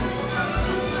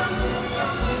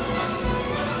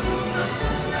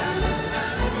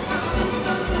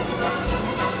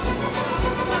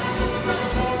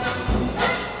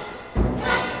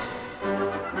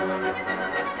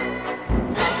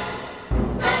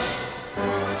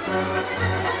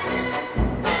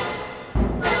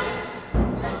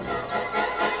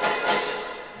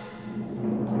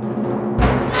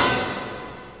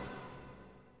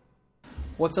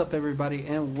What's up, everybody,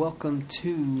 and welcome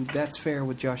to That's Fair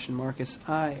with Josh and Marcus.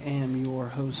 I am your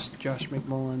host, Josh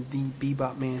McMullen, the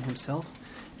Bebop Man himself,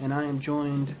 and I am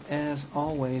joined, as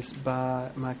always, by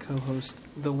my co-host,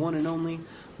 the one and only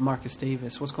Marcus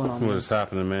Davis. What's going on, man? What's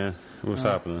happening, man? What's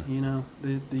happening? You know,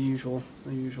 the usual.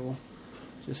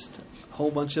 Just a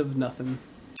whole bunch of nothing.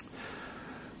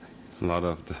 It's a lot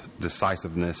of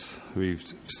decisiveness we've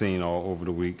seen all over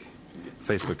the week.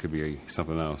 Facebook could be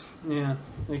something else. Yeah,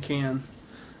 it can.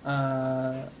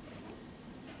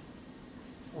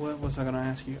 What was I going to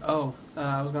ask you? Oh,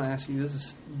 I was going to ask you, this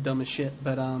is dumb as shit,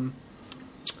 but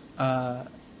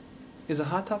is a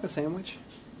hot dog a sandwich?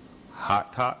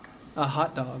 Hot talk? A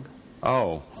hot dog.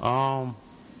 Oh,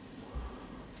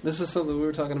 This was something we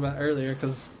were talking about earlier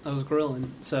because I was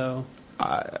grilling, so...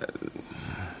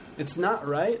 It's not,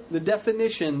 right? The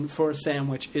definition for a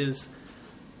sandwich is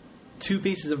 2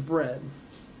 pieces of bread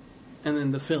and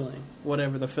then the filling,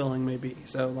 whatever the filling may be.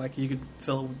 So, like, you could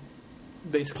fill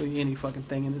basically any fucking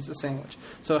thing and it's a sandwich.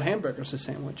 So a hamburger's a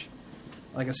sandwich.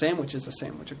 Like, a sandwich is a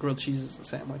sandwich. A grilled cheese is a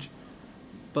sandwich.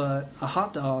 But a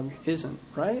hot dog isn't,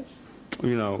 right?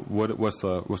 you know, what's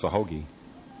a hoagie?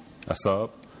 A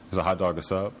sub? Is a hot dog a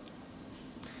sub?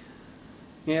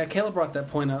 Yeah, Caleb brought that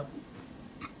point up.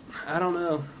 I don't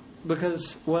know.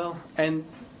 Because, well, and...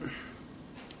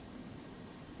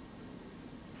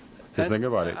 Just think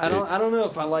about it. I don't know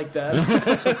if I like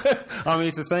that. I mean,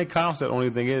 it's the same concept. Only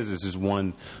thing is, it's just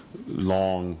one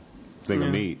long thing of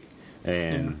meat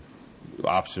and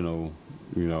optional,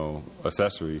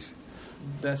 accessories.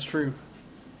 That's true.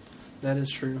 That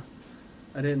is true.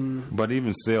 I didn't... But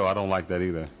even still, I don't like that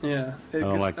either. Yeah. I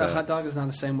don't like that. A hot dog is not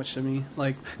a sandwich to me.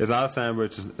 Like, it's not a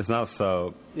sandwich. It's not a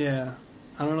sub. Yeah.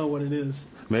 I don't know what it is.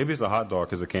 Maybe it's a hot dog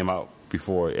because it came out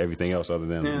before everything else other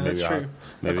than yeah, maybe that's true.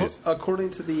 Maybe according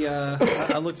to the...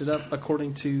 I looked it up.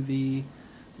 According to the...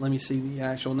 Let me see the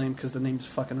actual name because the name's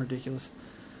fucking ridiculous.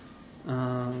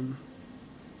 Are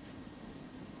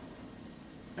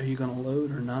you going to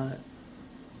load or not?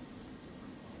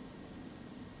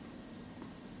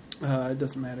 It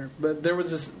doesn't matter. But there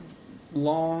was this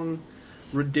long,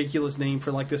 ridiculous name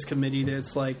for like this committee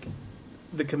that's like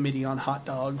the committee on hot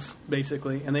dogs,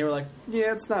 basically. And they were like,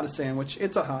 yeah, it's not a sandwich.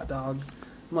 It's a hot dog.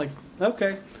 I'm like,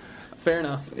 okay, fair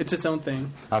enough. It's its own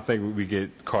thing. I think we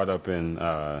get caught up in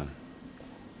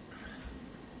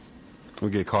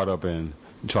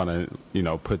trying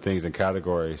to, put things in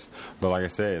categories. But like I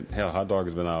said, hell, hot dog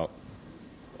has been out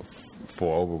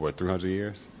for over, 300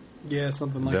 years? Yeah,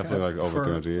 something like Definitely that. Definitely like over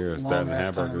 300 years. That and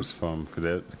hamburgers because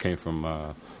it came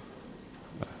from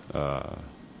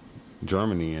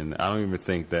Germany, and I don't even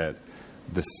think that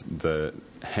the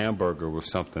hamburger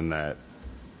was something that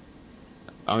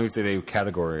I don't even think they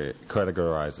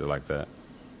categorized it like that.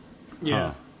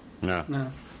 Yeah. Huh. No.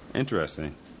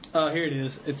 Interesting. Oh, here it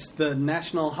is. It's the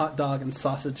National Hot Dog and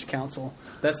Sausage Council.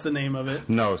 That's the name of it.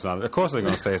 No, it's not. Of course they're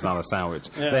going to say it's not a sandwich.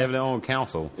 Yeah. They have their own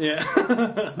council. Yeah.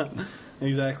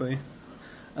 Exactly.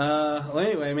 Well,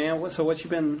 anyway, man. So what you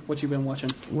been watching?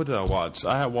 What did I watch?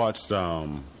 I had watched.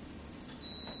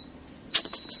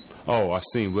 I've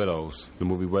seen Widows. The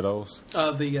movie Widows.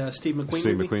 The Steve McQueen.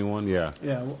 Steve movie? McQueen one. Yeah.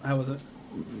 Yeah. How was it?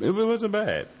 It wasn't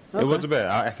bad. Okay. It wasn't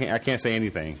bad. I can't say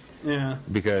anything. Yeah.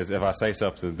 Because if I say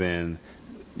something, then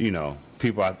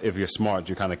people. If you're smart,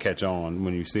 you kind of catch on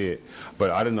when you see it. But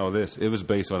I didn't know this. It was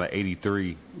based on an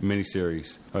 '83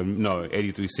 miniseries.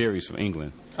 '83 series from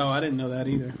England. Oh, I didn't know that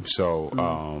either. So,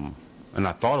 and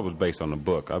I thought it was based on the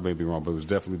book. I may be wrong, but it was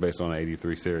definitely based on an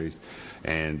 '83 series.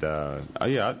 And I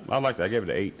liked it. I gave it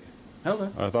an 8. Okay.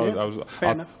 I thought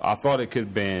fair enough. I thought it could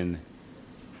have been.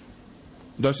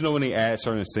 Don't you know when they add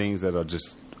certain scenes that are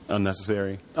just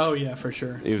unnecessary? Oh yeah, for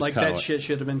sure. It was like that shit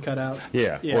should have been cut out.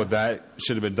 Yeah. Or that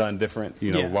should have been done different.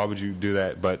 Why would you do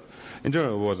that? But in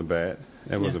general, it wasn't bad.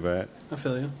 It wasn't bad. I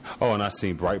feel you. Oh, and I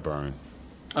seen Brightburn.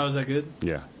 Oh, is that good?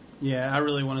 Yeah. Yeah, I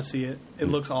really want to see it. It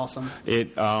looks awesome.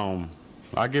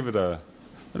 I give it a.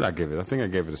 What did I give it? I think I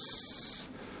gave it a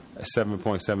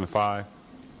 7.75.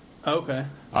 Okay.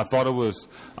 I thought it was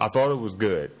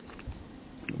good,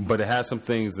 but it had some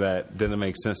things that didn't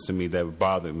make sense to me that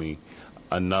bothered me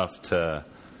enough to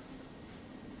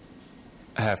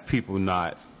have people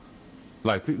not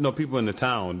like people in the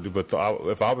town. But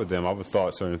if I were them, I would have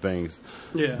thought certain things.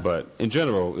 Yeah. But in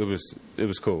general, it was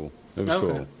cool. It was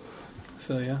cool. I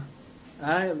feel ya.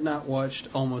 I have not watched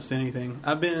almost anything.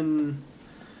 I don't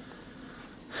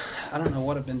know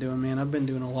what I've been doing, man. I've been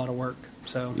doing a lot of work.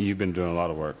 So You've been doing a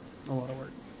lot of work. A lot of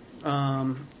work.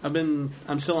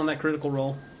 I'm still on that Critical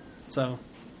Role, so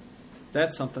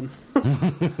that's something.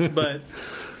 But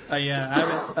yeah, I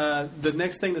haven't. The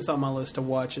next thing that's on my list to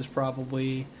watch is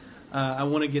probably I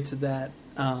want to get to that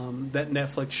that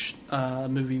Netflix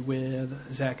movie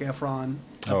with Zac Efron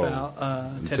Oh, about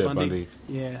Ted Ted Bundy. Bundy.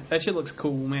 Yeah, that shit looks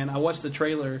cool, man. I watched the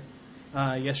trailer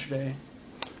yesterday.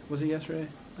 Was it yesterday?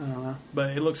 I don't know,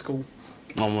 but it looks cool.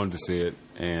 I wanted to see it,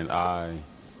 and I'm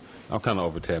kind of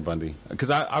over Ted Bundy because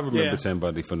I remember Yeah. Ted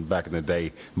Bundy from back in the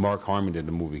day. Mark Harmon did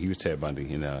the movie. He was Ted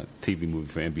Bundy in a TV movie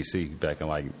for NBC back in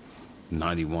like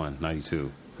 91,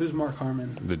 92. Who's Mark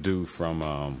Harmon? The dude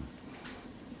from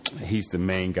he's the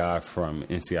main guy from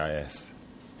NCIS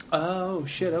Oh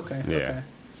shit! Okay, Yeah. okay,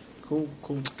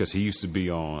 cool. because he used to be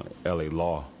on LA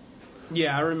Law.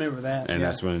 Yeah, I remember that. And yeah.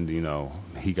 that's when,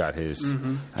 he got his,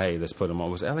 hey, let's put him on.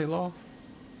 Was it LA Law?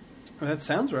 That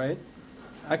sounds right.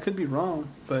 I could be wrong,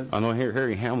 but I know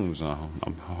Harry Hamlin was on.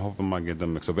 I'm hoping I might get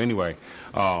them mixed up. Anyway,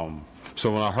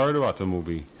 so when I heard about the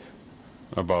movie,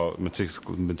 about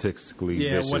meticulously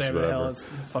yeah, vicious, whatever the hell whatever,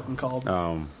 it's fucking called.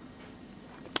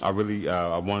 I really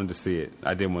I wanted to see it.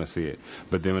 I did want to see it.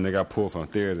 But then when they got pulled from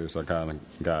theaters, I kind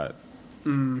of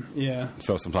Yeah.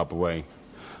 felt some type of way.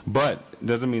 But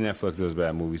doesn't mean Netflix does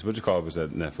bad movies. What you call it was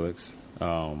at Netflix?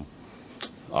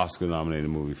 Oscar-nominated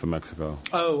movie for Mexico.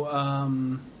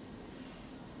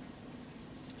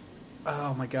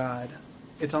 Oh my god,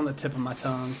 it's on the tip of my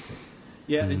tongue.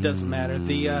 Yeah, it doesn't matter.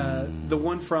 The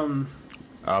one from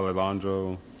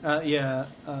Alejandro. the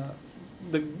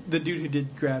dude who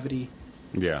did Gravity.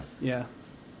 Yeah. Yeah,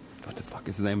 What the fuck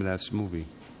is the name of that movie?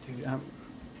 dude.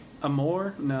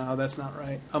 Amor? No, that's not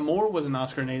right. Amor was an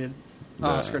Oscar-nominated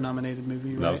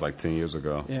movie. Right? That was like 10 years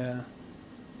ago. Yeah.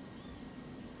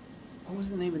 What was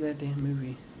the name of that damn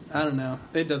movie? I don't know.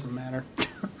 It doesn't matter.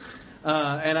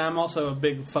 And I'm also a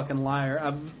big fucking liar.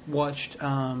 I've watched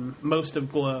most of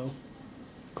Glow,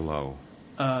 Glow.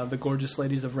 The Gorgeous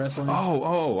Ladies of Wrestling,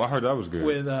 Oh, I heard that was good.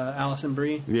 with Allison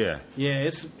Brie. Yeah. Yeah,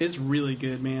 it's really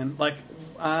good, man. Like,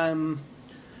 I'm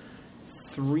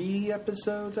 3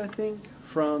 episodes, I think,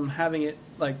 from having it,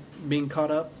 like, being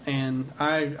caught up, and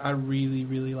I really,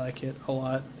 really like it a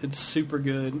lot. It's super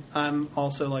good. I'm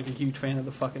also, like, a huge fan of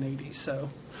the fucking 80s, so,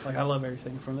 like, I love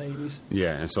everything from the 80s.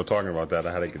 Yeah, and so talking about that,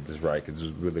 I had to get this right because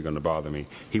it's really going to bother me.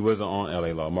 He wasn't on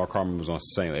LA Law. Mark Harmon was on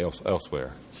St.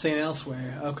 Elsewhere. St.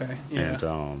 Elsewhere, okay. Yeah.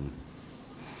 And,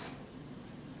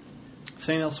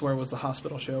 St. Elsewhere was the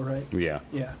hospital show, right? yeah.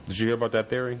 Yeah. Did you hear about that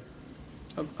theory?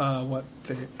 What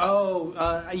theory?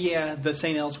 Yeah, the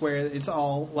St. Elsewhere. It's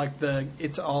all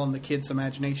it's all in the kid's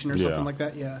imagination or Yeah. something like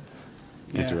that. Yeah.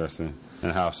 Interesting.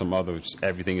 And how some others,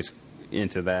 everything is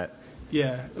into that.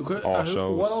 Yeah. All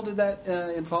shows. What all did that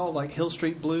involve? Like Hill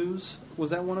Street Blues? Was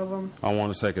that one of them? I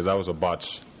want to say because that was a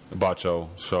Baccio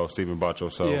show, Stephen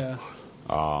Baccio show. Yeah.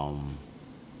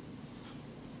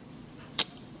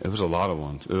 It was a lot of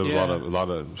ones. It was Yeah. a lot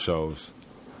of shows.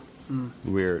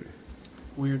 Weird.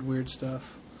 Weird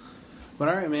stuff. But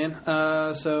all right, man.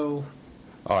 So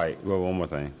All right. Well, one more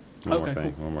thing. One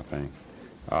Okay, more thing.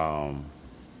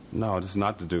 No, this is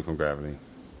not the dude from Gravity.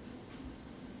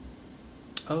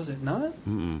 is it not?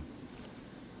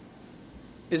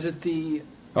 Is it the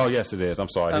Oh, yes, it is. I'm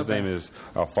sorry. His Okay. name is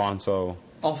Alfonso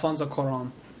Alfonso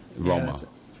Cuarón? Roma. Yeah,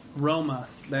 Roma.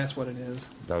 That's what it is.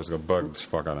 That was going to bug the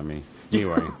fuck out of me.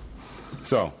 Anyway,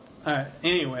 so All right.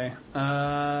 Anyway,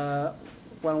 why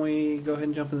don't we go ahead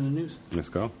and jump into the news? let's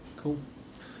go. Cool.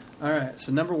 All right.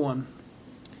 So number 1,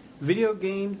 video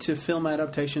game to film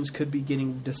adaptations could be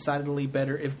getting decidedly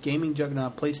better if gaming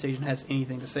juggernaut PlayStation has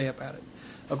anything to say about it.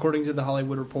 According to The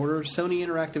Hollywood Reporter, Sony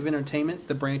Interactive Entertainment,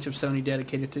 the branch of Sony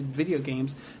dedicated to video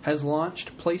games, has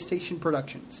launched PlayStation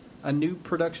Productions, a new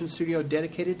production studio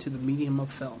dedicated to the medium of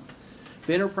film.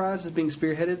 The enterprise is being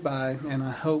spearheaded by, and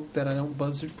I hope that I don't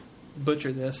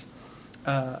butcher this,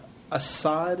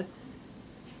 Assad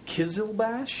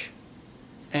Kizilbash,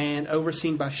 and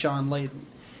overseen by Sean Layden.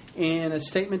 In a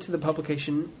statement to the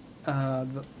publication,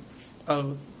 to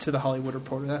the Hollywood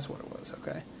Reporter, that's what it was,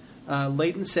 okay.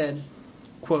 Layden said,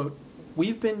 quote,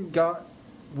 We've got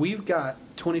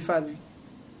 25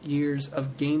 years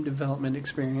of game development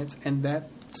experience, and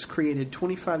that's created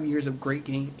 25 years of great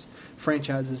games,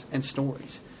 franchises, and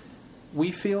stories.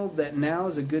 We feel that now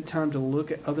is a good time to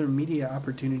look at other media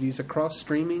opportunities across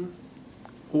streaming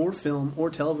or film or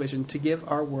television to give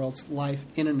our worlds life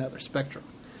in another spectrum.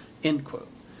 End quote.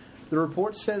 The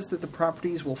report says that the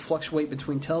properties will fluctuate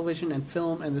between television and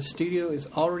film, and the studio is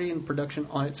already in production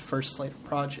on its first slate of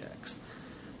projects.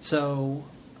 So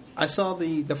I saw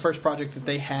the first project that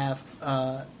they have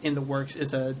in the works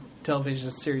is a television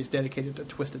series dedicated to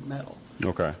Twisted Metal.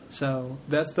 Okay. So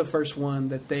that's the first one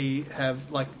that they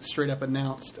have like straight up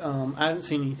announced. I haven't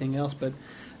seen anything else, but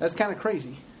that's kind of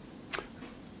crazy.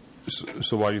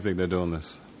 So why do you think they're doing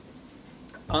this?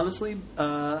 Honestly,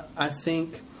 I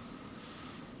think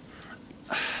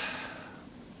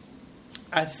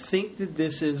I think that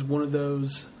this is one of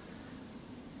those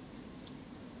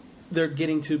they're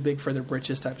getting too big for their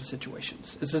britches type of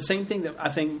situations. It's the same thing that I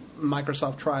think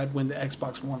Microsoft tried when the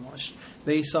Xbox One launched.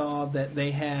 They saw that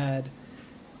they had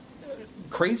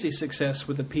crazy success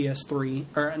with the PS3,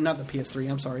 or not the PS3,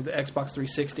 I'm sorry, the Xbox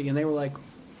 360, and they were like,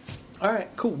 all right,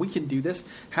 cool, we can do this.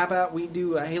 How about we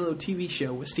do a Halo TV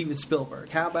show with Steven Spielberg?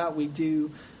 How about we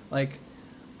do, like,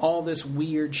 all this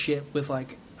weird shit with,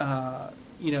 like,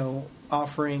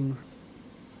 offering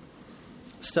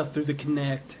stuff through the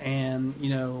Kinect and,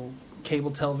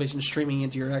 cable television streaming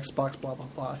into your Xbox, blah, blah,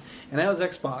 blah. And that was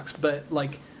Xbox, but,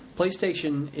 like,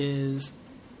 PlayStation is...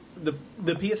 The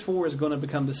PS4 is going to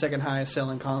become the second highest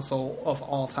selling console of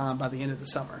all time by the end of the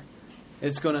summer.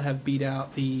 It's going to have beat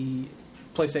out the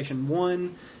PlayStation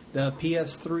 1, the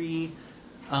PS3.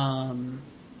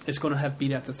 It's going to have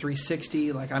beat out the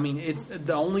 360. Like, I mean, it's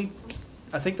the only...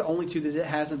 I think the only two that it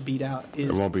hasn't beat out is...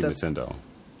 It won't be Nintendo.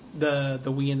 The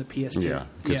Wii and the PS2. Yeah,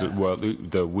 because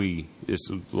the Wii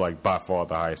is like by far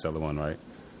the highest selling one, right?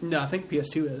 No, I think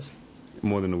PS2 is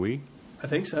more than the Wii. I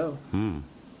think so.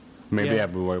 Maybe they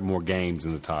have more games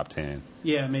in the top 10.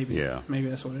 Yeah, maybe. Yeah, maybe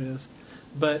that's what it is.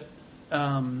 But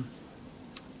I've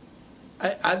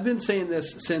been saying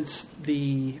this since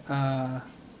the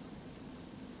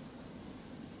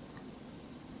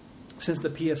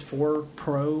PS4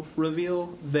 Pro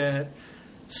reveal that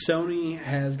Sony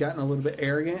has gotten a little bit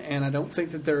arrogant, and I don't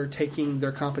think that they're taking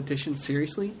their competition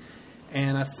seriously.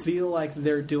 And I feel like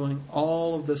they're doing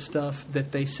all of the stuff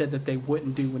that they said that they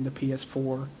wouldn't do when the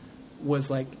PS4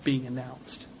 was like being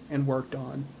announced and worked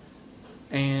on.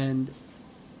 And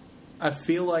I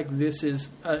feel like this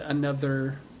is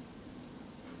another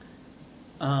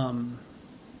how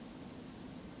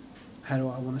do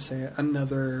I want to say it?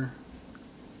 Another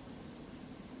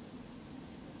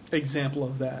example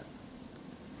of that.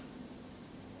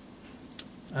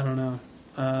 I don't know.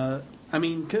 I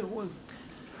mean,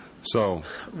 so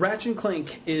Ratchet and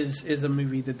Clank is a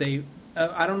movie that they.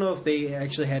 I don't know if they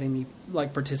actually had any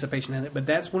like participation in it, but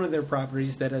that's one of their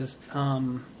properties that has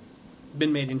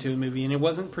been made into a movie, and it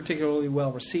wasn't particularly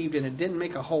well received, and it didn't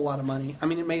make a whole lot of money. I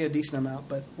mean, it made a decent amount,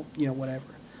 but whatever.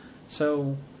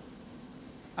 So,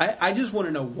 I just want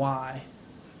to know why.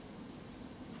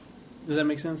 Does that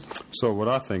make sense? So what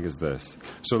I think is this.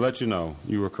 So let you know,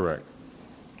 you were correct.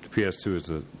 The PS2 is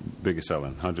the biggest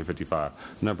selling, 155.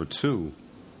 Number 2,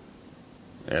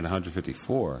 at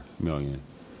 154 million,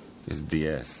 is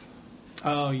DS.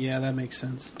 Oh, yeah, that makes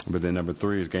sense. But then number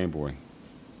 3 is Game Boy.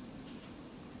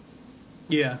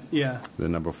 Yeah.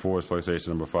 Then number 4 is PlayStation.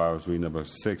 Number 5 is Wii. Number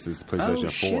 6 is PlayStation 4.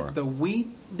 Shit, the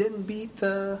Wii didn't beat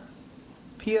the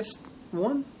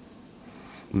PS1?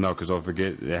 No, because don't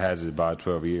forget, it has it by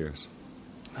 12 years.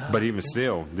 But even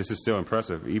still, this is still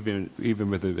impressive. Even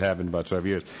with it having about 12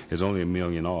 years, it's only $1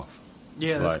 million off.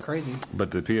 Yeah, that's crazy.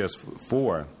 But the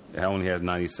PS4 only has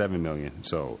 97 million.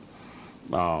 So,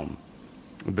 but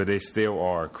they still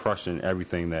are crushing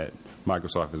everything that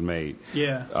Microsoft has made.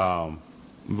 Yeah.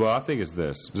 Well, I think it's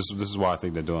this. This is why I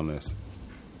think they're doing this.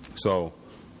 So,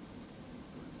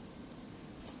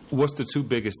 what's the 2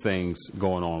 biggest things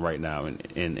going on right now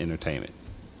in entertainment?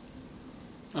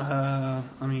 I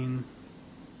mean,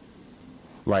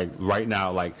 like right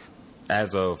now, like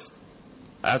as of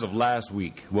last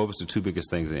week, what was the 2 biggest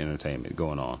things in entertainment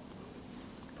going on?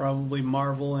 Probably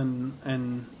Marvel and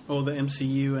the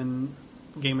MCU and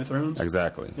Game of Thrones.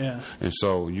 Exactly. Yeah. And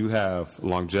so you have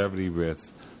longevity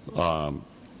with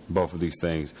both of these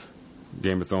things.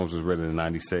 Game of Thrones was written in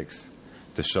 '96.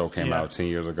 The show came out 10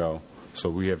 years ago. So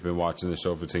we have been watching the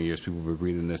show for 10 years. People have been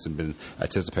reading this and been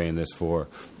anticipating this for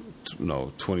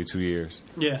 22 years.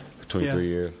 Yeah. 23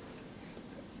 years.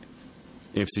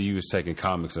 MCU is taking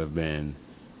comics that have been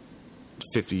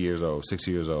 50 years old,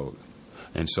 60 years old.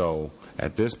 And so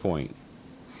at this point,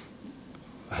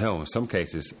 hell, in some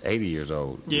cases, 80 years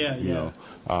old. Yeah, you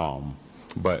know.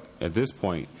 But at this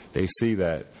point, they see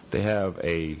that they have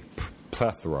a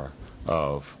plethora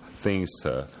of things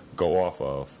to go off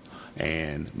of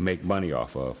and make money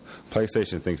off of.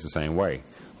 PlayStation thinks the same way.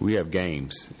 We have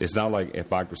games. It's not like at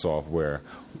Microsoft where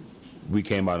we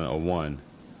came out in 2001.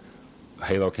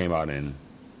 Halo came out in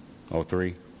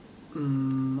 2003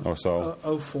 or so.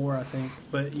 2004, I think.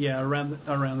 But yeah, around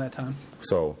that time.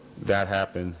 So that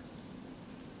happened.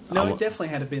 No, it definitely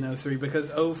had to be in 2003 because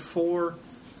 2004,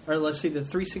 or let's see, the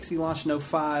 360 launched in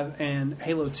 2005, and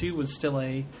Halo 2 was still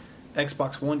a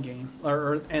Xbox One game,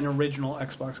 or an original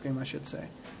Xbox game, I should say.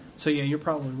 So yeah, you're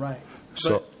probably right.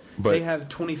 But they have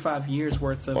 25 years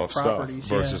worth of properties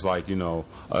stuff versus like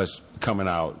us coming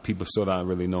out, people still don't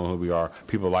really know who we are,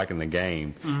 people liking the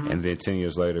game, and then 10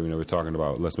 years later, we're talking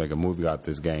about let's make a movie out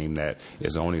this game that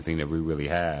is the only thing that we really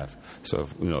have. So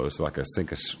it's like a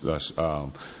sink or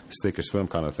swim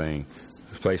kind of thing.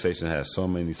 PlayStation has so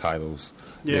many titles,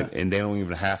 and they don't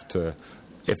even have to.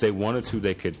 If they wanted to,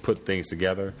 they could put things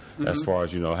together as far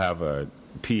as have a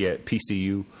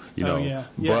PCU.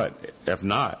 But if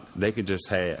not, they could just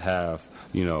have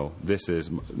this is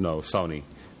Sony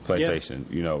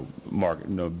PlayStation,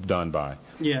 market done by.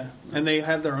 Yeah, and they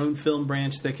have their own film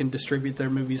branch that can distribute their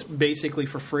movies basically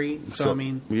for free. So I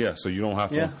mean, so you don't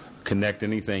have to connect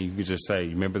anything. You could just say,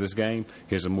 "Remember this game?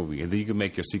 Here's a movie," and then you can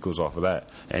make your sequels off of that.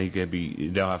 And they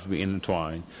don't have to be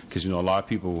intertwined because a lot of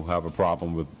people have a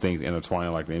problem with things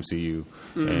intertwining like the MCU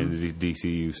and the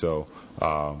DCU. So.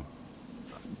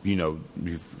 You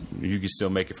can still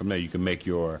make it from there. You can make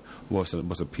your what's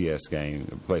a PS game,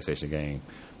 a PlayStation game,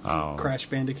 Crash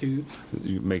Bandicoot.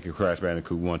 You make your Crash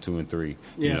Bandicoot 1, 2, and 3.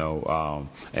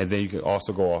 And then you can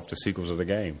also go off the sequels of the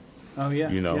game. Oh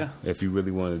yeah. If you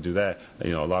really want to do that, a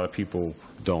lot of people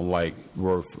don't like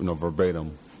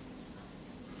verbatim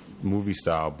movie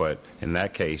style, but in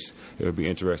that case, it would be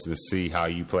interesting to see how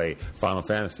you play Final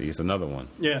Fantasy. It's another one.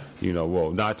 Yeah.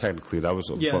 Not technically. That was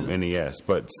from NES,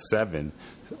 but 7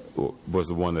 was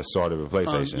the one that started with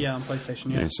PlayStation. On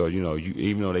PlayStation. Yeah. And so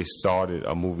even though they started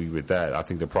a movie with that, I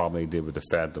think the problem they did with the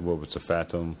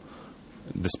Phantom,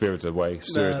 the Spirits Away,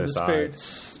 Spirits Inside,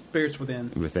 Spirits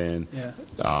Within.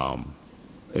 Yeah.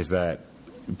 Is that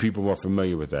people were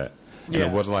familiar with that. And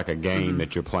it wasn't like a game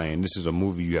that you're playing. This is a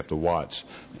movie you have to watch.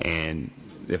 And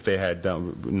if they had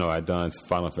done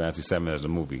Final Fantasy VII as a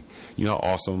movie, how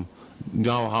awesome,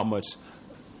 how much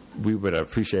we would have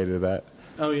appreciated that.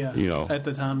 Oh yeah. At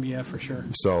the time, yeah, for sure.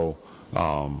 So,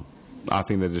 I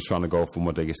think they're just trying to go from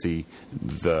what they can see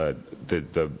the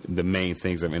main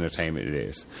things of entertainment it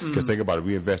is. Because think about it,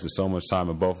 we invested so much time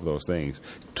in both of those things.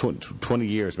 20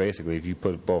 years basically if you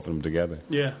put both of them together.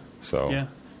 Yeah. So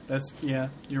yeah.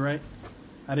 You're right.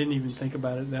 I didn't even think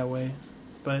about it that way,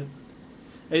 but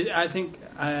I think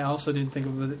I also didn't think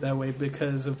of it that way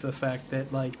because of the fact that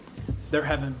there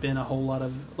haven't been a whole lot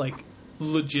of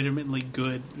legitimately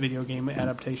good video game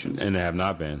adaptations, and they have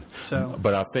not been. So,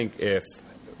 but I think there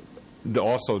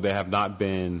have not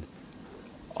been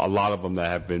a lot of them that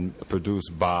have been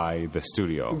produced by the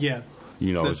studio. Yeah,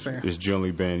 that's fair. It's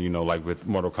generally been like with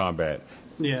Mortal Kombat.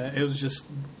 Yeah, it was just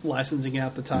licensing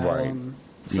out the title and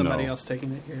somebody else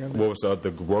taking it here. What was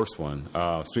the worst one?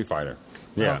 Street Fighter.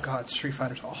 Yeah. Oh God, Street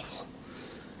Fighter's awful.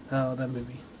 Oh, that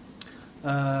movie.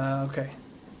 Okay,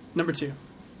 number 2.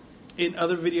 In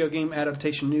other video game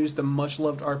adaptation news, the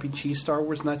much-loved RPG Star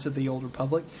Wars Knights of the Old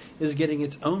Republic is getting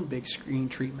its own big screen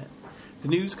treatment. The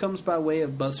news comes by way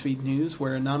of BuzzFeed News,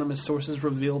 where anonymous sources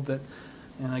revealed that,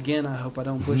 and again, I hope I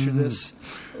don't butcher this,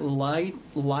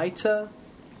 Laita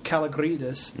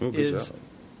Kalogridis is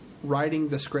writing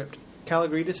the script.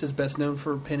 Kalogridis is best known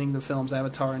for penning the films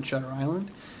Avatar and Shutter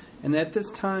Island, and at this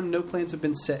time, no plans have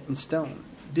been set in stone.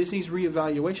 Disney's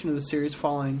reevaluation of the series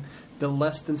following the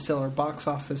less-than-stellar box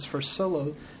office for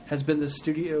Solo has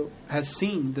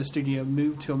seen the studio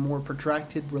move to a more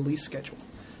protracted release schedule.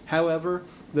 However,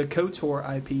 the KOTOR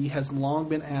IP has long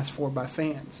been asked for by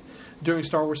fans. During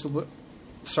Star Wars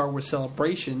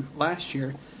Celebration last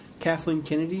year, Kathleen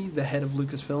Kennedy, the head of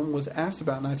Lucasfilm, was asked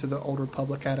about Knights of the Old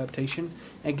Republic adaptation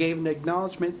and gave an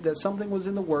acknowledgement that something was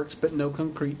in the works, but no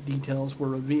concrete details were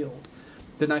revealed.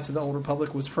 The Knights of the Old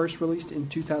Republic was first released in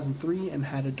 2003 and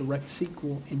had a direct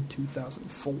sequel in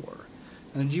 2004.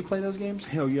 And did you play those games?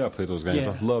 Hell yeah, I played those games.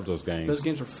 Yeah. I love those games. Those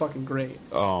games were fucking great.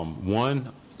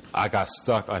 One, I got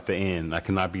stuck at the end. I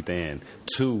could not beat the end.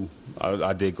 2,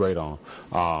 I did great on.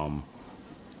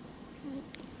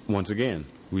 Once again,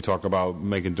 we talk about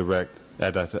making direct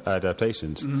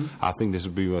adaptations. Mm-hmm. I think this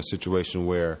would be a situation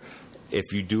where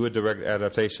if you do a direct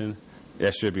adaptation,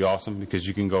 that should be awesome because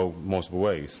you can go multiple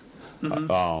ways.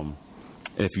 Mm-hmm.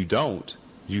 If you don't,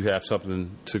 you have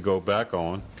something to go back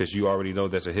on because you already know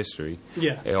there's a history.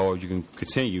 Yeah. Or you can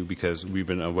continue because we've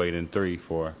been awaiting 3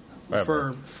 for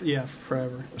forever.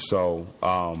 Forever. So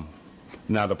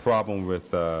now the problem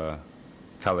with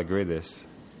Kalogridis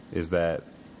is that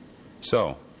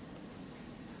Shutter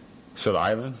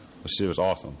Island, shit was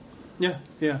awesome. Yeah.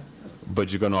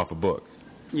 But you're going off a book.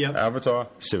 Yeah. Avatar,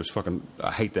 shit was fucking.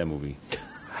 I hate that movie.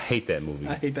 I hate that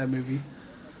movie.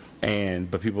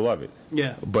 But people love it.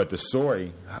 Yeah. But the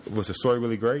story, was the story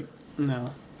really great?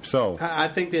 No. So I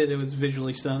think that it was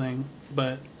visually stunning,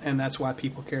 and that's why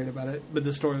people cared about it. But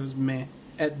the story was meh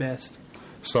at best.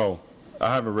 So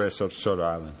I haven't read Shutter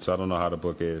Island, so I don't know how the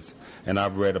book is. And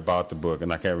I've read about the book,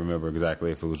 and I can't remember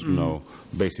exactly if it was,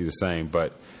 basically the same.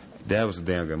 But that was a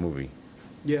damn good movie.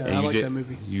 Yeah, And I like that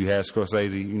movie. You had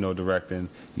Scorsese, directing.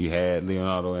 You had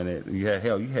Leonardo in it. You had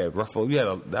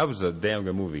Ruffalo. That was a damn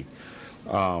good movie.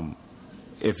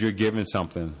 If you're given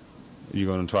something, you're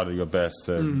going to try to do your best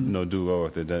to do well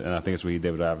with it. And I think it's what he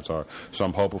did with Avatar. So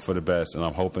I'm hoping for the best, and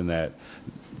I'm hoping that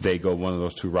they go one of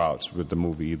those two routes with the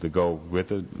movie. Either go with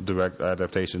the direct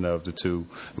adaptation of the two,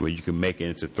 where you can make it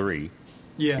into three,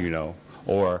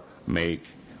 or make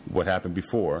what happened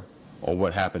before or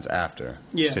what happens after,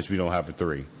 since we don't have a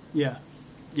three. Yeah,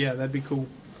 that'd be cool.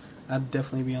 I'd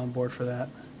definitely be on board for that.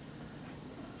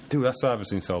 Dude, I still haven't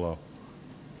seen Solo.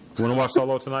 You want to watch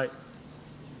Solo tonight?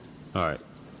 All right.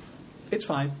 It's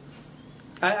fine.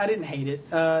 I didn't hate it.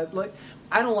 I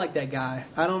don't like that guy.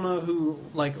 I don't know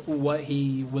what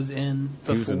he was in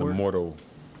before. He was in the Mortal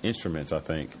Instruments, I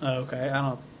think. Oh, okay. I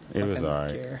don't. It was all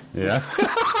right. Care. Yeah.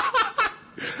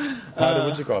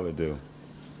 What you call it do?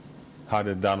 How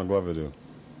did Donald Glover do?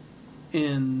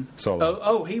 In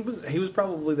Solo. He was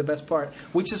probably the best part,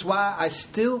 which is why I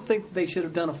still think they should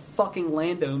have done a fucking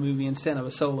Lando movie instead of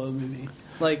a Solo movie.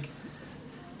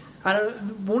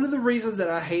 One of the reasons that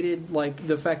I hated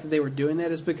the fact that they were doing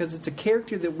that is because it's a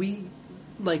character that we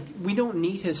don't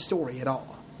need his story at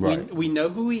all. Right. We know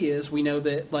who he is. We know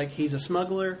that he's a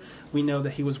smuggler. We know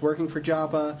that he was working for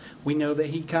Jabba. We know that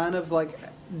he kind of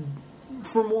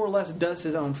for more or less does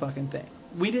his own fucking thing.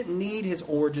 We didn't need his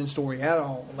origin story at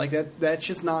all. That's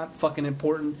just not fucking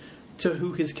important to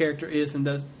who his character is and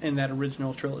does in that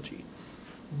original trilogy.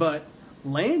 But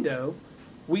Lando,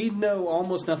 we know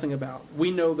almost nothing about.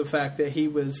 We know the fact that he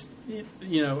was,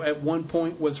 at one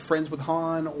point was friends with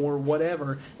Han or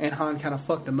whatever, and Han kind of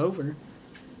fucked him over.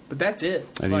 But that's it.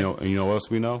 And you know what else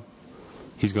we know?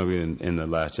 He's going to be in The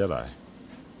Last Jedi.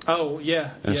 Oh,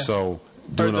 yeah. And so,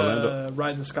 doing the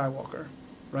Rise of Skywalker,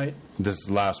 right? This is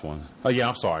the last one. Oh, yeah,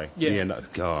 I'm sorry. Yeah.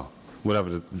 Whatever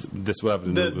the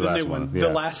last new one. Yeah. The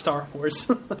last Star Wars.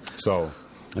 So,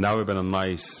 and that would have been a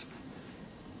nice,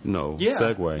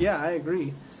 segue. Yeah, I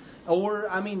agree. Or,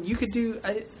 you could do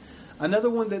another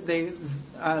one that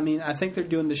I think they're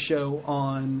doing the show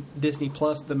on Disney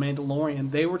Plus, The Mandalorian.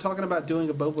 They were talking about doing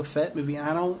a Boba Fett movie.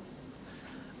 I don't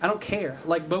care.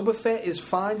 Boba Fett is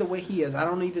fine the way he is. I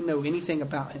don't need to know anything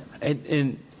about him.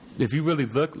 And if you really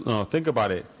think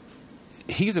about it,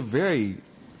 he's a very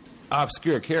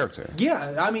obscure character.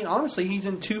 Yeah, honestly, he's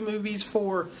in 2 movies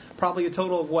for probably a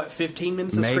total of 15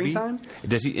 minutes of screen time.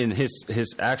 Does he? In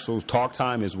his actual talk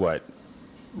time is what?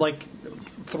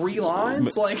 3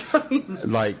 lines. So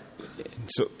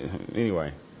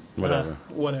anyway, whatever.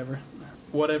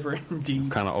 Whatever. Indeed. I'm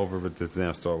kind of over with this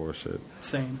damn Star Wars shit.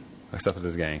 Same. Except for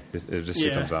this game. If this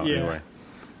shit comes out anyway.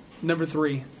 Number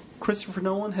 3. Christopher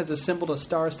Nolan has assembled a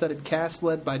star-studded cast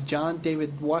led by John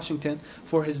David Washington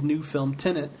for his new film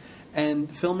Tenet,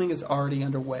 and filming is already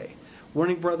underway.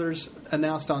 Warner Brothers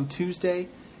announced on Tuesday.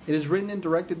 It is written and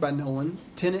directed by Nolan.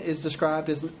 Tenet is described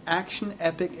as an action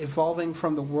epic evolving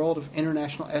from the world of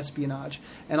international espionage,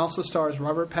 and also stars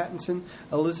Robert Pattinson,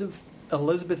 Elizabeth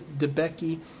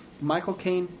Debicki, Michael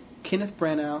Caine, Kenneth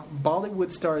Branagh,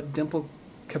 Bollywood star Dimple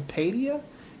Kapadia,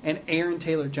 and Aaron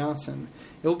Taylor Johnson.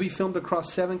 It will be filmed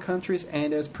across 7 countries,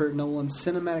 and as per Nolan's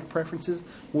cinematic preferences,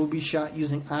 will be shot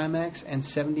using IMAX and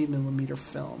 70mm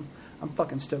film. I'm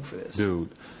fucking stoked for this. Dude.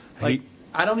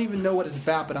 I don't even know what it's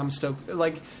about, but I'm stoked.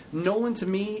 Nolan to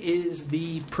me is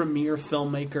the premier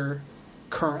filmmaker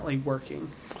currently working.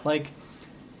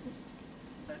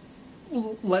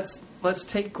 Let's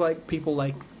take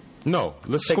people No,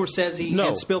 let's Scorsese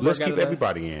and Spielberg. Let's keep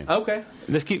everybody in. Okay.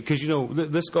 Let's keep because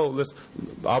let's go.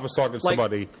 I was talking to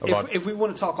somebody about if we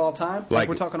want to talk all time.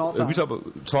 We're talking all time. If we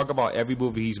talk about every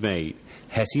movie he's made,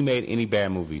 has he made any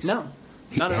bad movies? No,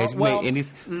 not has at all. He made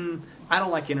any? I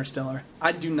don't like Interstellar.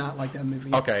 I do not like that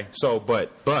movie. Okay, so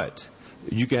but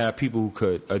you can have people who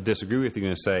could disagree with you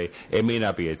and say it may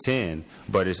not be a 10,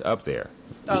 but it's up there.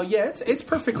 Oh yeah, it's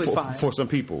perfectly fine for some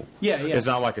people. Yeah. It's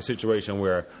not like a situation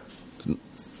where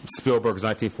Spielberg's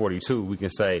 1942. We can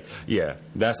say, yeah,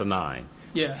 that's a 9.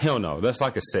 Yeah. Hell no, that's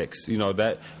like a 6.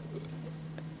 That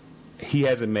he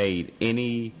hasn't made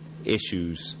any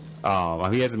issues.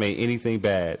 He hasn't made anything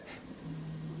bad.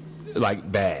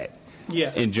 Bad.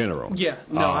 Yeah. In general. Yeah.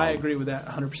 No, I agree with that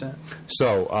 100%.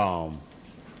 So,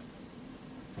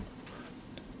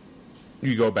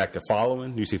 you go back to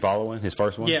Following. You see Following, his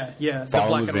first one? Yeah. The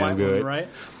Following black and white good. one, right?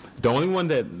 The only one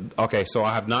that... Okay, so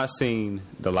I have not seen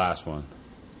the last one.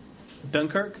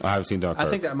 Dunkirk? I haven't seen Dunkirk. I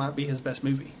think that might be his best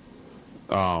movie.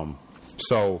 But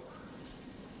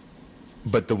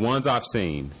the ones I've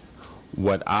seen,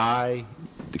 What I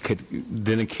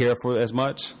didn't care for as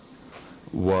much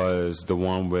was the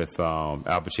one with Al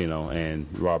Pacino and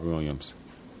Robert Williams.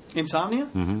 Insomnia?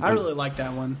 Mm-hmm. I really like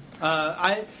that one.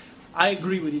 I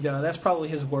agree with you, though. That's probably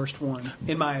his worst one,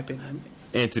 in my opinion.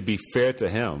 And to be fair to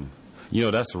him,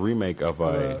 that's a remake of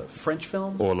a French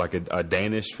film? or like a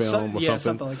Danish film or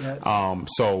something like that.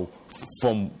 So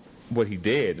from what he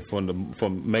did, from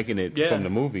making it from the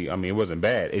movie, I mean, it wasn't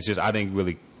bad. It's just I didn't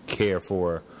really care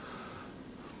for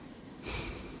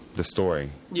the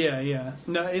story. Yeah.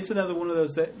 No, it's another one of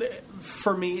those that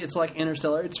for me, it's like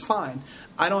Interstellar. It's fine.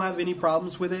 I don't have any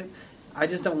problems with it. I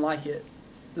just don't like it.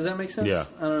 Does that make sense? Yeah.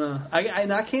 I don't know.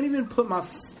 I can't even put my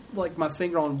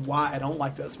finger on why I don't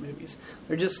like those movies.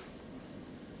 They're just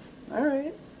all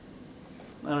right.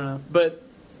 I don't know, but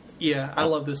yeah, I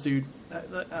love this dude.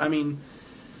 I mean,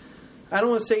 I don't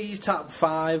want to say he's top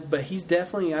 5, but he's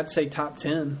definitely, I'd say, top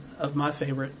 10 of my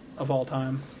favorite of all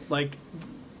time. Like,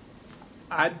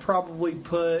 I'd probably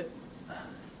put,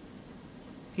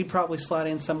 he'd probably slide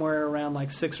in somewhere around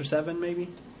like 6 or 7, maybe.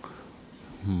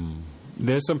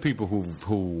 There's some people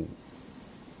who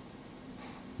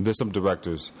there's some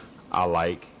directors I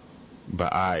like,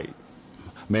 but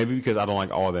maybe because I don't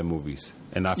like all their movies,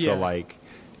 and I feel like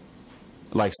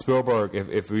Spielberg.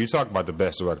 If you talk about the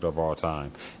best director of all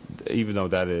time, even though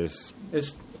that is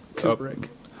it's Kubrick,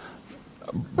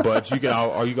 but you can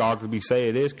arguably say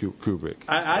it is Kubrick.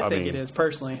 I think it is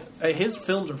personally. His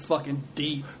films are fucking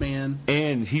deep, man.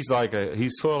 And he's sort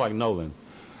of like Nolan.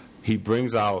 He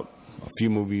brings out a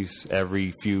few movies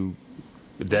every few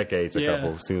decades, a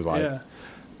couple seems like,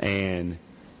 and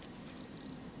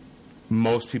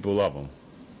most people love him.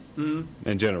 Mm-hmm.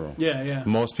 In general,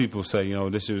 most people say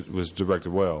this was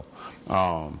directed well,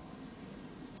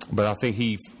 but I think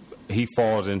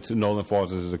Nolan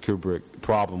falls into the Kubrick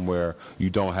problem where you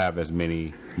don't have as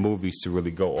many movies to really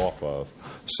go off of.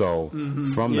 So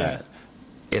from that,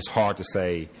 it's hard to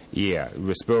say. Yeah,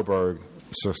 with Spielberg,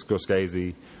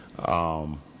 Scorsese,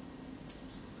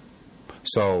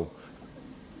 so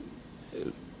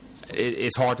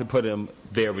it's hard to put him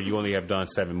there, but you only have done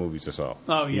 7 movies or so.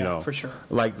 Oh yeah, for sure.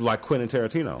 Like Quentin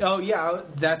Tarantino. Oh yeah,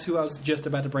 that's who I was just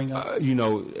about to bring up. He's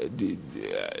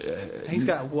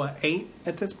got what, 8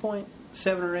 at this point,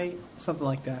 7 or 8, something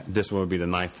like that. This one would be the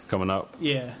 9th coming up.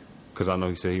 Yeah, because I know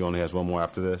he said he only has one more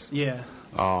after this. Yeah.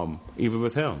 Even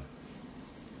with him,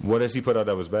 what has he put out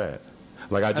that was bad?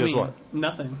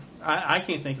 Nothing. I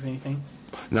can't think of anything.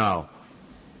 Now,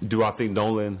 do I think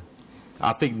Nolan?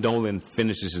 I think Nolan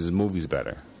finishes his movies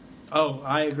better. Oh,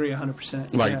 I agree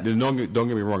 100%. Don't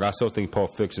get me wrong. I still think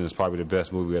Pulp Fiction is probably the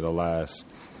best movie of the last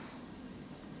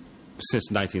since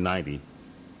 1990.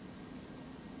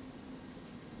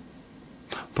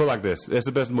 Put it like this: it's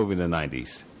the best movie in the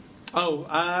 90s.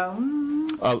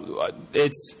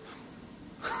 It's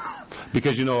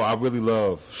because I really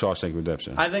love Shawshank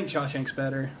Redemption. I think Shawshank's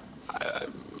better.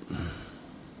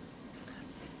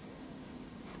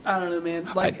 I don't know, man.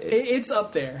 It's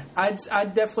up there. I'd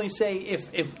definitely say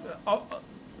if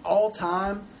all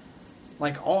time,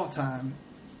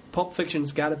 Pulp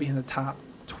Fiction's got to be in the top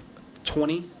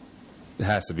 20. It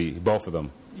has to be. Both of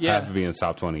them have to be in the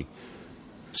top 20.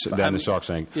 Than the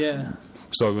Shawshank. Yeah.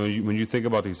 So when you think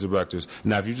about these directors,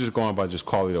 now if you're just going by just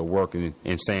quality of work and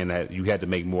saying that you had to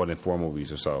make more than 4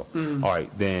 movies or so, all right,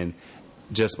 then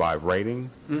just by rating,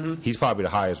 he's probably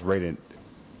the highest rated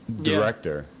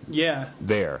director. Yeah.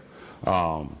 There.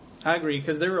 I agree,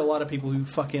 because there were a lot of people who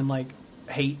fucking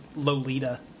hate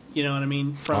Lolita. You know what I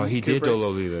mean? He did do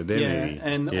Lolita,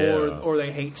 didn't he? Or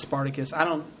they hate Spartacus. I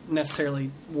don't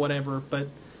necessarily whatever, but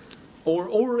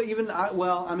or even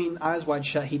Eyes Wide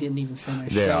Shut. He didn't even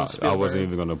finish. Yeah, I wasn't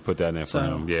even going to put that in for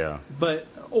him. Yeah, but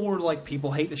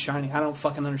people hate The Shining. I don't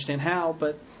fucking understand how,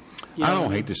 but I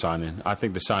don't hate The Shining. I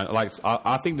think The Shining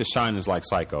I think The Shining is like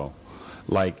Psycho.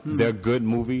 They're good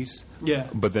movies,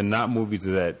 but they're not movies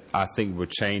that I think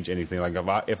would change anything.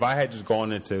 If I had just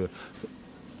gone into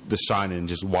The Shining and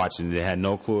just watching it, they had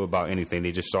no clue about anything.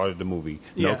 They just started the movie,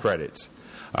 no credits.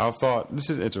 I thought, this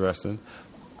is interesting.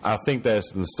 I think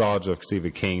that's nostalgia of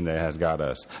Stephen King that has got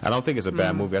us. I don't think it's a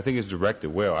bad movie. I think it's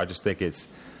directed well. I just think it's,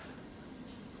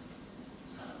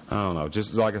 I don't know,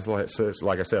 just like I said, what's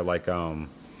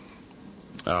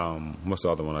the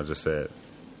other one I just said?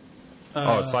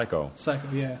 Psycho. Psycho,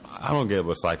 yeah. I don't get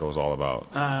what Psycho is all about.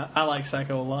 I like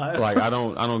Psycho a lot. I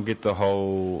don't get the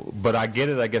whole, but I get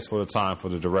it, I guess, for the time, for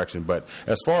the direction. But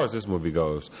as far as this movie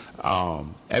goes,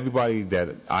 everybody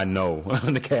that I know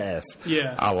in the cast,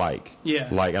 I like. Yeah.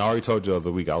 And I already told you the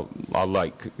other week, I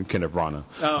like Kenneth Branagh.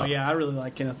 Oh, yeah, I really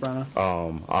like Kenneth Branagh.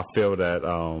 I feel that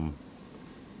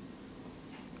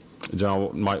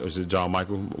Was it John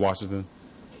Michael Washington?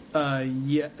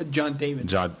 Yeah, John David.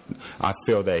 John. I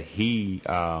feel that he.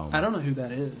 I don't know who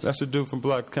that is. That's the dude from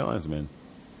Black Klansman.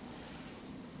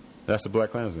 That's the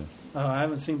Black Klansman. Oh, I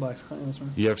haven't seen Black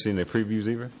Klansman. You ever seen the previews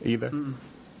either? Mm-mm.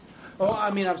 Oh,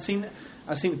 I mean, I've seen the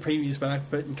previews, but I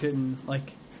couldn't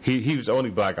like. He was the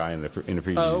only black guy in the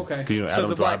preview. Oh, okay. You know, So Adam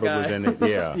the black Driver guy. was in it.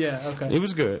 Yeah, Yeah, okay. It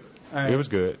was good. All right. It was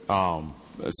good.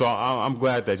 So I'm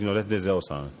glad that that's Denzel's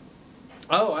son.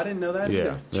 Oh, I didn't know that Yeah,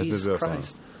 either. that's Jesus Denzel's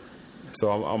Christ. son.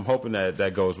 So I'm hoping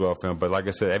that goes well for him. But like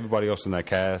I said, everybody else in that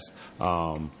cast,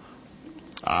 I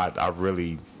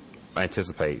really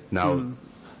anticipate. Now,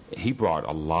 he brought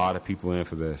a lot of people in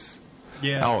for this.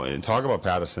 Yeah. Oh, and talk about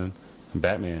Patterson and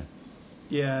Batman.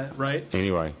 Yeah, right?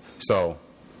 Anyway, so,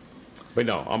 but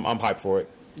no, I'm hyped for it.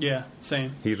 Yeah,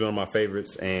 same. He's one of my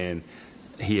favorites, and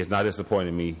he has not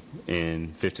disappointed me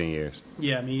in 15 years.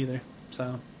 Yeah, me either.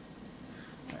 So,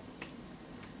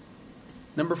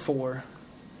 number 4.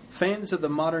 Fans of the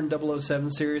modern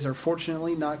 007 series are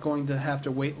fortunately not going to have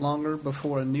to wait longer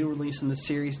before a new release in the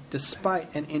series,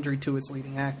 despite an injury to its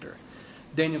leading actor.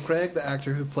 Daniel Craig, the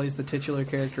actor who plays the titular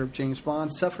character of James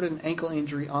Bond, suffered an ankle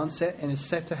injury on set and is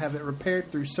set to have it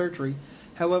repaired through surgery.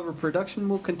 However, production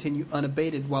will continue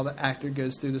unabated while the actor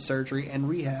goes through the surgery and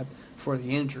rehab for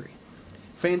the injury.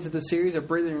 Fans of the series are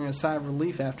breathing a sigh of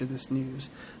relief after this news.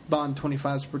 Bond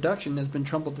 25's production has been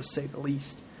troubled to say the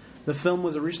least. The film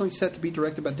was originally set to be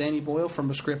directed by Danny Boyle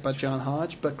from a script by John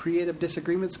Hodge, but creative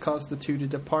disagreements caused the two to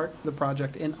depart the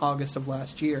project in August of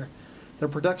last year. The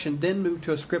production then moved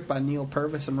to a script by Neil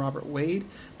Purvis and Robert Wade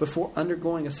before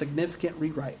undergoing a significant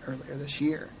rewrite earlier this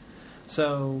year.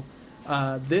 So,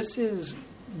 this is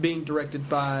being directed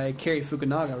by Cary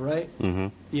Fukunaga, right? Mm-hmm.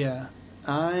 Yeah.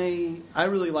 I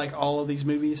really like all of these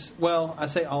movies. Well, I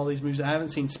say all of these movies. I haven't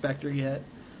seen Spectre yet,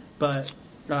 but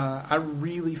I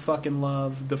really fucking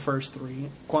love the first 3.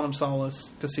 Quantum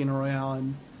Solace, Casino Royale,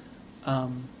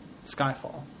 and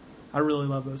Skyfall. I really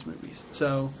love those movies.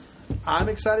 So I'm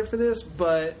excited for this,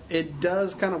 but it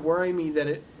does kind of worry me that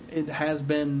it has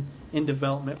been in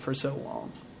development for so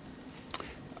long.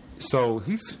 So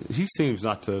he seems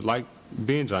not to like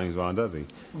being James Bond, does he?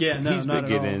 Yeah, no, he's not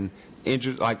been at getting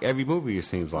injured like every movie. It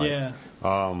seems like. Yeah.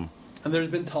 And there's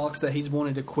been talks that he's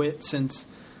wanted to quit since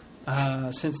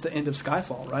the end of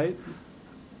Skyfall, right?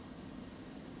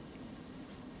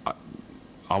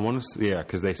 I want to,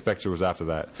 because the Spectre was after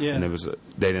that, Yeah. and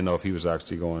they didn't know if he was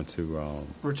actually going to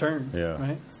Return.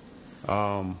 Yeah.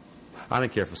 Right. I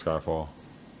didn't care for Skyfall.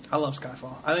 I love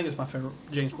Skyfall. I think it's my favorite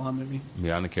James Bond movie.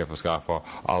 Yeah, I didn't care for Skyfall.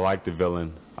 I like the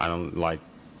villain. I don't like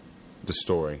the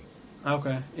story.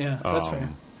 Okay. Yeah, that's fair.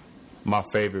 My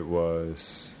favorite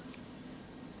was.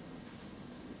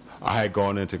 I had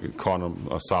gone into Quantum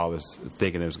of Solace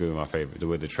thinking it was going to be my favorite. The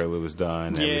way the trailer was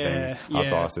done, and everything. I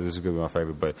thought this is going to be my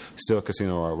favorite, but still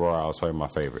Casino Royale is probably my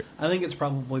favorite. I think it's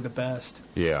probably the best.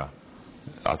 Yeah.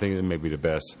 I think it may be the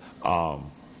best. I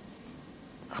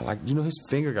like, his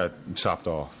finger got chopped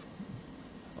off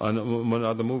on one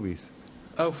of the movies.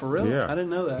 Oh, for real? Yeah. I didn't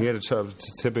know that. He had to chop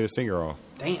the tip of his finger off.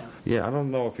 Damn. Yeah, I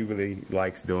don't know if he really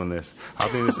likes doing this. I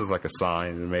think this is like a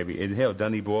sign, and maybe. And hell,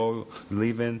 Danny Boyle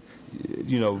leaving,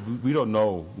 we don't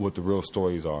know what the real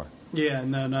stories are. Yeah,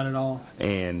 no, not at all.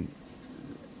 And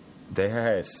they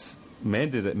had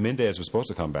Mendez was supposed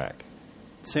to come back.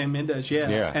 Sam Mendes, yeah.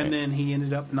 Yeah. And then he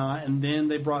ended up not, and then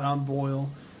they brought on Boyle,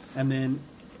 and then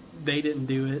they didn't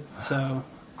do it, so...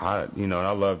 I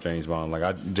love James Bond.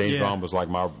 James Bond was like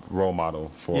my role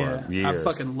model for years. I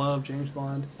fucking love James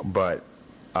Bond. But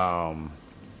I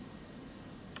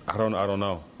don't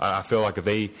know. I feel like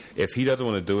if he doesn't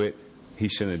want to do it, he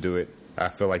shouldn't do it. I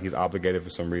feel like he's obligated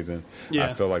for some reason. Yeah.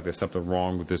 I feel like there's something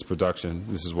wrong with this production.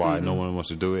 This is why no one wants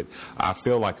to do it. I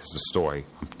feel like it's a story.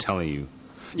 I'm telling you.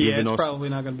 Yeah, it's probably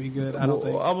not going to be good. I don't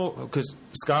think. Because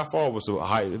Skyfall was the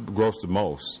grossed the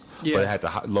most, but it had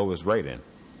the lowest rating.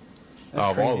 That's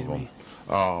of crazy all of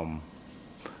them.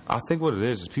 I think what it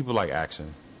is people like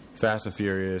action. Fast and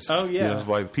Furious. Oh, yeah. It's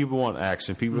like people want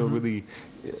action. People are really...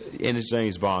 And it's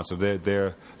James Bond, so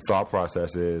their thought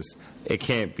process is it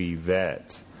can't be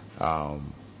that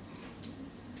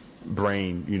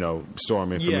brain,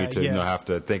 storming for me to have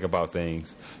to think about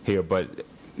things here. But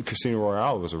Casino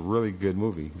Royale was a really good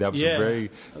movie. That was a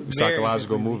very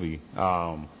psychological movie.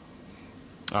 I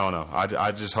don't know.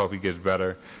 I just hope he gets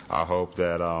better. I hope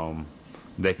that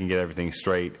they can get everything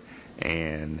straight.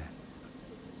 And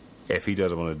if he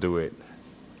doesn't want to do it,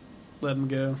 let him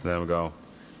go. Let him go.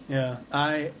 Yeah.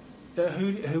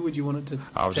 Who would you want it to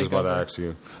I was take just about over? to ask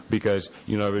you. Because,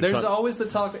 there's always the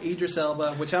talk of Idris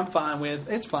Elba, which I'm fine with.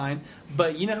 It's fine.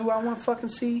 But you know who I want to fucking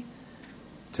see?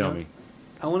 Tell me.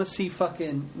 I want to see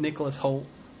fucking Nicholas Hoult.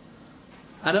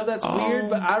 I know that's weird,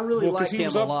 but I really like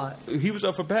him a lot. He was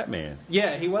up for Batman.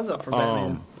 Yeah, he was up for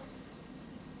Batman.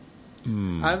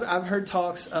 I've heard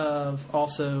talks of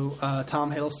also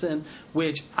Tom Hiddleston,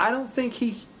 which I don't think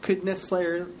he could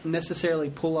necessarily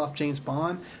pull off James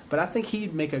Bond, but I think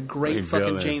he'd make a great fucking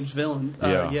villain. James villain.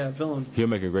 Villain. He'll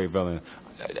make a great villain.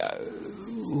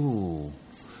 Ooh.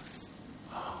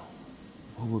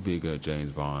 Who would be a good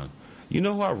James Bond? You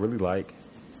know who I really like?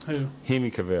 Who?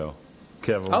 Henry Cavill.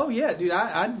 Oh yeah, dude!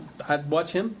 I'd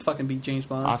watch him fucking be James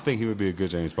Bond. I think he would be a good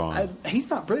James Bond. He's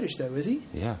not British though, is he?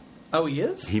 Yeah. Oh, he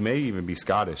is? He may even be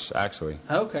Scottish, actually.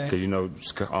 Okay.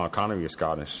 Because Connery is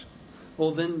Scottish.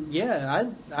 Well, then,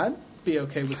 yeah, I'd be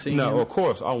okay with seeing him. No, of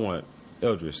course, I want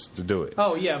Idris to do it.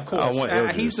 Oh yeah, of course. I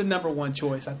want he's the number one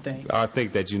choice, I think. I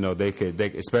think that they could,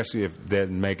 especially if they're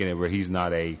making it where he's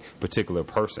not a particular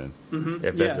person. Mm-hmm.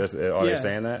 If are they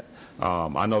saying that?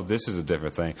 I know this is a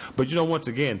different thing, but once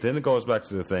again, then it goes back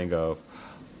to the thing of.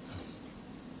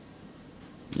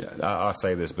 Yeah, I'll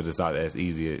say this, but it's not as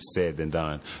easy as said than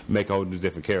done. Make a whole new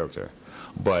different character,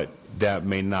 but that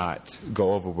may not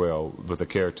go over well with a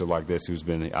character like this who's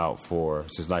been out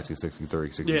since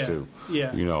 1963, 62.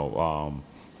 Yeah.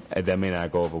 And that may not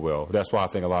go over well. That's why I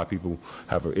think a lot of people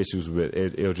have issues with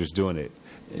it just doing it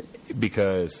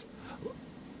because,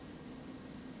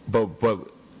 but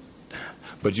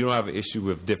you don't have an issue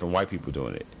with different white people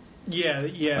doing it. Yeah.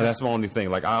 And that's my only thing.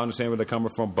 Like I understand where they're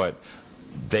coming from, but.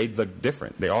 They look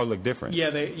different. They all look different. Yeah,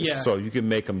 So you can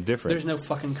make them different. There's no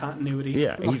fucking continuity.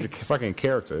 Yeah, he's a fucking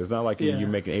character. It's not like you're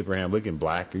making Abraham Lincoln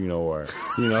black, or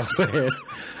what I'm saying.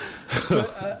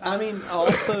 But, I mean,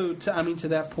 also, to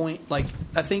that point, like,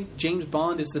 I think James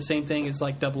Bond is the same thing as,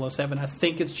 like, 007. I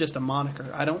think it's just a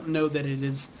moniker. I don't know that it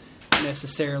is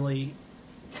necessarily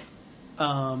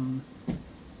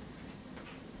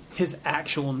his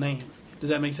actual name. Does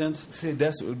that make sense? See,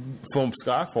 that's from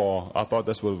Skyfall. I thought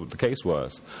that's what the case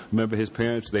was. Remember his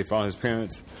parents? They found his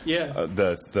parents. Yeah.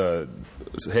 The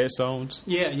headstones.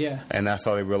 Yeah. And that's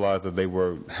how they realized that they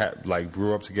were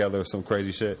grew up together or some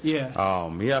crazy shit. Yeah.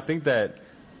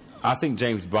 I think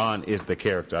James Bond is the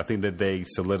character. I think that they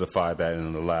solidified that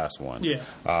in the last one. Yeah.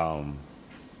 I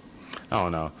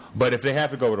don't know, but if they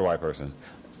have to go with a white person,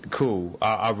 cool.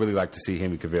 I really like to see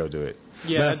Henry Cavill do it.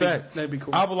 Yeah, that'd be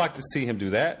cool. I would like to see him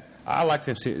do that. I like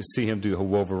to see him do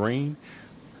Wolverine.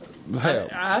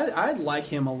 I like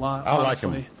him a lot.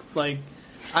 Honestly. Like him.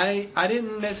 I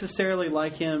didn't necessarily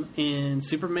like him in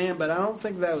Superman, but I don't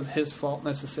think that was his fault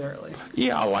necessarily.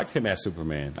 Yeah, I liked him as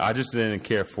Superman. I just didn't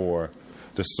care for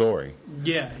the story.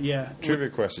 Yeah.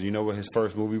 Trivia question: you know what his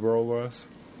first movie role was?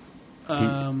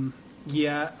 Well,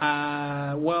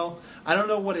 I don't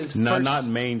know what his not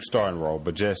main starring role,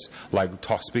 but just like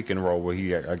speaking role where he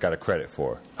got a credit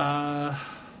for.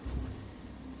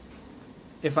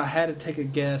 If I had to take a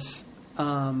guess, give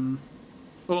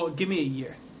me a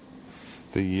year.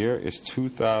 The year is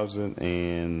 2000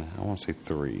 and I want to say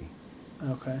 3.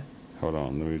 Okay. Hold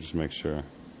on, let me just make sure.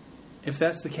 If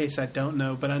that's the case, I don't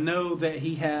know, but I know that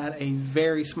he had a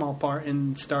very small part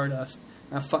in Stardust.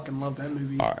 I fucking love that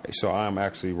movie. All right, so I'm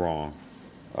actually wrong.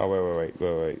 Oh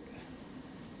wait.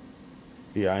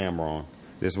 Yeah, I am wrong.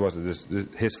 This wasn't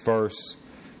his first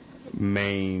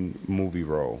main movie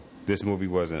role. This movie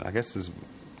wasn't. I guess this.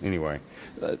 Anyway,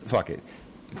 fuck it.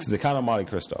 The Count of Monte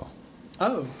Cristo.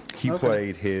 Oh. He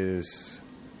played his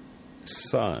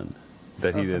son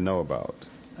that he didn't know about.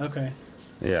 Okay.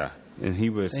 Yeah, and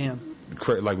he was. Damn.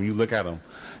 Like when you look at him,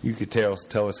 you could tell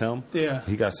it's him. Yeah.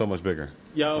 He got so much bigger.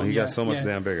 He got so much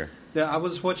damn bigger. Yeah, I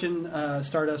was watching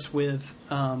Stardust with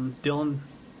Dylan.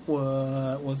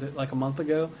 Was it like a month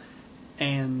ago?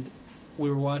 And we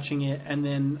were watching it, and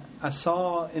then I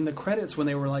saw in the credits when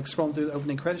they were like scrolling through the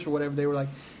opening credits or whatever, they were like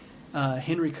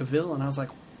Henry Cavill, and I was like,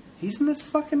 he's in this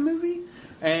fucking movie,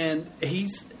 and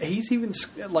he's even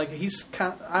like he's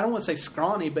kind of, I don't want to say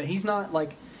scrawny, but he's not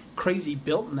like crazy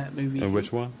built in that movie. And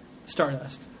which one?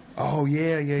 Stardust. Oh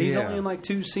yeah. He's only in like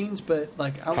 2 scenes, but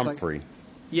like I was Humphrey.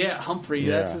 Humphrey.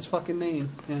 Yeah. That's his fucking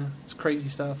name. Yeah, it's crazy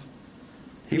stuff.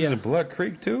 He was in Blood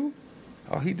Creek too.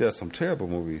 Oh, he does some terrible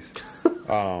movies.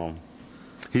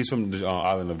 He's from the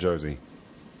island of Jersey.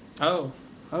 Oh,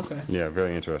 okay. Yeah,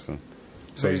 very interesting.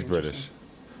 So he's British.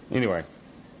 Anyway.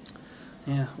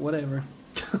 Yeah, whatever.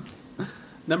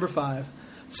 Number 5.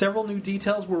 Several new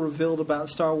details were revealed about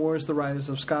Star Wars The Rise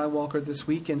of Skywalker this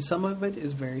week, and some of it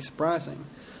is very surprising.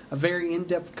 A very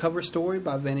in-depth cover story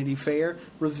by Vanity Fair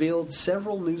revealed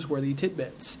several newsworthy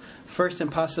tidbits. First,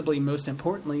 and possibly most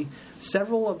importantly,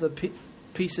 several of the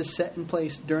pieces set in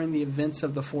place during the events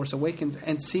of The Force Awakens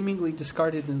and seemingly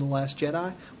discarded in The Last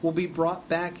Jedi will be brought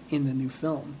back in the new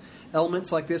film.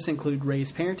 Elements like this include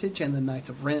Rey's parentage and the Knights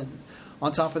of Ren.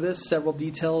 On top of this, several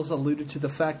details alluded to the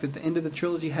fact that the end of the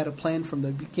trilogy had a plan from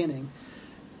the beginning.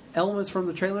 Elements from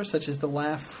the trailer, such as the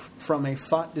laugh from a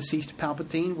thought-deceased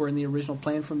Palpatine, were in the original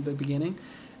plan from the beginning,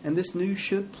 and this news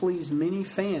should please many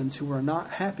fans who are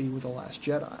not happy with The Last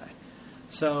Jedi.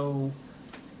 So,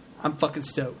 I'm fucking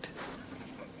stoked.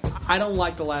 I don't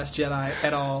like The Last Jedi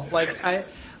at all. Like, I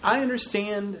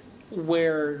understand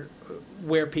where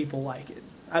people like it.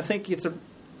 I think it's a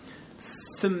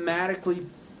thematically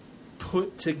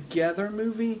put together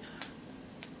movie.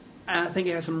 And I think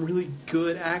it has some really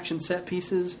good action set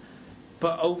pieces,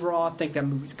 but overall, I think that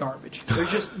movie's garbage.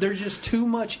 There's just too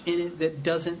much in it that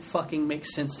doesn't fucking make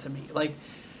sense to me. Like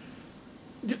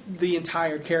the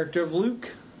entire character of Luke.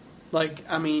 Like,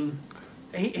 I mean,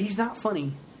 he's not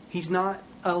funny. He's not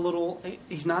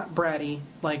He's not bratty.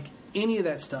 Like any of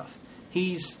that stuff.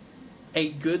 He's a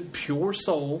good, pure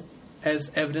soul, as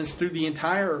evidenced through the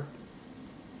entire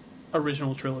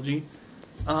original trilogy.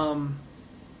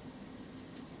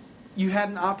 You had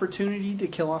an opportunity to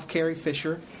kill off Carrie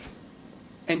Fisher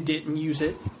and didn't use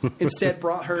it. Instead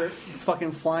brought her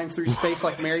fucking flying through space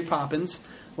like Mary Poppins.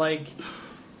 Like,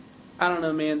 I don't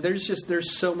know, man.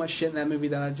 There's so much shit in that movie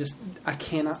that I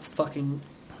cannot fucking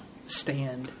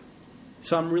stand.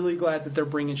 So I'm really glad that they're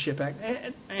bringing shit back.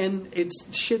 And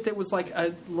it's shit that was like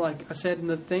I said in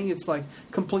the thing, it's like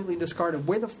completely discarded.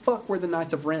 Where the fuck were the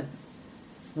Knights of Ren?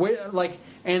 Where, like,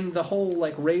 and the whole,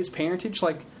 like, Rey's parentage,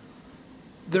 like,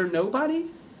 they're nobody?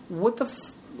 What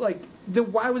the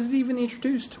why was it even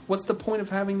introduced? What's the point of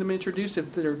having them introduced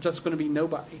if they're just going to be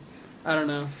nobody? I don't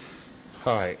know.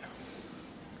 All right.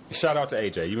 Shout out to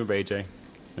AJ. You remember AJ?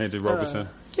 AJ Robertson?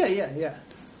 Yeah.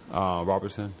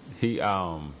 Robertson.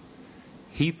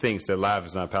 He thinks that Live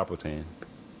is not Palpatine.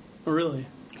 Really?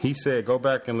 He said, go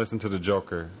back and listen to the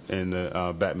Joker in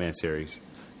the Batman series,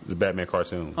 the Batman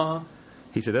cartoons.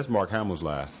 He said, that's Mark Hamill's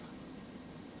laugh.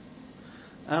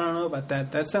 I don't know about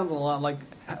that. That sounds a lot like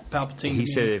Palpatine. He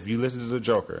said if you listen to the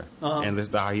Joker and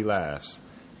listen to how he laughs,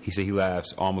 he said he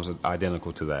laughs almost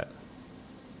identical to that.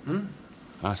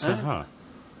 I said,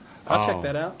 I'll check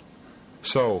that out.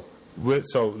 So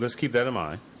let's keep that in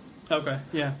mind. Okay,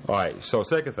 yeah. All right, so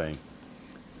second thing.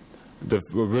 The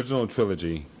original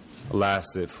trilogy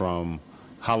lasted from,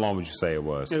 how long would you say it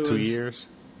was? 2 years?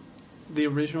 The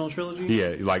original trilogy?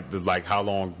 Yeah, like how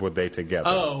long were they together?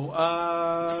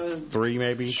 3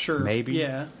 maybe? Sure. Maybe?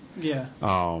 Yeah.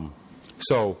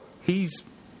 So he's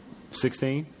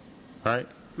 16, right?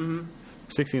 Mm-hmm.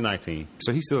 16, 19.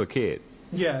 So he's still a kid.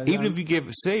 Yeah. Even if you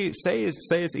give, say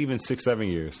it's even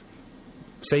 6-7 years.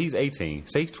 Say he's 18.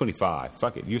 Say he's 25.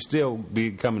 Fuck it. You're still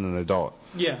becoming an adult.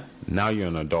 Yeah. Now you're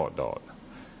an adult.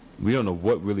 We don't know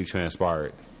what really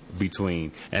transpired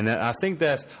between, and I think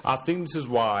this is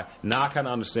why now I kind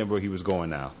of understand where he was going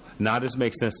now. Now this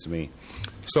makes sense to me.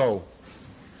 So,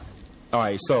 all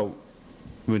right. So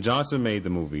when Johnson made the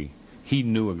movie, he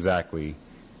knew exactly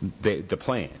the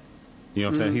plan. You know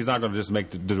what I'm saying? He's not going to just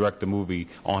direct the movie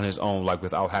on his own, like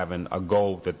without having a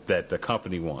goal that the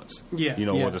company wants. Yeah.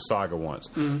 Or the saga wants.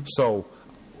 So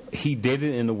he did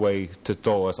it in a way to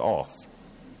throw us off.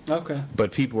 Okay.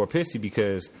 But people were pissy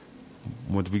because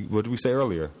what did we say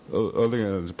earlier?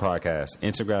 Earlier in the podcast,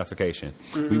 instant gratification.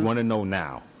 We want to know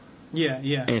now. Yeah.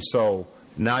 And so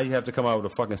now you have to come out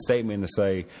with a fucking statement to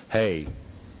say, hey,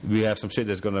 we have some shit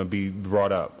that's going to be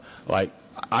brought up. Like,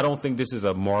 I don't think this is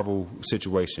a Marvel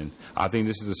situation. I think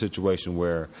this is a situation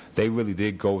where they really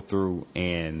did go through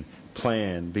and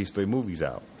plan these 3 movies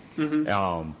out.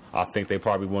 I think they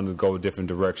probably wanted to go a different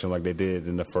direction like they did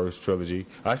in the first trilogy.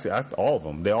 Actually, all of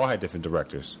them. They all had different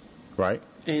directors, right?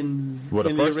 In the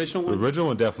original one? The original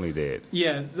one definitely did.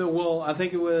 Yeah. I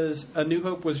think it was A New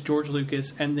Hope was George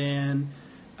Lucas, and then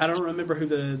I don't remember who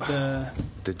the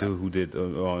dude who did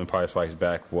Empire Strikes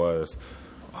Back was.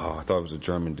 I thought it was a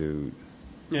German dude.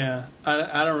 Yeah,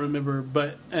 I don't remember,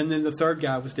 and then the third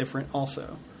guy was different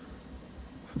also.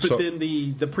 But then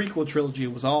the prequel trilogy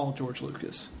was all George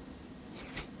Lucas.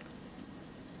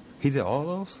 He did all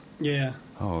those? Yeah.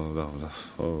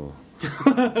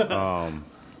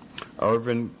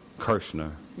 Irvin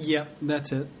Kershner. Yep,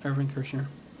 that's it. Irvin Kershner.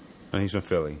 And he's from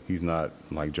Philly. He's not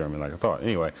like German like I thought.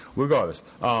 Anyway, regardless.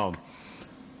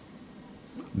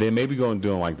 They may be going to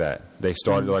do them like that. They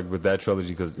started like with that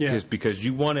trilogy because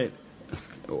you wanted,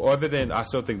 other than, I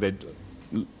still think that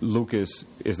Lucas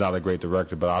is not a great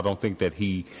director, but I don't think that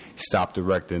he stopped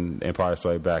directing Empire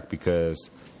Strikes Back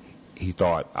because he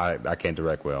thought, I can't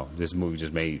direct well. This movie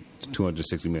just made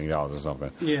 $260 million or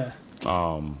something. Yeah.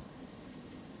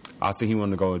 I think he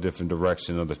wanted to go in a different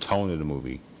direction of the tone of the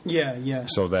movie. Yeah.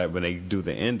 So that when they do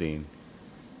the ending,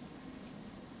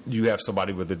 you have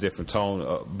somebody with a different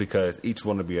tone because each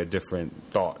one will be a different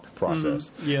thought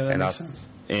process. Yeah, that makes sense.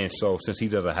 And so since he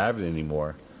doesn't have it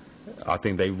anymore, I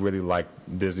think they really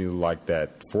Disney liked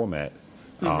that format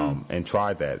and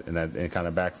tried that and kind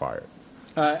of backfired.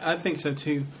 I think so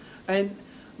too, and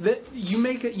you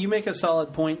make a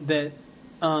solid point that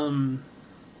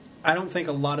I don't think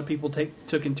a lot of people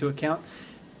took into account,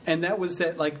 and that was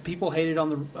that like people hated on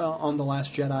the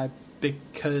Last Jedi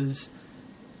because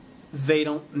they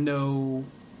don't know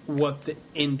what the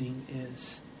ending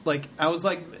is. Like I was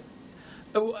like,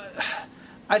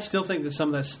 I still think that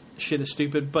some of that shit is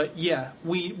stupid, but yeah,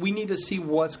 we need to see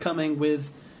what's coming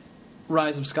with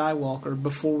Rise of Skywalker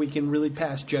before we can really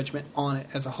pass judgment on it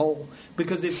as a whole.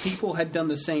 Because if people had done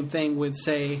the same thing with,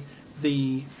 say,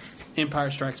 the Empire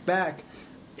Strikes Back,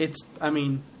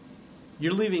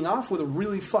 you're leaving off with a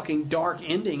really fucking dark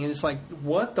ending, and it's like,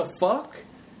 what the fuck?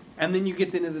 And then you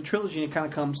get into the trilogy, and it kind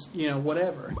of comes,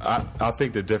 whatever. I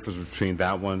think the difference between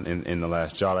that one and The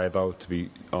Last Jedi, though, to be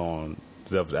on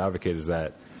Devil's Advocate, is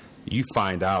that you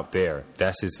find out there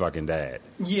that's his fucking dad.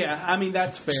 Yeah, I mean,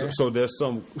 that's fair. So there's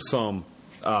some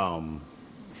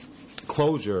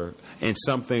closure and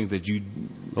some things that you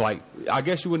like. I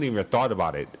guess you wouldn't even have thought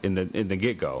about it in the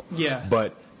get go. Yeah.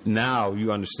 But now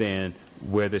you understand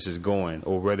where this is going,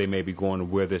 or where they may be going, or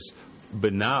where this.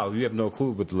 But now you have no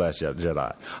clue with The Last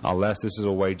Jedi, unless this is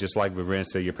a way, just like when Ren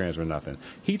said your parents were nothing.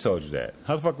 He told you that.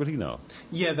 How the fuck would he know?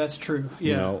 Yeah, that's true.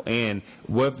 Yeah. And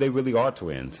what if they really are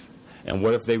twins? And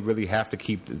what if they really have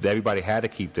to everybody had to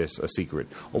keep this a secret?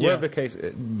 Or whatever the case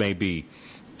it may be.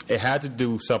 It had to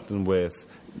do something with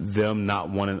them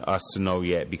not wanting us to know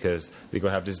yet because they're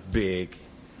going to have this big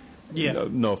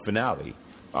finale.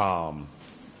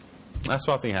 That's what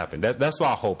I think happened. That's what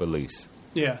I hope, at least.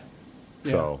 Yeah.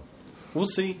 So we'll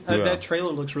see. That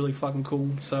trailer looks really fucking cool.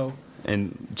 So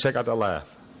and check out that laugh.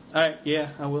 All right. Yeah,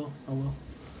 I will. All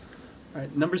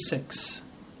right. Number 6.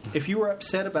 If you were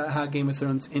upset about how Game of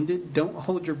Thrones ended, don't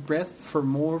hold your breath for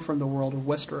more from the world of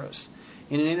Westeros.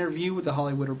 In an interview with The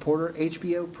Hollywood Reporter,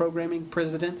 HBO programming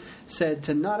president said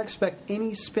to not expect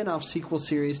any spin-off sequel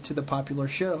series to the popular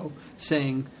show,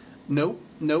 saying, nope,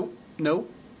 nope,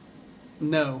 nope,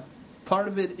 no. Part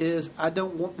of it is I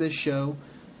don't want this show,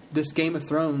 this Game of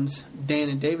Thrones, Dan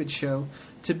and David show,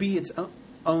 to be its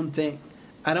own thing.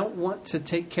 I don't want to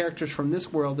take characters from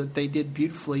this world that they did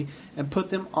beautifully and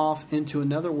put them off into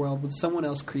another world with someone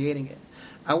else creating it.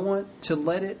 I want to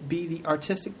let it be the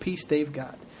artistic piece they've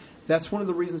got. That's one of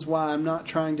the reasons why I'm not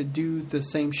trying to do the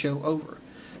same show over.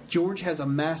 George has a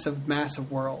massive,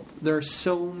 massive world. There are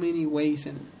so many ways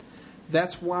in it.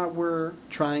 That's why we're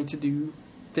trying to do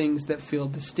things that feel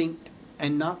distinct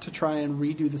and not to try and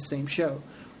redo the same show.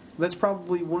 That's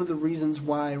probably one of the reasons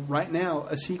why right now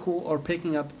a sequel or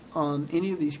picking up on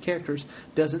any of these characters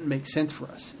doesn't make sense for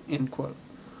us, end quote.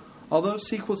 Although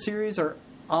sequel series are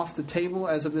off the table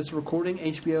as of this recording,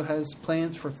 HBO has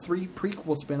plans for 3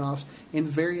 prequel spinoffs in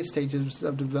various stages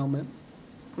of development,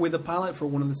 with a pilot for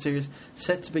one of the series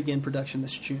set to begin production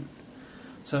this June.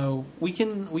 So we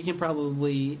can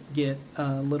probably get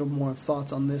a little more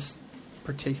thoughts on this,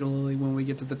 particularly when we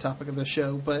get to the topic of the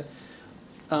show, but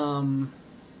I'm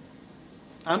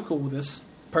cool with this,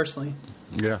 personally.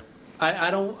 Yeah.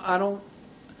 I don't.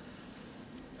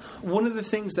 One of the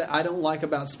things that I don't like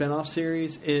about spin-off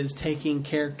series is taking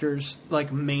characters,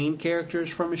 like main characters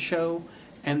from a show,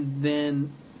 and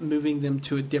then moving them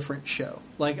to a different show.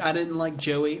 Like, I didn't like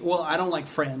Joey. Well, I don't like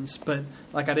Friends, but,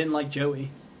 like, I didn't like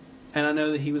Joey. And I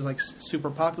know that he was, like,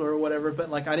 super popular or whatever, but,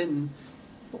 like, I didn't...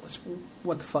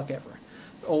 What the fuck ever.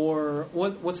 Or,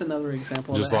 what's another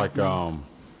example Just of that? Like,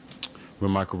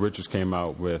 when Michael Richards came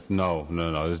out with... No,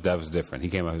 that was different. He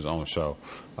came out with his own show.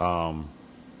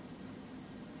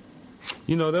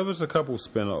 There was a couple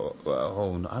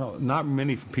not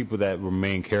many people that were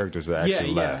main characters that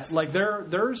actually left. Yeah. Like there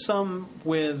are some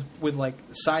with like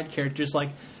side characters. Like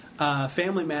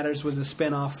Family Matters was a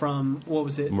spinoff from, what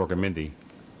was it? Mork and Mindy.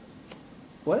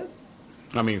 What?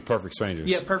 I mean, Perfect Strangers.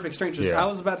 Yeah, Perfect Strangers. Yeah. I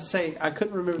was about to say I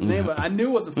couldn't remember the name, but I knew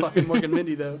it wasn't fucking Mork and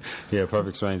Mindy though. Yeah,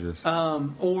 Perfect Strangers.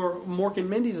 Or Mork and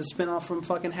Mindy's a spinoff from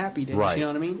fucking Happy Days. Right. You know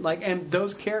what I mean? Like, and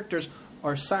those characters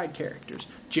are side characters.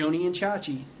 Joni and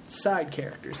Chachi, side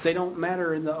characters. They don't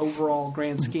matter in the overall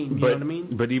grand scheme. You know what I mean?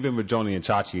 But even with Joni and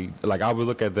Chachi, like, I would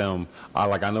look at them, I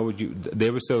know what they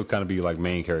would still kind of be like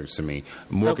main characters to me.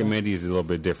 Mork and Mindy is a little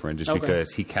bit different just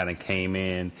because he kind of came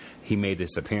in, he made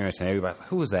this appearance, and everybody's like,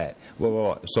 who was that?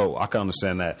 Well, so I can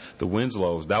understand that. The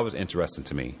Winslows, that was interesting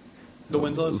to me. The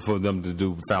Winslows? For them to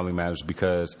do Family Matters,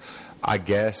 because I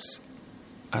guess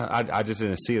I just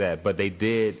didn't see that, but they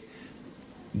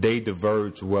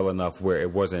diverged well enough where it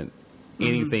wasn't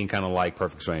anything kind of like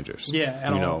Perfect Strangers. Yeah,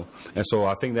 at all. And so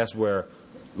I think that's where,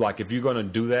 like, if you're going to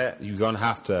do that, you're going to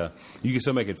have to. You can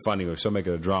still make it funny or still make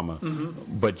it a drama,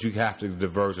 but you have to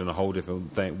diverge in a whole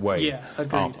different way. Yeah,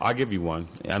 agreed. I'll give you one.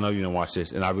 I know you didn't watch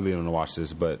this, and I really don't want to watch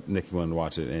this, but Nikki wanted to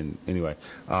watch it. And anyway,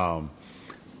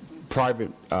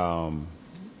 Private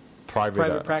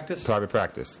Practice? Private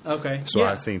Practice. Okay. So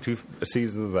yeah. I've seen 2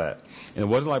 seasons of that. And it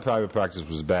wasn't like Private Practice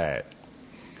was bad.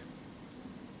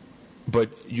 But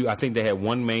I think they had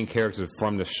one main character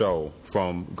from the show,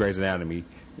 from Grey's Anatomy,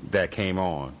 that came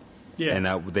on. Yeah. And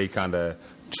that they kind of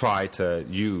tried to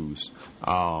use.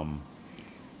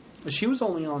 She was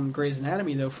only on Grey's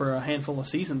Anatomy, though, for a handful of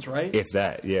seasons, right? If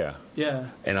that, yeah. Yeah.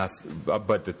 And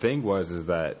but the thing is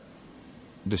that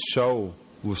the show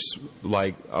was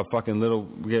like a fucking little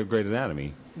Grey's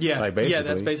Anatomy. Yeah, like basically. Yeah,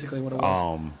 that's basically what it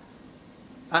was.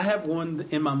 I have one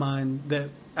in my mind that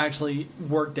actually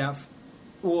worked out.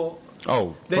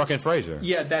 Fucking Frasier.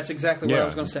 Yeah, that's exactly what I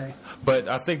was going to say. But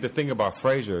I think the thing about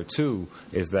Frasier, too,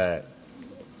 is that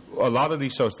a lot of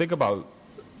these shows, think about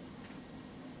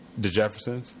the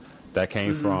Jeffersons. That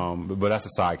came from, but that's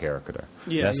a side character.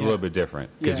 Yeah, that's a little bit different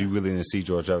because you really didn't see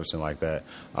George Jefferson like that.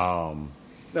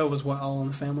 That was what, All in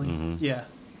the Family? Yeah.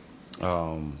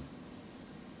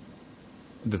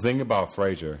 The thing about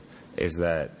Frasier is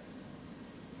that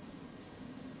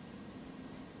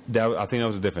I think that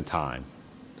was a different time.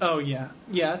 Oh yeah,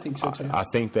 I think so too. I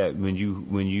think that when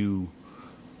you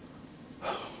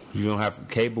don't have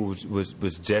cable was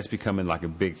just becoming like a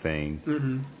big thing.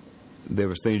 Mm-hmm. There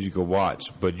was things you could watch,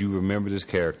 but you remember this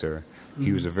character. Mm-hmm.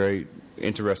 He was a very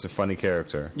interesting, funny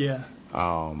character. Yeah.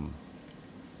 I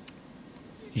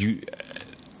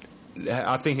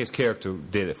think his character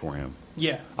did it for him.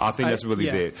 Yeah. I think that's really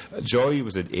big. Joey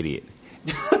was an idiot.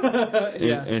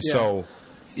 So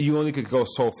you only could go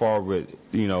so far with,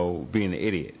 being an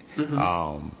idiot.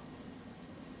 Mm-hmm.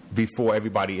 Before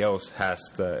everybody else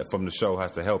from the show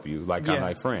has to help you, kind of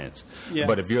like Friends. Yeah.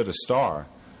 But if you're the star,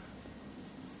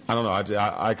 I don't know.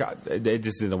 It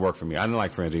just didn't work for me. I didn't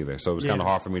like Friends either, so it was kind of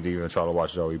hard for me to even try to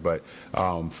watch Joey. But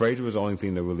Frasier was the only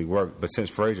thing that really worked. But since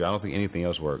Frasier, I don't think anything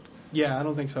else worked. Yeah, I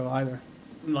don't think so either.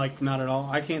 Not at all.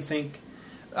 I can't think.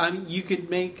 I mean, you could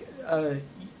make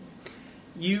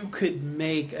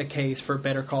a case for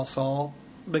Better Call Saul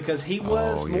because he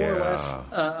was more or less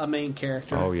a main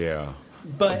character. Oh yeah.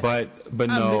 But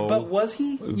no. But was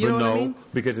he? You know what I mean?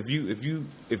 Because if you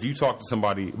talk to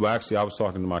somebody, well, actually, I was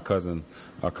talking to my cousin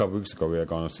a couple weeks ago. We were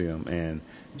going to see him, and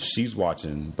she's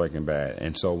watching Breaking Bad.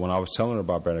 And so when I was telling her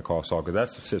about Better Call Saul, because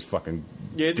that's just fucking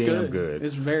it's damn good.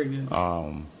 It's very good.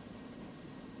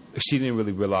 She didn't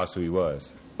really realize who he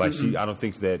was. Like I don't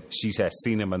think that she had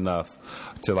seen him enough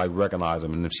to recognize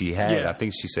him. And if she had, I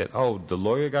think she said, "Oh, the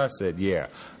lawyer guy said, yeah."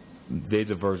 They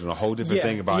diverged on a whole different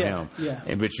thing about him,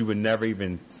 and which you would never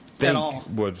even think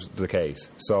was the case.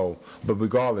 So, but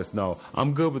regardless, no,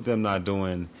 I'm good with them not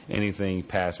doing anything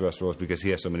past Westeros because he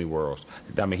has so many worlds.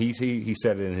 I mean, he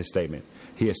said it in his statement.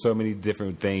 He has so many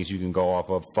different things you can go off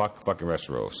of. Fucking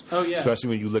Westeros. Oh yeah.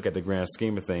 Especially when you look at the grand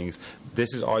scheme of things,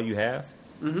 this is all you have.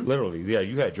 Mm-hmm. Literally, yeah,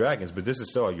 you had dragons, but this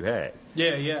is still all you had.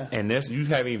 Yeah, yeah. And you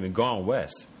haven't even gone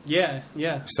west. Yeah,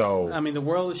 yeah. So I mean, the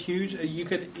world is huge. You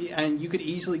could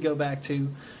easily go back to.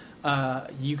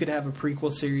 You could have a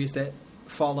prequel series that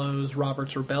follows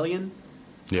Robert's Rebellion.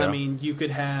 Yeah. I mean, you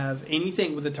could have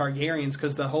anything with the Targaryens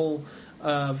because the whole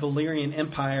Valyrian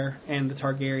Empire and the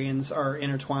Targaryens are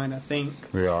intertwined. I think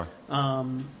we are.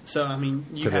 So I mean,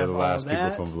 you have the all last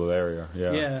that. people from Valyria.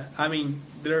 Yeah. Yeah. I mean,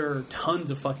 there are tons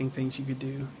of fucking things you could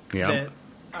do. Yeah. That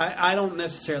I don't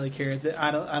necessarily care.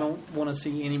 I don't want to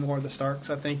see any more of the Starks.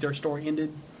 I think their story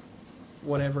ended.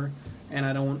 Whatever. And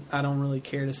I don't really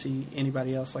care to see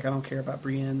anybody else. I don't care about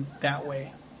Brienne that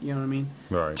way. You know what I mean?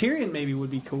 Right. Tyrion maybe would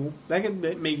be cool. That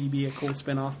could maybe be a cool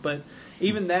spinoff. But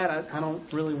even that, I don't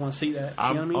really want to see that. You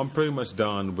know what I mean? I'm pretty much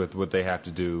done with what they have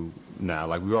to do now.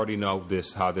 Like we already know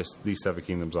how these seven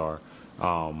kingdoms are.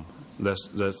 Let's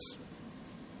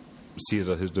see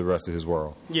the rest of his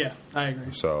world. Yeah, I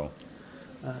agree. So,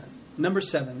 number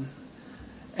 7.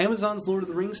 Amazon's Lord of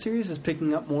the Rings series is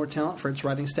picking up more talent for its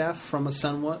writing staff from a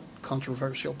somewhat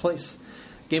controversial place.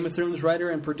 Game of Thrones writer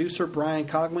and producer Brian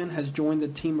Cogman has joined the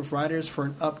team of writers for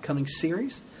an upcoming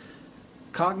series.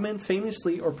 Cogman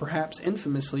famously, or perhaps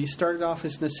infamously, started off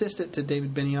as an assistant to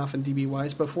David Benioff and D.B.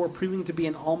 Weiss before proving to be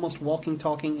an almost walking,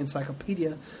 talking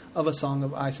encyclopedia of A Song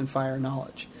of Ice and Fire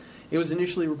knowledge. It was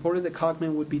initially reported that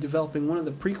Cogman would be developing one of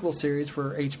the prequel series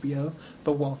for HBO,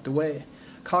 but walked away.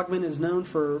 Cogman is known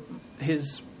for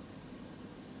his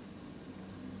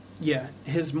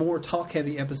more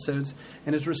talk-heavy episodes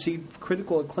and has received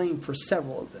critical acclaim for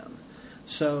several of them.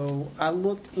 So I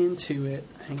looked into it.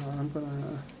 Hang on, I'm going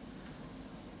to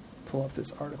pull up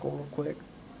this article real quick.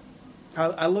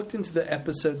 I looked into the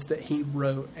episodes that he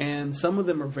wrote, and some of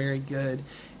them are very good.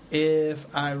 If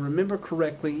I remember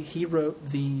correctly, he wrote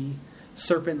The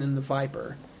Serpent and the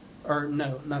Viper. Or,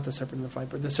 no, not The Serpent and the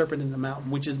Viper. The Serpent in the Mountain,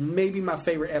 which is maybe my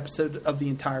favorite episode of the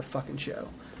entire fucking show.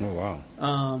 Oh,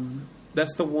 wow.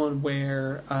 That's the one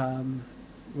where,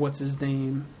 what's his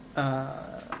name?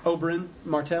 Oberyn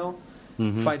Martell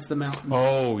fights the mountain.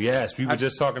 Oh, yes. We were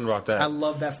just talking about that. I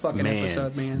love that fucking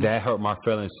episode, man. That hurt my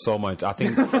feelings so much. I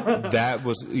think that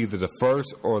was either the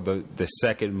first or the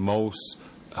second most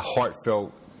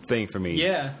heartfelt thing for me.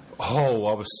 Yeah. Oh,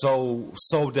 I was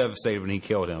so devastated when he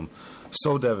killed him.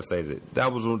 So devastated.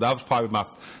 That was probably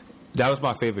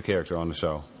my favorite character on the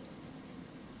show.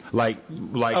 Like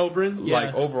Oberyn, yeah.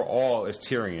 Like overall it's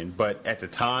Tyrion, but at the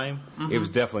time it was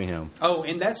definitely him. Oh,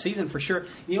 in that season for sure.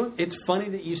 You know, it's funny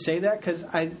that you say that because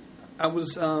I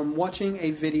was watching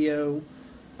a video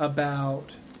on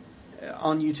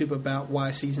YouTube about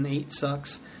why season 8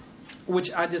 sucks,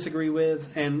 which I disagree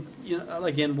with, and you know,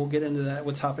 again, we'll get into that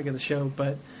with topic of the show.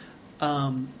 But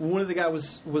one of the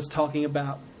guys was talking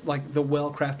about like the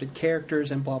well-crafted characters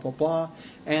and blah blah blah,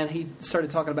 and he started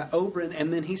talking about Oberyn,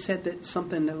 and then he said that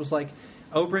something that was like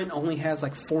Oberyn only has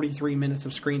like 43 minutes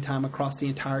of screen time across the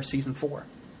entire season 4.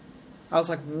 I was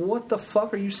like, what the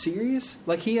fuck? Are you serious?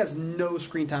 Like, he has no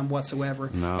screen time whatsoever,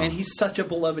 and he's such a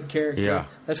beloved character. Yeah,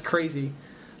 that's crazy.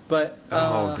 But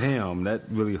oh damn, that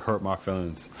really hurt my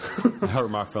feelings. It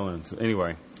hurt my feelings.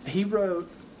 Anyway, he wrote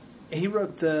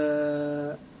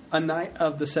A Night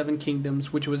of the Seven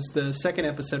Kingdoms, which was the second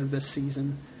episode of this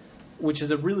season, which is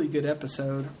a really good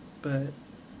episode. But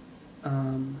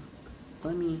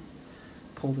let me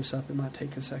pull this up. It might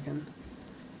take a second.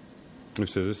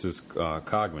 So this is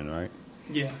Cogman, right?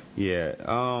 Yeah. Yeah.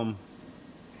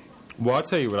 Well, I'll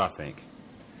tell you what I think.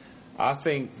 I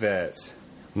think that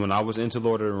when I was into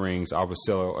Lord of the Rings, I was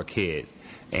still a kid,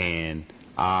 and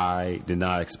I did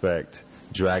not expect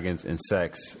dragons and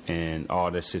sex and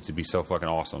all this shit to be so fucking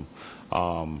awesome.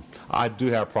 I do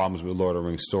have problems with Lord of the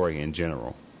Rings story in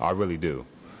general. I really do.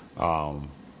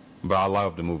 But I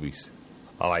love the movies.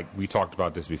 We talked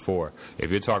about this before.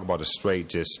 If you're talking about a straight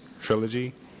just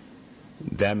trilogy,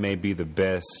 that may be the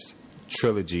best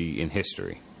trilogy in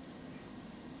history.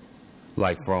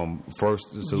 Like from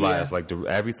first to last, like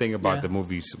everything about the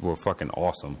movies were fucking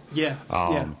awesome. Yeah.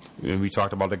 And we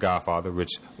talked about The Godfather,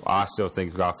 which I still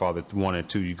think Godfather 1 and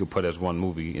 2 you could put as one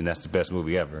movie, and that's the best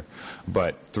movie ever.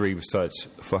 But 3 was such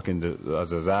fucking a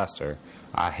disaster.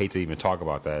 I hate to even talk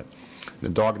about that. The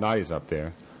Dark Knight is up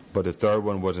there, but the third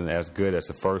one wasn't as good as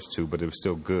the first 2, but it was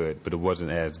still good. But it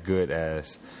wasn't as good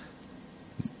as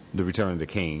The Return of the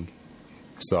King.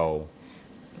 So,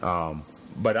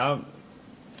 but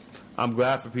I'm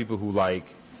glad for people who like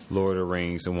Lord of the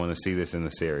Rings and want to see this in the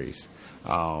series.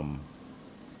 I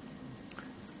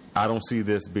don't see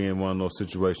this being one of those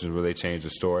situations where they change the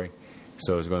story.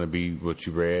 So it's going to be what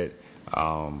you read.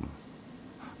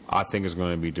 I think it's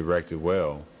going to be directed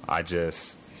well.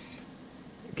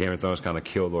 Game of Thrones kind of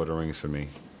killed Lord of the Rings for me.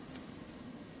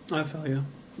 I feel you.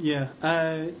 Yeah.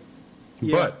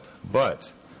 But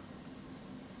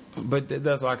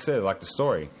that's like I said, like the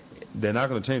story. They're not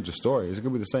going to change the story. It's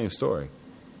going to be the same story.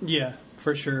 Yeah,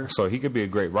 for sure. So he could be a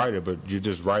great writer, but you're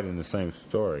just writing the same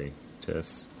story.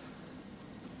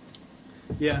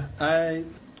 Yeah,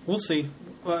 we'll see.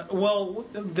 Well,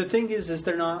 the thing is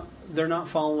they're not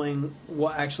following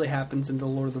what actually happens in the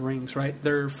Lord of the Rings, right?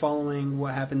 They're following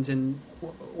what happens in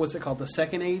what's it called, the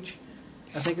Second Age,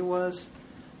 I think it was.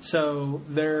 So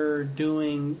they're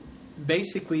doing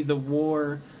basically the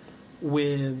war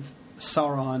with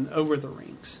Sauron over the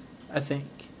rings, I think.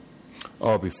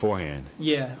 Oh, beforehand.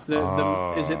 Yeah.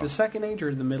 Is it the Second Age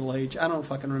or the Middle Age? I don't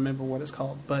fucking remember what it's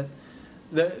called, but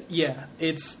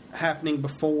it's happening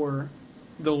before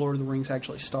the Lord of the Rings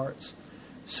actually starts.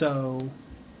 So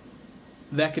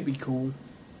that could be cool.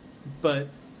 But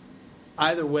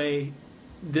either way,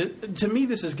 to me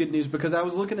this is good news because I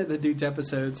was looking at the dude's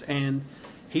episodes and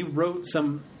he wrote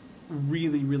some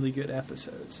really, really good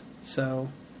episodes. So,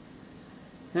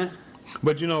 yeah.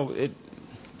 But you know,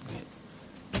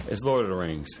 it's Lord of the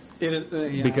Rings. It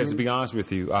is, yeah, because to be honest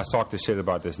with you, I talk this shit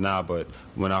about this now, but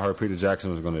when I heard Peter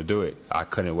Jackson was going to do it, I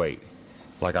couldn't wait.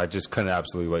 Like, I just couldn't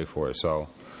absolutely wait for it. So,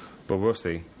 but we'll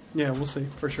see. Yeah, we'll see,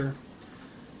 for sure.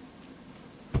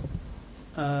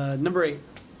 Number 8.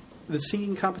 The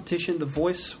singing competition, The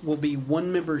Voice, will be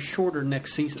 1 member shorter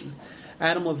next season.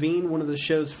 Adam Levine, one of the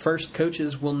show's first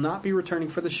coaches, will not be returning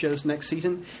for the show's next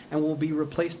season and will be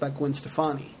replaced by Gwen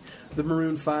Stefani. The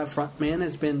Maroon 5 frontman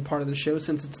has been part of the show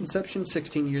since its inception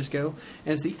 16 years ago,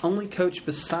 and is the only coach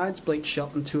besides Blake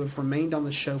Shelton to have remained on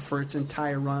the show for its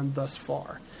entire run thus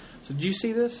far. So did you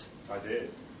see this? I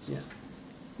did. Yeah.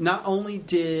 Not only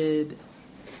did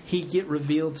he get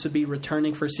revealed to be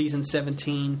returning for season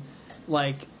 17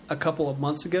 like a couple of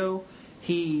months ago,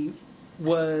 he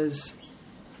was...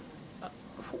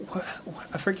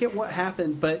 I forget what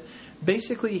happened, but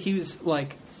basically he was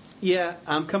like, yeah,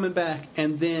 I'm coming back.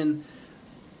 And then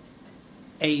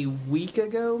a week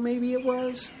ago, maybe it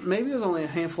was only a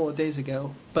handful of days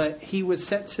ago, but he was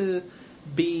set to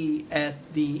be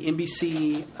at the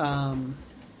NBC, I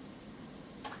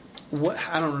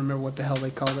don't remember what the hell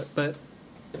they called it, but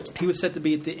he was set to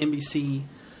be at the NBC,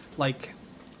 like,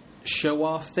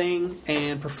 show-off thing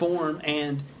and perform,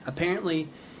 and apparently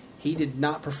he did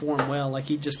not perform well. Like,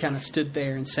 he just kind of stood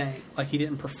there and sang. Like, he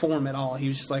didn't perform at all. He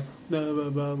was just like, blah, blah,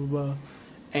 blah, blah, blah.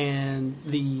 And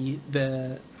the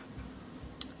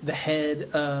head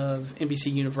of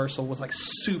NBC Universal was, like,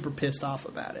 super pissed off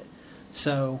about it.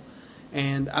 So,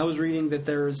 and I was reading that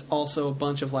there's also a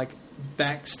bunch of, like,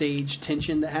 backstage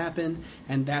tension that happened,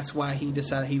 and that's why he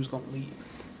decided he was going to leave.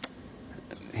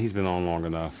 He's been on long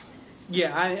enough.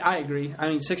 Yeah, I agree. I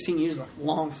mean, 16 years is a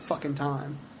long fucking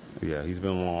time. Yeah, he's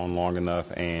been on long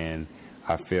enough, and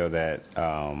I feel that,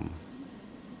 I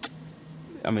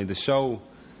mean, the show,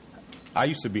 I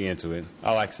used to be into it.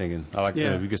 I like singing. I like,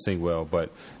 you can sing well,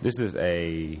 but this is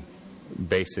a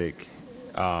basic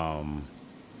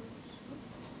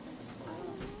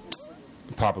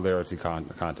popularity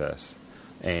contest.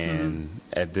 And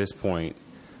at this point,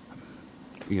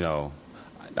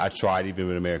 I tried even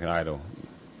with American Idol,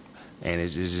 and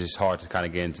it's just hard to kind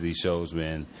of get into these shows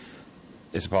when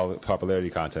it's a popularity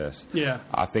contest. Yeah.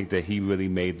 I think that he really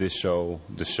made this show,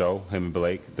 him and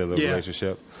Blake, the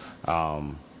relationship.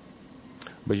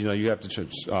 But, you have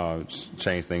to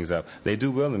change things up. They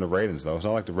do well in the ratings, though. It's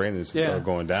not like the ratings are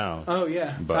going down. Oh,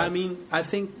 yeah. But I mean, I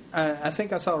think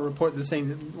I saw a report that's saying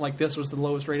that, like, this was the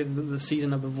lowest rated the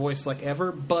season of The Voice, like,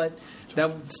 ever. But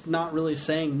that's not really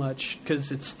saying much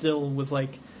because it still was,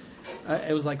 like,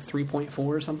 it was, like, 3.4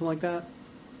 or something like that.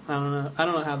 I don't know. I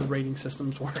don't know how the rating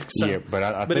systems work. So. Yeah, but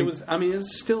I but think it was. I mean,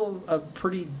 it's still a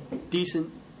pretty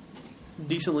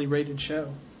decently rated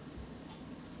show.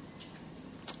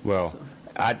 Well,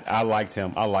 I liked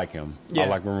him. I like him. Yeah. I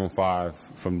like Maroon 5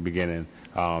 from the beginning.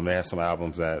 They have some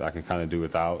albums that I can kind of do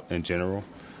without in general.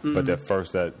 Mm-hmm. But that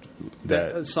first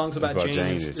that songs about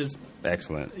Jane is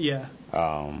excellent. Yeah.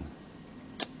 I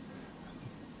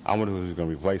wonder who's going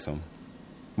to replace him.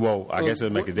 Well, I guess it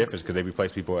would make a difference because they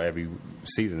replace people every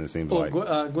season, it seems like.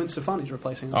 Gwen Stefani's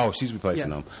replacing him. Oh, she's replacing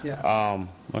them. Yeah.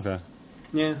 Okay.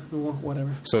 Yeah, well,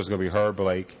 whatever. So it's going to be her,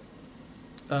 Blake,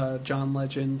 John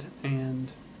Legend,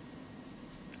 and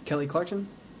Kelly Clarkson?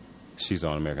 She's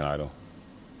on American Idol.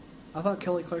 I thought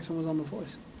Kelly Clarkson was on The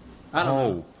Voice. I don't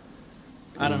know.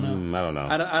 I don't know.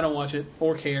 I don't watch it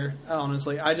or care,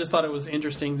 honestly. I just thought it was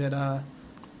interesting that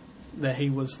that he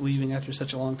was leaving after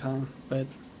such a long time. But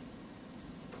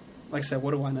like I said,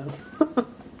 what do I know?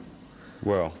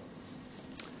 Well.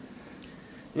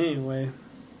 Anyway.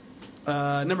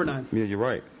 Number 9. Yeah, you're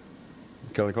right.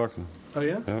 Kelly Clarkson. Oh,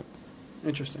 yeah? Yep.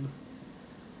 Interesting.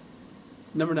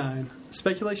 Number 9.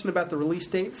 Speculation about the release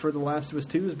date for The Last of Us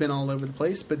 2 has been all over the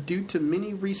place, but due to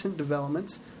many recent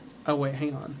developments... Oh, wait,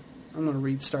 hang on. I'm going to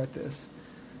restart this.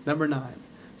 Number 9.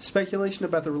 Speculation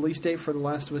about the release date for The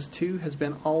Last of Us 2 has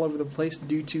been all over the place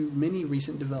due to many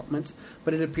recent developments,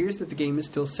 but it appears that the game is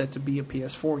still set to be a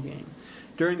PS4 game.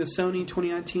 During the Sony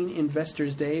 2019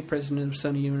 Investors Day, president of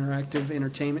Sony Interactive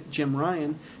Entertainment, Jim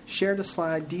Ryan, shared a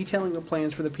slide detailing the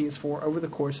plans for the PS4 over the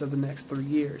course of the next 3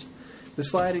 years. The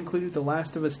slide included The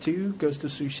Last of Us 2, Ghost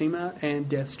of Tsushima, and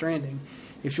Death Stranding.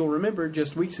 If you'll remember,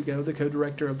 just weeks ago, the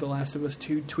co-director of The Last of Us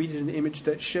 2 tweeted an image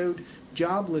that showed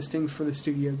job listings for the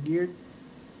studio geared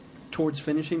towards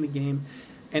finishing the game,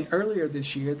 and earlier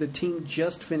this year, the team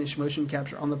just finished motion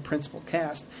capture on the principal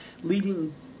cast,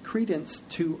 leading credence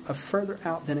to a further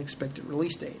out than expected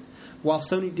release date. While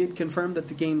Sony did confirm that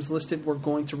the games listed were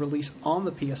going to release on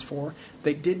the PS4,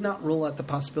 they did not rule out the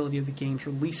possibility of the games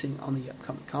releasing on the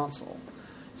upcoming console.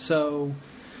 So,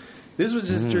 this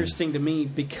was interesting to me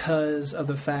because of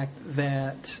the fact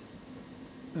that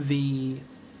the...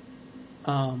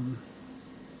 I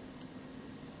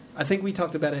think we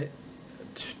talked about it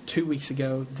 2 weeks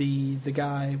ago. The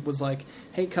guy was like,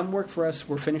 hey, come work for us,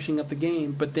 we're finishing up the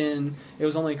game. But then it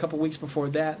was only a couple weeks before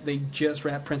that they just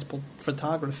wrapped principal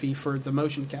photography for the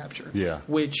motion capture. Yeah.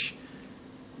 Which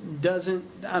doesn't...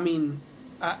 I mean,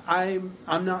 I'm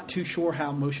not too sure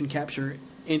how motion capture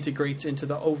integrates into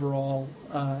the overall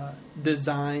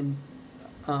design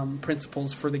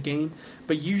principles for the game.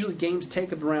 But usually games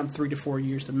take around 3 to 4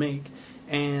 years to make.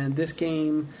 And this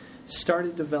game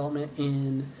started development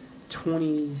in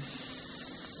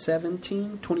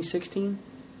 2016.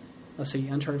 Let's see,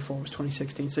 Uncharted 4 was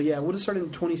 2016. So, yeah, it would have started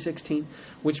in 2016,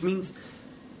 which means,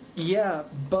 yeah,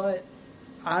 but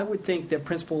I would think that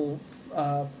principal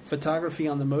photography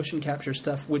on the motion capture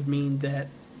stuff would mean that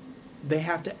they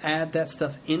have to add that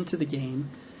stuff into the game,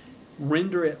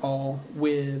 render it all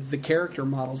with the character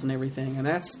models and everything, and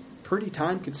that's pretty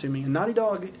time-consuming. And Naughty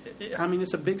Dog, I mean,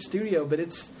 it's a big studio, but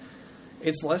it's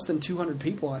less than 200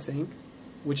 people, I think,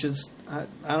 which is,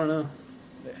 I don't know.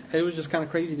 It was just kind of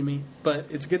crazy to me, but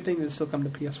it's a good thing that it's still come to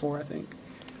PS4, I think.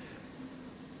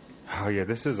 Oh yeah,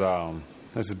 this is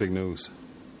big news.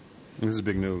 This is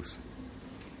big news.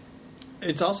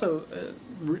 It's also,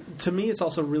 to me, it's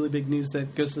also really big news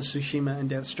that Ghost of Tsushima and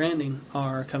Death Stranding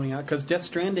are coming out, because Death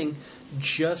Stranding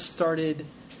just started,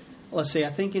 let's see,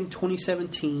 I think in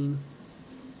 2017.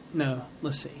 No,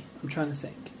 let's see. I'm trying to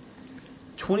think.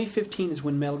 2015 is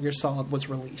when Metal Gear Solid was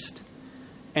released,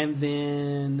 and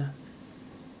then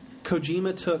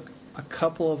Kojima took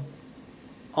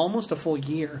almost a full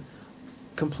year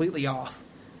completely off.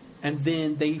 And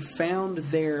then they found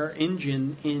their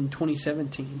engine in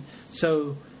 2017.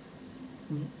 So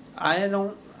I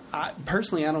don't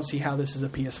see how this is a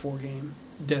PS4 game,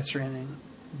 Death Stranding,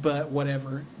 but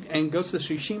whatever. And Ghost of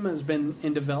Tsushima has been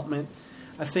in development.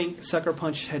 I think Sucker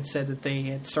Punch had said that they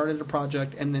had started a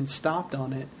project and then stopped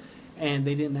on it, and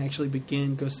they didn't actually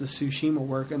begin Ghost of Tsushima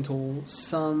work until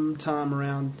sometime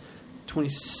around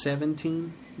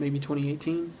 2017, maybe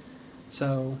 2018.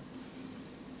 So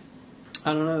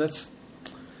I don't know.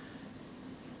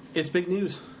 It's big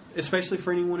news, especially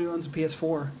for anyone who owns a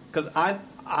PS4. Because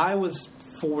I was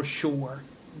for sure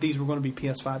these were going to be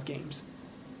PS5 games.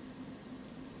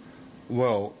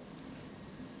 Well,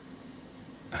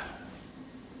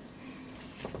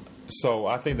 so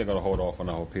I think they're going to hold off on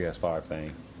the whole PS5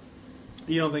 thing.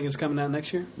 You don't think it's coming out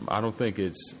next year? I don't think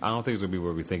it's going to be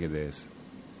where we think it is.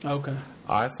 Okay.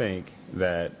 I think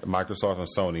that Microsoft and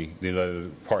Sony, they're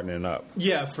partnering up.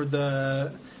 Yeah, for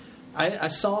the... I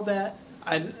saw that,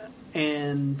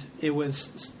 and it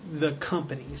was the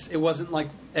companies. It wasn't like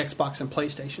Xbox and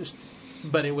PlayStation,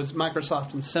 but it was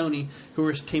Microsoft and Sony who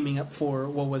were teaming up for,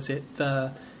 what was it,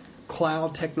 the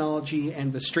cloud technology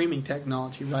and the streaming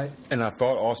technology, right? And I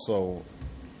thought also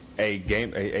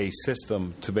a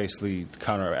system to basically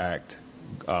counteract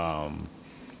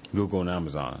Google and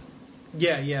Amazon.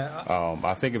 Yeah.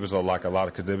 I think it was a lot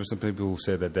because there were some people who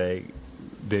said that they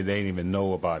didn't even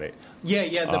know about it. Yeah.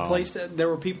 There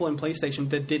were people in PlayStation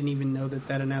that didn't even know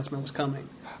that announcement was coming.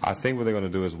 I think what they're going to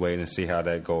do is wait and see how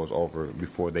that goes over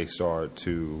before they start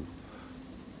to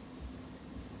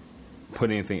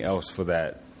put anything else for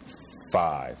that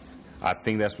 5. I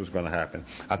think that's what's going to happen.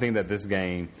 I think that this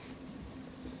game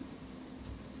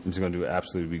is going to do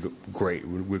absolutely great,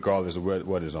 regardless of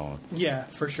what is on. Yeah,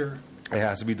 for sure. It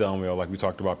has to be done well, like we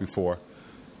talked about before.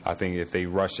 I think if they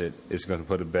rush it, it's going to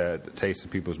put a bad taste in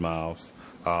people's mouths,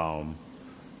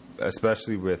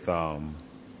 especially with The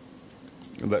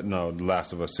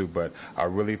Last of Us 2. But I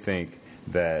really think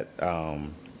that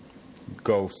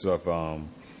Ghosts of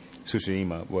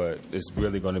Tsushima is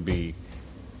really going to be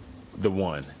the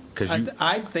one.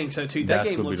 I think so too. That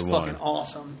game looks fucking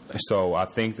awesome. So I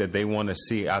think that they want to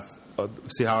see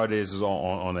how it is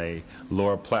on a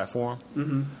lower platform,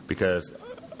 because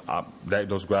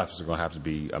those graphics are going to have to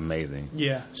be amazing.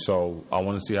 Yeah. So I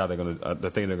want to see how they're going to. I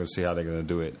think they're going to see how they're going to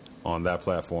do it on that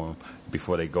platform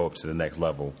before they go up to the next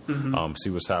level. See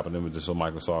what's happening with this whole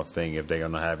Microsoft thing. If they're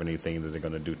going to have anything that they're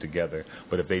going to do together,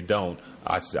 but if they don't,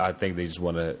 I think they just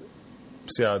want to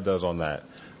see how it does on that.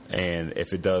 And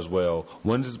if it does well,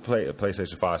 when does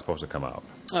PlayStation 5 supposed to come out?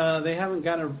 They haven't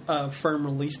got a firm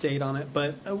release date on it,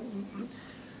 but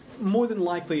more than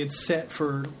likely it's set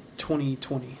for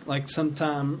 2020, like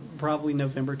sometime probably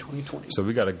November 2020. So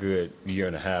we got a good year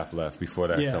and a half left before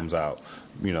that comes out.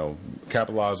 You know,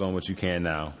 capitalize on what you can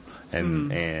now,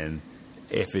 and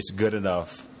if it's good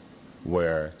enough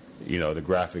where the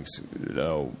graphics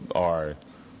are.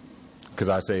 Because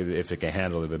I say if it can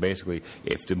handle it, but basically,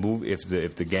 if the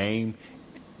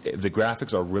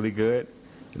graphics are really good,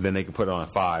 then they can put it on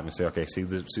 5 and say, okay, see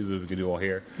what we can do on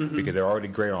here, because they're already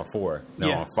great on 4.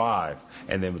 Now on 5,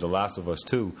 and then with The Last of Us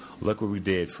 2, look what we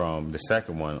did from the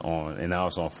second one on, and now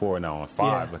it's on 4, and now on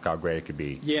 5. Yeah. Look how great it could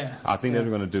be. Yeah, I think they're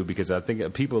going to do, because I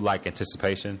think people like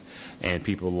anticipation, and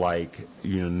people like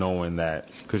knowing that.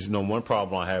 Because one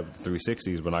problem I had with the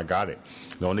 360 is when I got it,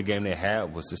 the only game they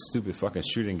had was this stupid fucking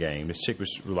shooting game. This chick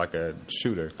was like a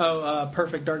shooter. Oh,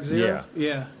 Perfect Dark Zero.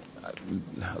 Yeah.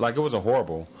 Like, it wasn't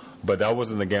horrible. But that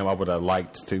wasn't the game I would have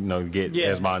liked to get Yeah.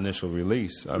 as my initial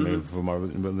release. I mean, for my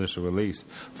initial release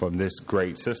from this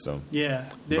great system. Yeah,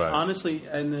 But- honestly,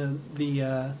 and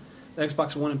the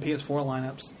Xbox One and PS4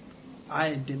 lineups,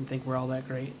 I didn't think were all that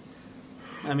great.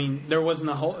 I mean, there wasn't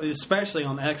a whole, especially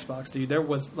on the Xbox, dude. There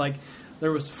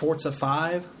was Forza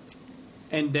 5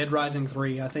 and Dead Rising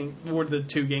 3. I think were the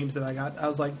two games that I got. I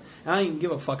was like, I don't even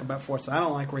give a fuck about Forza. I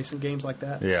don't like racing games like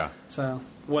that. Yeah. So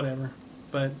whatever.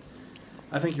 But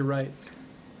I think you're right.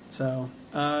 So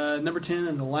number 10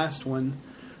 and the last one,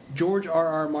 George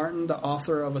R.R. Martin, the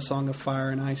author of A Song of Fire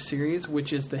and Ice series,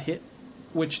 which the hit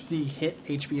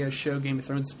HBO show Game of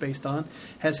Thrones is based on,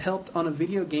 has helped on a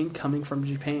video game coming from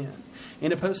Japan.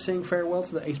 In a post saying farewell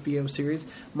to the HBO series,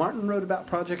 Martin wrote about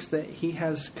projects that he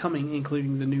has coming,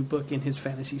 including the new book in his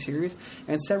fantasy series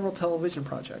and several television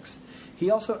projects. He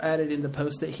also added in the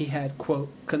post that he had,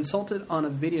 quote, consulted on a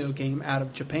video game out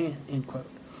of Japan, end quote.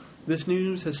 This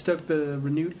news has stoked the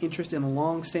renewed interest in a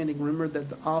long-standing rumor that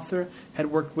the author had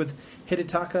worked with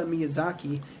Hidetaka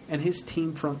Miyazaki and his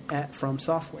team at From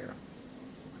Software.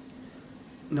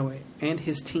 And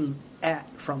his team at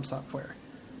From Software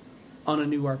on a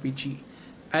new RPG.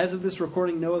 As of this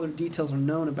recording, no other details are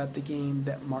known about the game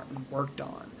that Martin worked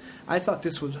on. I thought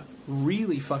this was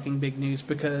really fucking big news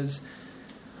because,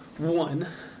 one,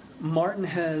 Martin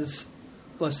has,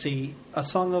 let's see, A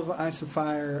Song of Ice and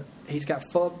Fire. He's got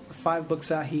 5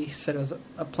 books out. He said it was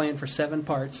a plan for 7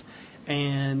 parts,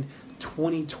 and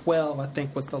 2012, I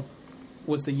think, was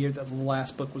the year that the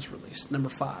last book was released, number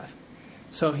 5.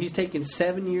 So he's taken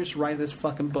 7 years to write this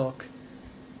fucking book,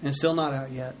 and it's still not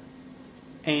out yet.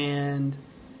 And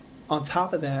on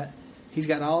top of that, he's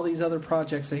got all these other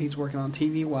projects that he's working on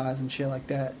TV-wise and shit like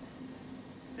that.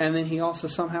 And then he also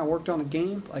somehow worked on a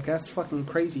game. Like, that's fucking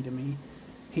crazy to me.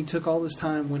 He took all this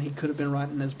time when he could have been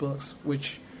writing his books,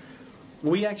 which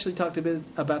we actually talked a bit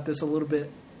about this a little bit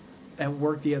at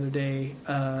work the other day.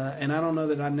 And I don't know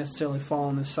that I necessarily fall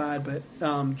on this side, but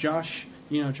Josh,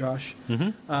 you know Josh,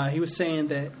 he was saying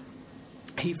that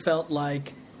he felt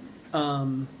like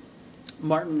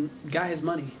Martin got his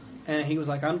money, and he was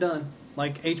like, I'm done.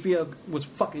 Like, HBO was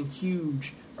fucking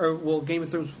huge, Game of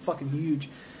Thrones was fucking huge.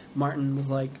 Martin was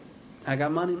like, I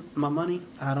got my money.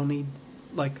 I don't need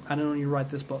to write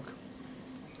this book.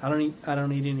 I don't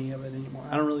need any of it anymore.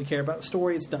 I don't really care about the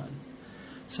story. It's done.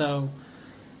 So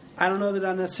I don't know that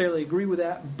I necessarily agree with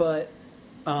that, but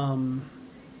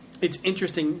it's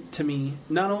interesting to me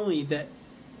not only that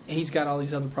he's got all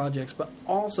these other projects, but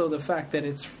also the fact that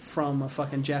it's from a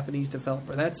fucking Japanese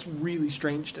developer. That's really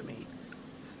strange to me.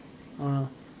 I don't know.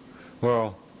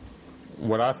 Well,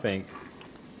 what I think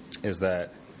is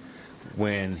that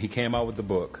when he came out with the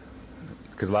book,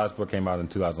 because the last book came out in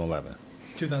 2011.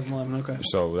 2011, okay.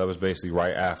 So that was basically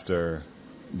right after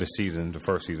the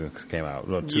first season came out.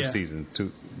 No,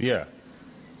 yeah.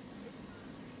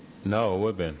 No, it would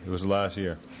have been. It was last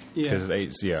year. Yeah. Because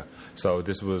it's 8, yeah. So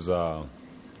this was the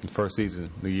first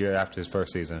season, the year after his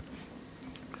first season.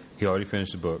 He already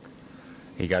finished the book.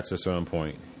 He got to a certain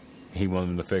point. He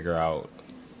wanted to figure out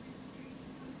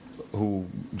who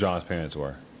John's parents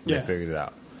were. Yeah. They figured it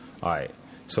out. All right.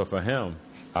 So for him,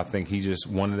 I think he just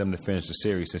wanted them to finish the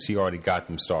series since he already got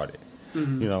them started.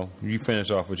 Mm-hmm. You know, you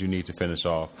finish off what you need to finish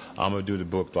off. I'm going to do the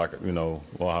book like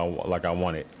I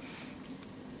want it.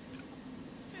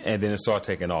 And then it started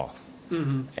taking off.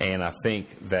 Mm-hmm. And I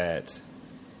think that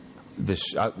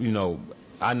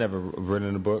I never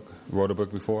wrote a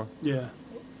book before. Yeah.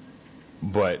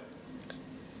 But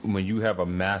when you have a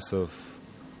massive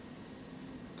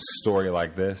story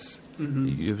like this,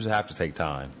 you just have to take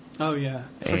time. Oh yeah,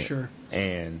 for sure.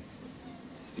 And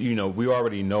we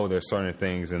already know there's certain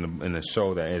things in the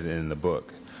show that isn't in the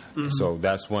book. Mm-hmm. So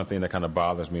that's one thing that kind of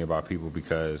bothers me about people,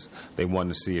 because they want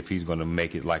to see if he's going to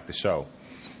make it like the show.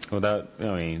 Well,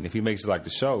 if he makes it like the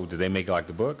show, did they make it like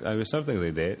the book? I mean, some things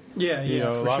they did. Yeah,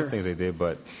 a lot of things they did,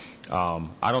 but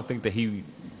I don't think that he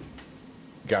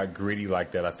got greedy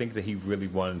like that. I think that he really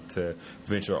wanted to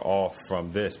venture off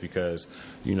from this because,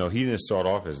 he didn't start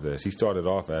off as this. He started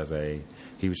off as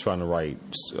he was trying to write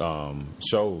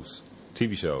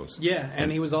TV shows. Yeah,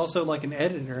 and he was also like an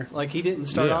editor. Like, he didn't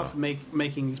start off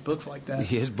making these books like that.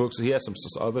 His books, he has some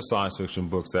other science fiction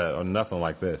books that are nothing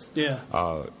like this. Yeah.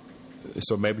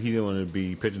 So maybe he didn't want to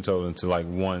be pigeonholed into like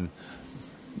one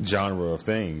genre of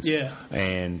things. Yeah.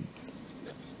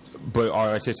 But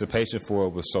our anticipation for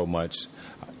it was so much,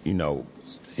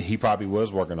 he probably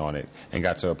was working on it and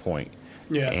got to a point.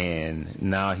 Yeah. And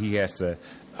now he has to.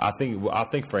 I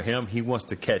think for him, he wants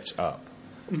to catch up.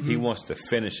 Mm-hmm. He wants to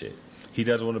finish it. He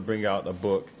doesn't want to bring out a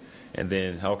book and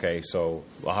then, okay, so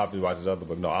I'll have to watch this other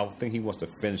book. No, I think he wants to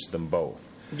finish them both.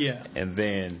 Yeah. And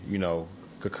then,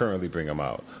 concurrently bring them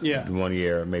out. Yeah. 1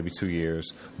 year, maybe 2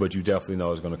 years, but you definitely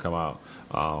know it's going to come out.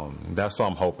 That's what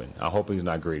I'm hoping. I hope he's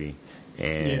not greedy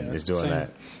and is doing same.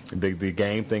 that. The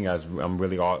game thing, I'm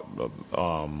really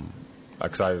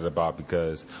excited about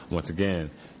because, once again,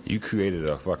 you created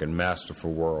a fucking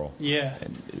masterful world. Yeah.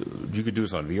 And you could do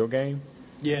this on a video game.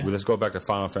 Yeah. Well, let's go back to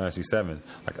Final Fantasy VII.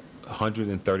 Like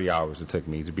 130 hours it took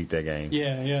me to beat that game.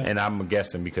 Yeah. And I'm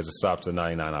guessing because it stops at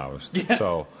 99 hours. Yeah.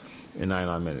 So, in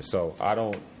 99 minutes. So I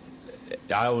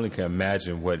only can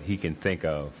imagine what he can think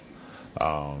of.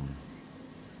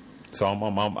 So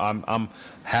I'm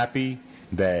happy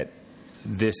that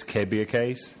this can be a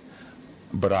case,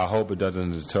 but I hope it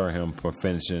doesn't deter him from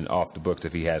finishing off the books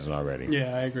if he hasn't already.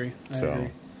 Yeah, I agree. I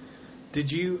agree.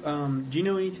 Did you do you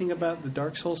know anything about the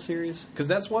Dark Souls series? Because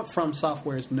that's what From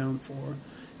Software is known for.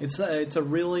 It's a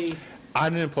really. I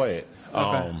didn't play it.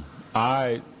 Okay.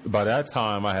 By that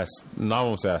time I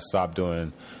won't say I stopped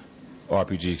doing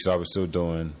RPG because I was still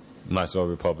doing Knights of the Old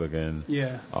Republic and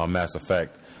Mass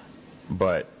Effect,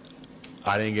 but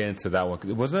I didn't get into that one.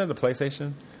 Wasn't it the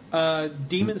PlayStation?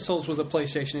 Demon Souls was a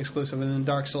PlayStation exclusive, and then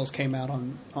Dark Souls came out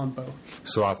on both.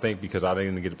 So I think because I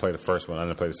didn't get to play the first one, I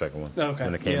didn't play the second one. Okay,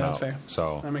 when it came that's out. fair.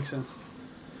 So that makes sense.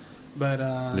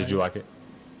 But did you like it?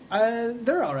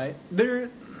 They're all right.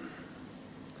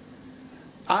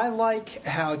 I like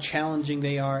how challenging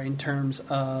they are in terms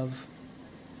of.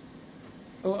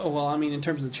 Well, I mean, in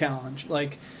terms of the challenge,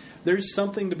 like there's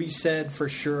something to be said for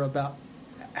sure about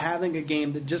having a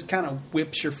game that just kind of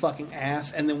whips your fucking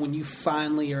ass, and then when you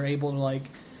finally are able to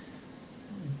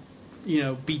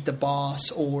beat the boss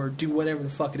or do whatever the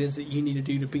fuck it is that you need to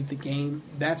do to beat the game,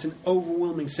 that's an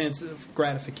overwhelming sense of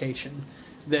gratification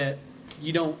that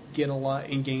you don't get a lot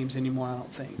in games anymore, I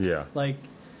don't think. Yeah.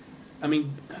 I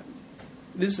mean,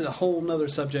 this is a whole nother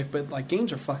subject, but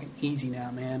games are fucking easy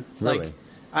now, man. Really?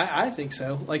 I think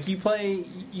so. You play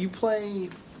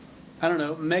I don't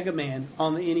know, Mega Man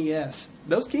on the NES.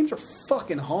 Those games are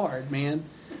fucking hard, man.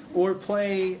 Or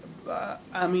play,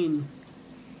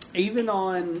 even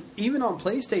on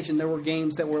PlayStation, there were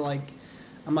games that were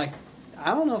I'm like,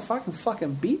 I don't know if I can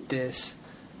fucking beat this.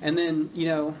 And then,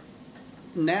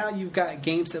 now you've got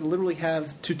games that literally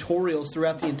have tutorials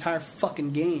throughout the entire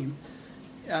fucking game.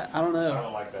 I don't know. I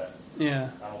don't like that. Yeah.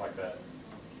 I don't like that.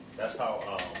 That's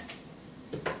how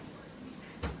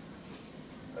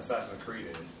Assassin's Creed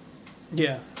is.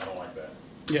 Yeah. I don't like that.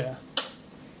 Yeah.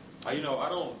 I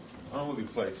don't really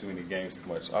play too many games too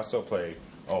much. I still play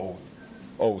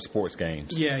old sports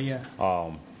games. Yeah, yeah.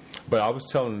 But I was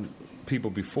telling people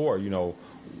before,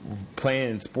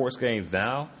 playing sports games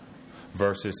now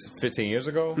versus 15 years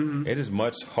ago, it is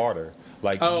much harder.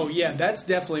 Oh yeah, that's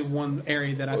definitely one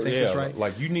area that I think is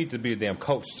right. You need to be a damn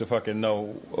coach to fucking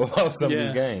know about some of these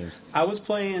games. I was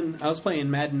playing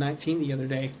Madden 19 the other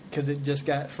day because it just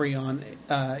got free on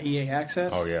EA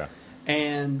Access. Oh yeah,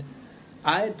 and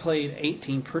I had played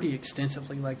 18 pretty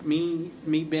extensively. Me,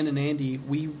 Ben, and Andy,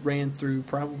 we ran through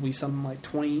probably something like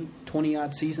 20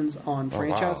 odd seasons on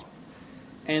franchise. Wow.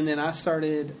 And then I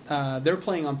started. They're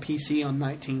playing on PC on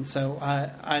 19, so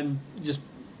I'm just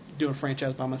doing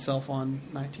franchise by myself on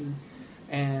 19,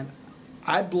 and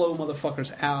I blow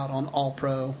motherfuckers out on All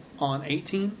Pro on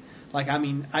 18.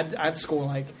 I'd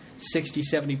score 60,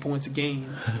 70 points a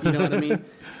game. You know what I mean?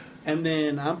 And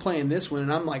then I'm playing this one,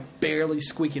 and I'm barely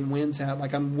squeaking wins out.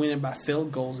 I'm winning by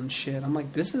field goals and shit. I'm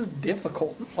like, this is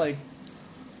difficult. I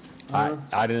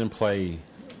didn't play.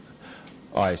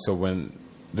 All right, so when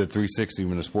the 360,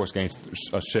 when the sports games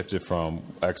shifted from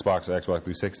Xbox to Xbox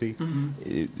 360,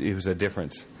 it was a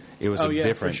difference. It was a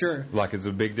difference. For sure. It's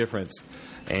a big difference.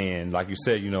 And like you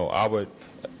said, I would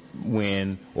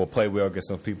win or play well against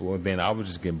some people, and then I would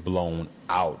just get blown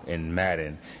out in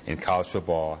Madden and college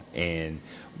football. And,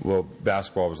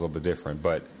 basketball was a little bit different.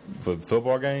 But for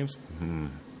football games,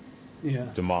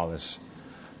 demolish.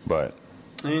 But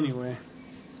anyway.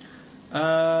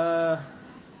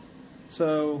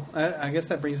 So I guess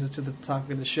that brings us to the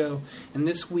topic of the show. And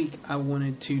this week I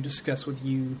wanted to discuss with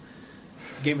you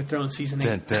Game of Thrones Season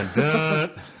 8. Dun, dun,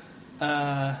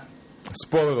 dun.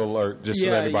 Spoiler alert, just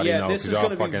so everybody knows, because y'all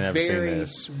fucking haven't seen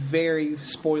this. Very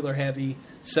spoiler heavy.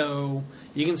 So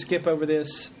you can skip over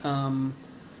this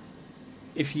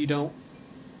if you don't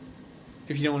want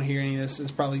to hear any of this. It's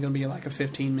probably going to be a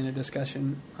 15-minute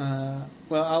discussion.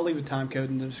 I'll leave a time code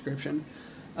in the description.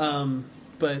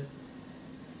 But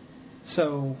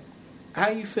so, how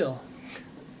do you feel?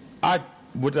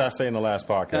 What did I say in the last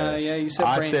podcast? You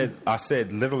said I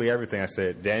said literally everything. I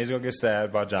said Danny's going to get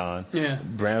stabbed by Jon. Yeah.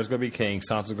 Bran's going to be king.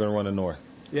 Sansa's going to run the north.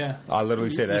 Yeah. I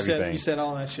literally said everything. You said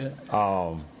all that shit.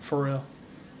 For real.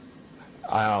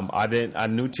 I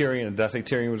knew Tyrion. Did I say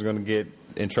Tyrion was going to get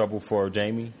in trouble for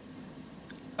Jaime?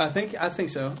 I think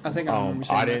so. I think I remember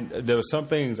saying I didn't. There were some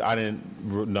things I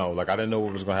didn't know. Like I didn't know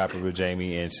what was going to happen with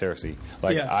Jaime and Cersei.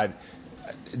 Like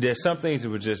there's some things that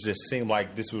would just seem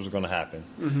like this was going to happen.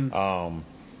 Mm-hmm.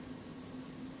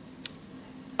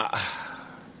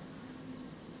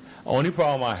 Only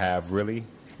problem I have really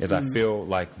is I feel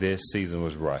like this season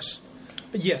was rushed.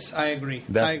 Yes, I agree.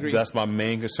 That's my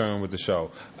main concern with the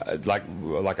show.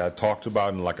 Like I talked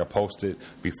about and like I posted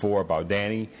before about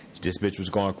Dany. This bitch was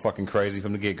going fucking crazy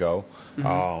from the get go.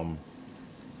 Mm-hmm.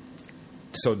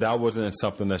 So that wasn't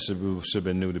something that should have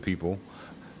been new to people.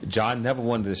 Jon never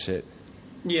wanted this shit.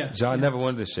 Yeah, Jon never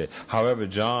wanted this shit. However,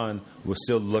 Jon was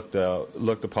still looked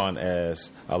upon as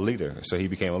a leader, so he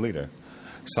became a leader.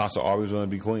 Sansa always wanted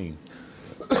to be queen.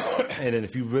 And then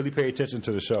if you really pay attention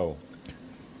to the show,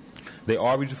 they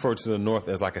always refer to the North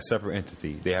as like a separate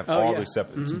entity. They have always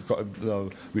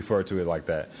referred to it like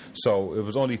that. So it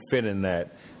was only fitting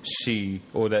that it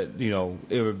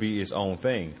would be its own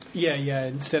thing. Yeah.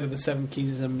 Instead of the 7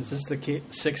 kingdoms, it's the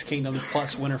 6 kingdoms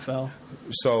plus Winterfell.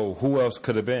 So who else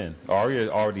could have been? Arya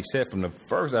already said from the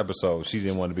first episode she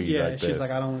didn't want to be like this. Yeah, she's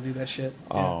like, I don't want to do that shit.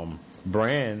 Yeah.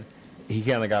 Bran, he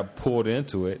kind of got pulled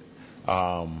into it.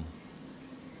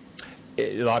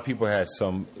 A lot of people had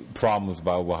some problems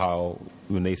about how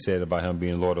when they said about him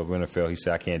being Lord of Winterfell, he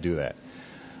said, I can't do that.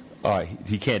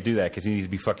 He can't do that because he needs to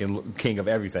be fucking king of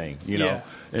everything, you know?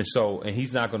 Yeah. And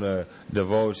he's not going to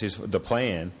divulge the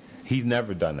plan. He's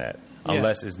never done that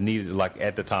unless it's needed, like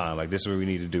at the time, like this is what we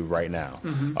need to do right now.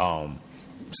 Mm-hmm.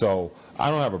 So I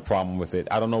don't have a problem with it.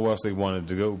 I don't know what else they wanted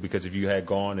to do because if you had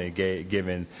gone and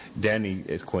given Dany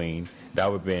as queen, that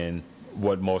would have been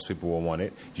what most people would want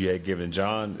it. If you had given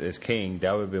Jon as king,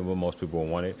 that would have been what most people would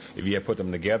want it. If you had put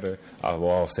them together,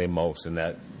 I'll say most, and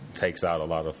that takes out a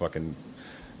lot of fucking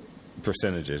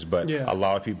percentages. But a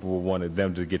lot of people wanted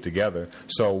them to get together.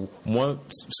 So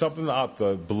something out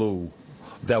the blue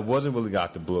that wasn't really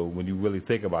out the blue when you really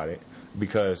think about it,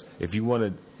 because if you want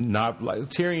to not like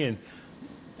Tyrion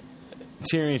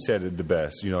said it the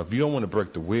best. You know, if you don't want to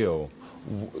break the wheel,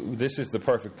 this is the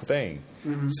perfect thing.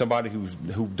 Mm-hmm. Somebody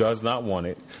who does not want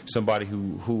it. Somebody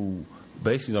who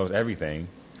basically knows everything.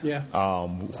 Yeah.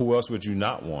 Who else would you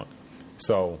not want?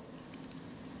 So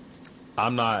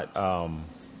I'm not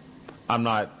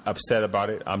upset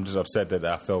about it. I'm just upset that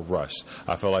I felt rushed.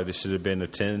 I felt like this should have been a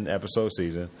 10-episode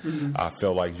season. Mm-hmm. I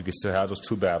felt like you could still have those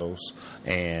 2 battles.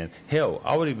 And hell,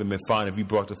 I would even been fine if you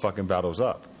brought the fucking battles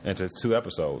up into 2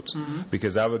 episodes,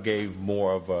 because that would give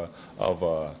more of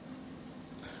a.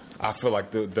 I feel like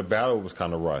the battle was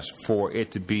kind of rushed for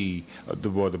it to be the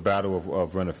battle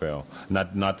of Winterfell,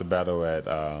 not the battle at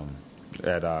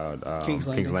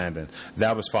King's Landing.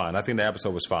 That was fine. I think the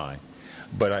episode was fine.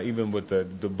 But even with the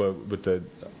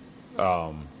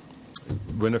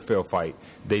Winterfell fight,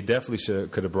 they definitely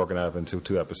could have broken it up into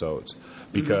 2 episodes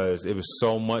because it was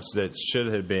so much that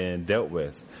should have been dealt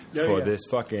with this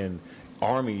fucking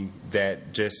army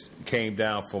that just came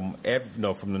down from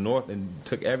the north and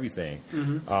took everything.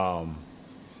 Mm-hmm.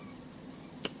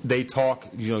 They talk.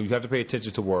 You have to pay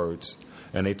attention to words,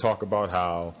 and they talk about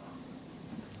how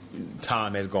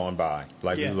time has gone by,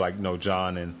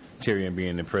 Jon and Tyrion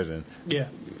being in prison. Yeah,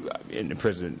 in the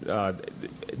prison.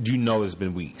 It's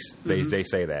been weeks. They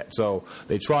say that. So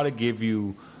they try to give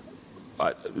you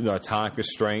a time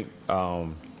constraint,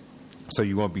 so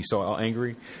you won't be so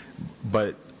angry.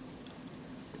 But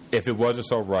if it wasn't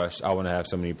so rushed, I wouldn't have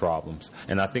so many problems.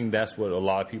 And I think that's what a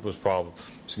lot of people's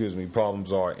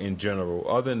problems are in general,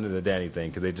 other than the Dany thing,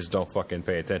 because they just don't fucking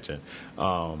pay attention.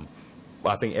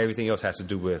 I think everything else has to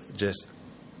do with just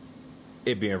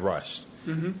it being rushed.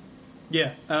 Mm-hmm.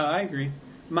 Yeah, I agree.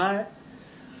 I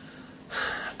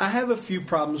have a few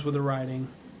problems with the writing,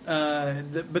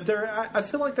 but I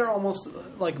feel like they're almost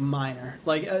like minor.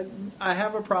 Like I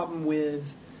have a problem with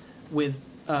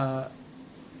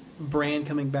Bran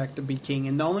coming back to be king,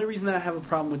 and the only reason that I have a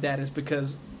problem with that is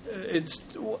because it's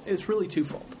really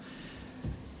twofold.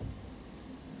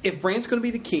 If Bran's going to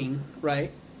be the king,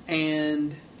 right,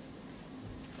 and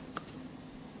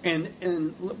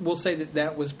we'll say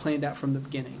that was planned out from the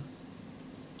beginning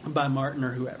by Martin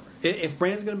or whoever. If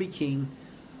Bran's going to be king,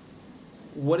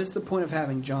 what is the point of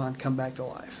having Jon come back to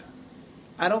life?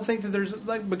 I don't think that there's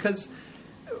because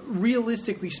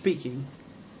realistically speaking,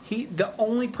 the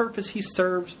only purpose he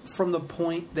serves from the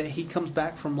point that he comes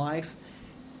back from life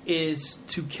is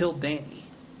to kill Dany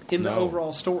in the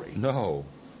overall story. No.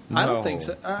 I don't think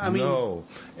so. I mean, no.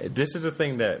 This is the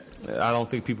thing that I don't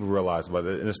think people realize about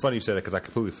it. And it's funny you said that because I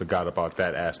completely forgot about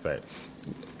that aspect.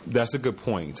 That's a good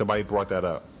point. Somebody brought that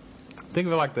up. Think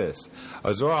of it like this: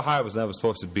 Azor Ahai was never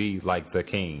supposed to be like the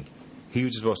king. He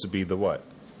was just supposed to be the what?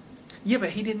 Yeah,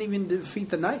 but he didn't even defeat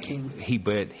the Night King.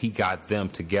 But he got them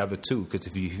together too. Because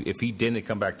if he didn't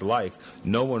come back to life,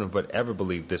 no one would ever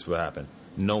believe this would happen.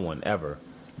 No one ever.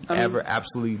 Ever,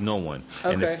 absolutely no one.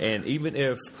 Okay. And even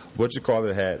if what you call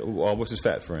it had, what's his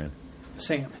fat friend?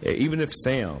 Sam. Even if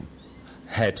Sam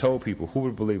had told people, who would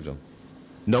have believed him?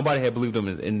 Nobody had believed him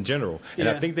in general. And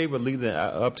I think they were leading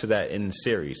up to that in the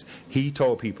series. He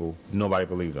told people, nobody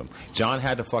believed him. John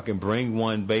had to fucking bring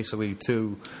one basically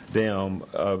to them,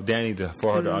 Danny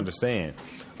for her to understand.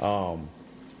 I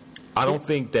don't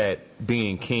think that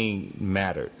being king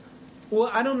mattered.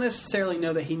 Well, I don't necessarily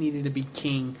know that he needed to be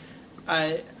king.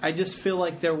 I just feel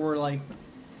like there were like,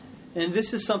 and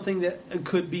this is something that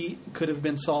could have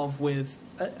been solved with.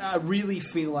 I really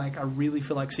feel like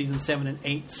season 7 and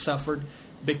 8 suffered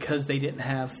because they didn't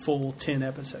have full 10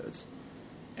 episodes,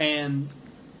 and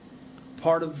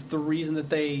part of the reason that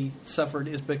they suffered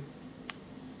is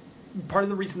part of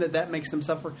the reason that makes them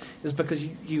suffer is because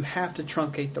you have to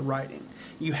truncate the writing.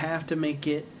 You have to make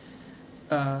it.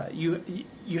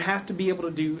 You have to be able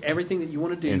to do everything that you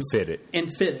want to do and fit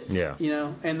it. Yeah, you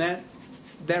know, and that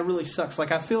really sucks.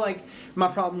 Like I feel like my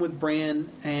problem with Bran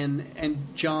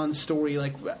and Jon's story,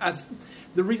 like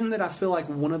the reason that I feel like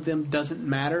one of them doesn't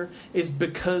matter is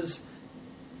because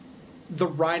the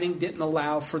writing didn't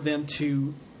allow for them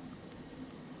to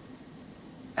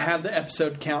have the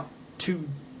episode count to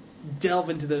delve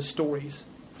into those stories.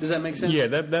 Does that make sense? Yeah,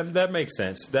 that makes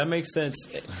sense. That makes sense.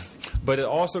 But it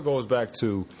also goes back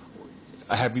to,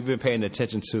 have you been paying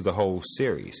attention to the whole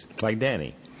series? Like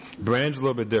Danny. Bran's a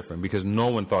little bit different because no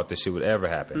one thought this shit would ever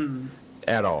happen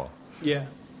at all. Yeah.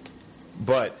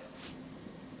 But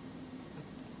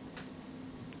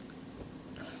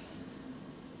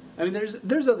I mean,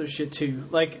 there's other shit too.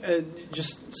 Like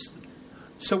just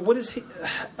so what is he?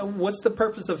 What's the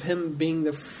purpose of him being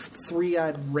the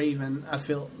three-eyed raven? I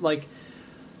feel like.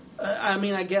 I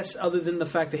mean, I guess other than the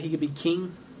fact that he could be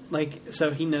king, like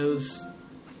so he knows,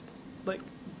 like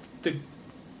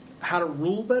how to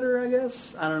rule better. I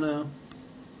guess I don't know.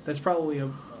 That's probably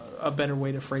a better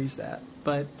way to phrase that,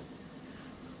 but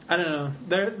I don't know.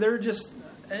 They're just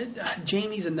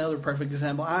Jamie's another perfect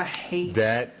example. I hate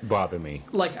that. Bothered me.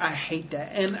 Like I hate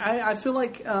that, and I feel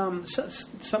like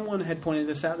someone had pointed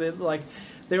this out. That like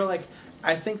they were like,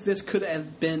 I think this could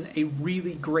have been a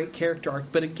really great character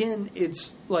arc, but again, it's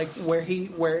like where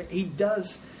he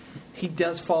does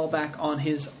fall back on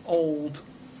his old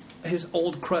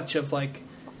crutch of like,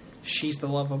 she's the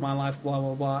love of my life, blah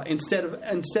blah blah. Instead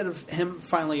of him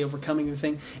finally overcoming the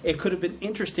thing, it could have been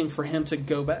interesting for him to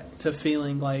go back to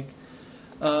feeling like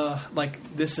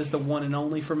this is the one and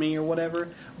only for me or whatever.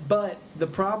 But the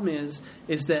problem is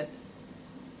that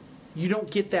you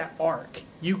don't get that arc.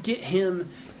 You get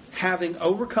him having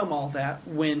overcome all that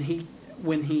when he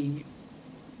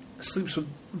sleeps with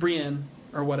Brienne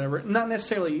or whatever. Not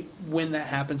necessarily when that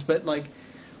happens, but like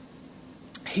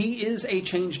he is a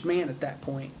changed man at that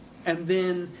point. And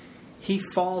then he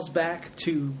falls back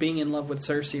to being in love with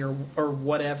Cersei or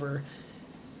whatever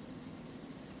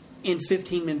in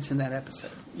 15 minutes in that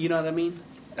episode. You know what I mean?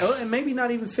 Oh, and maybe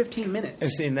not even 15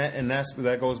 minutes. And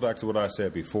that goes back to what I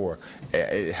said before.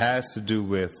 It has to do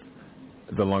with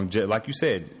the longevity, like you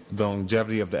said, the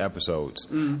longevity of the episodes.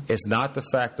 It's not the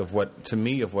fact of what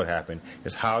happened.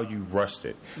 It's how you rushed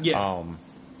it. Yeah.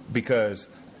 Because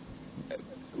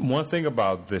one thing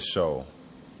about this show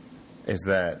is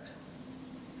that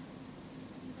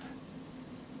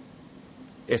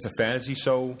it's a fantasy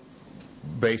show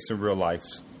based in real life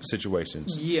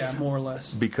situations. Yeah, more or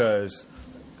less. Because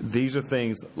these are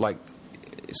things like,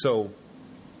 so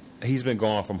he's been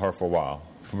gone from her for a while.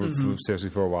 From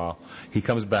Cersei for a while. He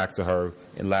comes back to her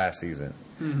in last season.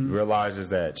 Realizes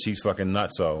that she's fucking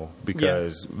nutso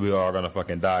because we are gonna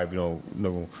fucking die if we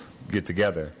don't get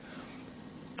together.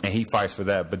 And he fights for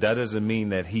that, but that doesn't mean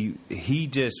that he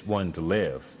just wanted to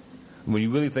live. When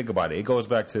you really think about it, it goes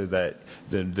back to that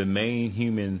the main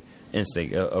human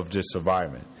instinct of just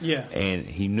surviving. Yeah. And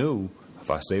he knew,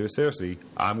 if I stay with Cersei,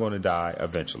 I'm going to die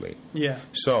eventually. Yeah.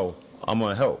 So I'm going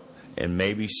to help. And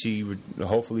maybe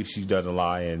hopefully she doesn't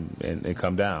lie and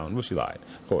come down. Well, she lied,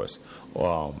 of course.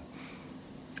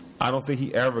 I don't think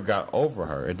he ever got over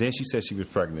her. And then she said she was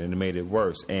pregnant, and it made it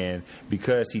worse. And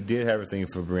because he did have everything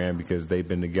for Brienne, because they've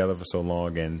been together for so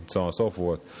long and so on and so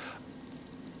forth,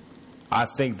 I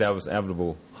think that was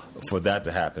inevitable for that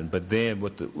to happen. But then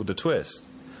with the twist,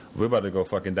 we're about to go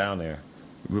fucking down there.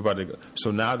 We're about to go.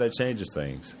 So now that changes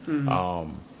things.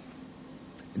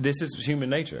 This is human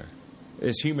nature.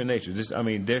 it's human nature. Just, I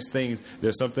mean, there's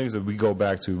some things that we go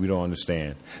back to we don't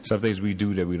understand. Some things we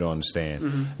do that we don't understand.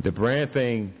 Mm-hmm. The brand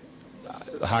thing,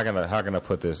 how can I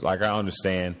put this? Like, I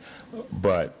understand,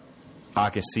 but I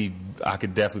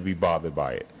could definitely be bothered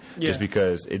by it. Yeah. Just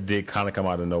because it did kind of come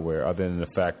out of nowhere, other than the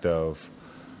fact of,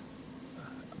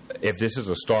 if this is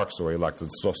a Stark story, like the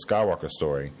Skywalker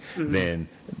story, then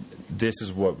this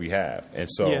is what we have. And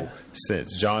so,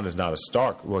 since Jon is not a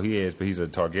Stark, well, he is, but he's a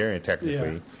Targaryen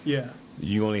technically. Yeah.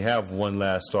 You only have one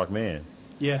last Stark man.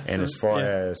 Yeah. And as far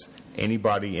as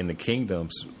anybody in the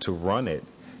kingdoms to run it,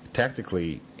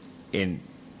 technically,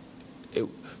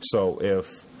 so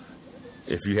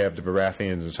if you have the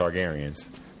Baratheons and the Targaryens,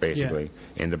 basically,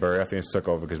 and the Baratheons took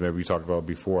over, because maybe we talked about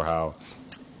before how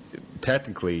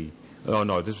technically,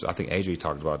 I think AJ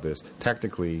talked about this.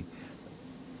 Technically,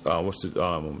 Robert's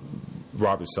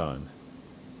son?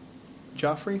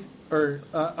 Joffrey? Or,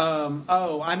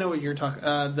 I know what you're talking.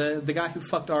 The guy who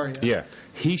fucked Arya. Yeah,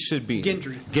 he should be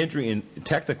Gendry. Gendry, and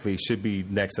technically should be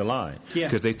next in line. Yeah,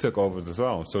 because they took over the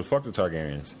throne. So fuck the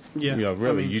Targaryens. Yeah, you know,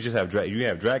 really, you just have you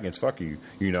have dragons. Fuck you.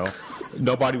 You know,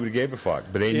 nobody would have gave a fuck.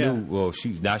 But they knew. Well,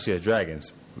 she has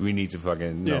dragons. We need to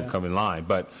fucking come in line.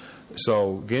 But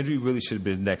so Gendry really should have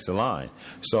been next in line.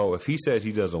 So if he says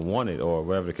he doesn't want it, or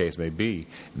whatever the case may be,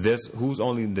 who's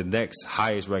only the next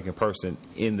highest ranking person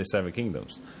in the Seven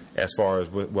Kingdoms, as far as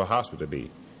what house would it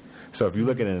be? So if you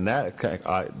look at it in that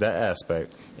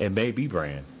aspect, it may be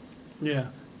Bran. Yeah.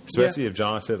 Especially if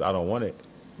Jon says, I don't want it.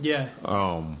 Yeah.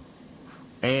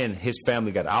 And his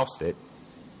family got ousted.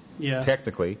 Yeah.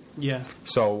 Technically. Yeah.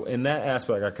 So in that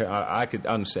aspect, I could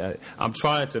understand. I'm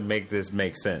trying to make this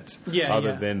make sense. Yeah.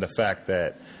 Other than the fact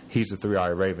that he's a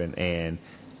three-eyed raven and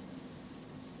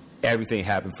everything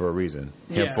happened for a reason.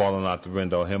 Him falling out the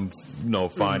window, him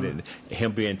finding,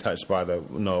 him being touched by the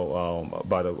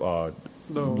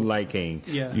Light King.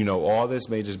 Yeah. You know, all this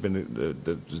may just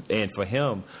been and for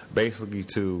him basically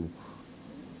to,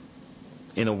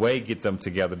 in a way, get them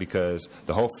together, because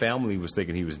the whole family was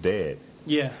thinking he was dead.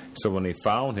 Yeah. So when they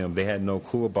found him, they had no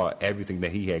clue about everything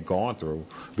that he had gone through.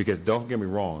 Because don't get me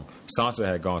wrong, Sansa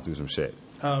had gone through some shit.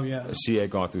 Oh, yeah. She had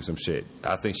gone through some shit.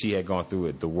 I think she had gone through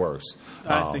it the worst.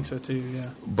 I think so, too, yeah.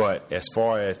 But as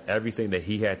far as everything that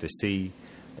he had to see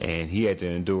and he had to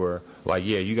endure, like,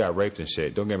 yeah, you got raped and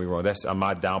shit. Don't get me wrong. I'm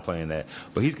not downplaying that.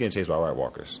 But he's getting chased by White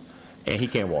Walkers. And he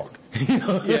can't walk. You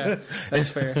know? Yeah, that's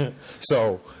fair.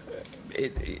 So,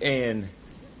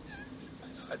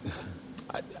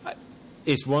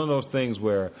 it's one of those things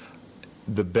where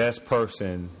the best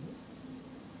person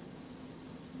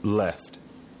left.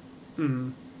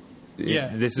 Mm-hmm. Yeah.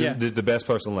 This is the best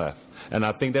person left. And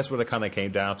I think that's what it kind of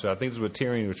came down to. I think that's what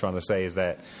Tyrion was trying to say, is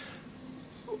that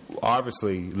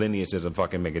obviously lineage doesn't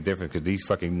fucking make a difference, because these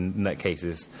fucking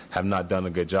nutcases have not done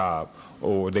a good job,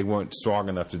 or they weren't strong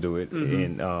enough to do it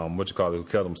in who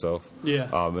killed himself.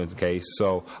 Yeah. In the case.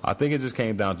 So I think it just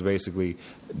came down to basically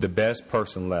the best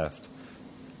person left.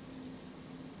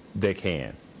 They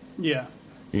can. Yeah.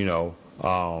 You know,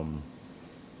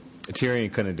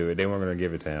 Tyrion couldn't do it. They weren't going to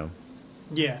give it to him.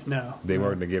 Yeah, no. They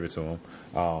weren't going to give it to him.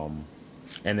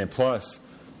 And then plus,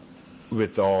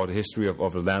 with all the history of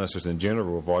the Lannisters in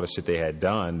general, of all the shit they had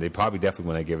done, they probably definitely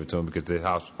wouldn't give it to him, because the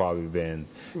house would probably been,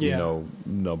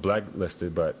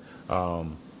 blacklisted. But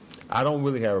I don't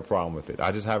really have a problem with it.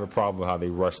 I just have a problem with how they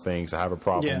rush things. I have a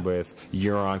problem with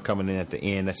Euron coming in at the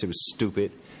end. That shit was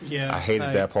stupid. Yeah. I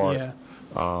hated that part. Yeah.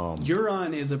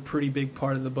 Euron is a pretty big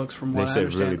part of the books, from what I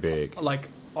understand. They said really big. Like,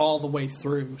 all the way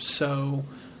through. So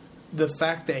the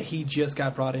fact that he just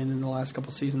got brought in the last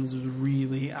couple seasons is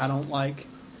really, I don't like,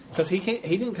 because he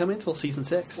didn't come in until season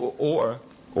 6. Or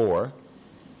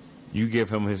you give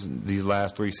him these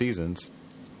last 3 seasons,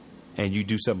 and you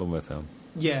do something with him.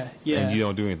 Yeah. And you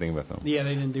don't do anything with him. Yeah,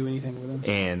 they didn't do anything with him.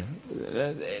 And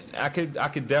I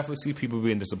could definitely see people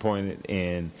being disappointed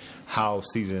in how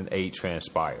season 8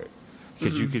 transpired.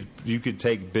 Because you could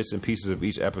take bits and pieces of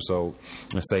each episode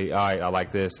and say, all right, I like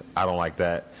this, I don't like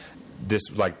that. This,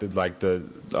 like the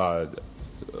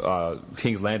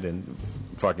King's Landing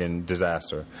fucking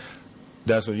disaster.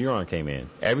 That's when Euron came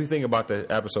in. Everything about the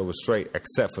episode was straight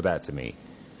except for that to me.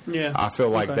 Yeah, I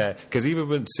feel like that, because even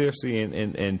with Cersei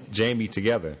and Jaime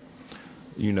together,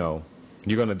 you know,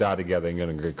 you're going to die together and you're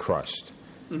going to get crushed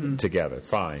together.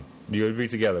 Fine, you'll be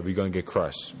together, but you're going to get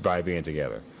crushed by being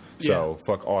together. So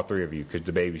fuck all 3 of you, because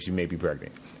the baby, she may be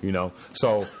pregnant. You know,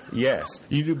 so yes,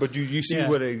 you do, but you see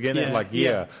what again?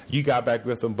 You got back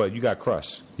with them, but you got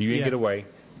crushed. You didn't get away.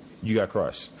 You got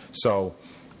crushed. So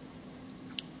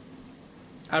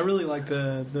I really like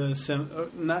the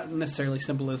not necessarily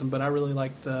symbolism, but I really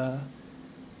like the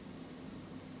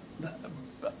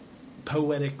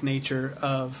poetic nature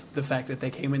of the fact that they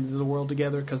came into the world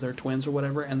together because they're twins or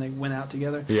whatever, and they went out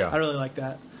together. Yeah. I really like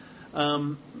that.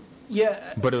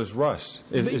 Yeah, but it was rushed.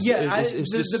 It's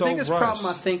the so biggest rushed. problem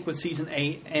I think with season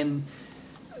 8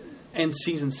 and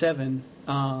season 7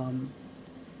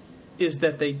 is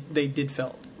that they did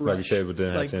felt rushed. Like you said,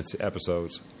 within 10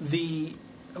 episodes.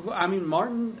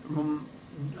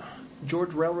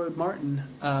 George Railroad Martin,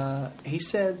 he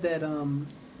said that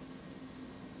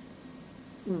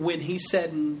when he's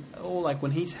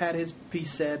when he's had his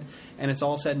piece said and it's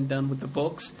all said and done with the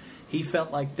books, he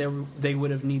felt like they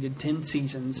would have needed 10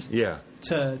 seasons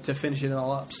to finish it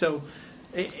all up. So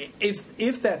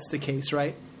if that's the case,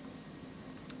 right,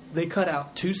 they cut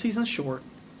out 2 seasons short,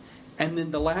 and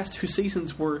then the last 2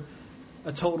 seasons were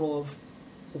a total of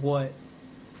what?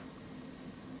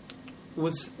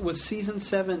 Was season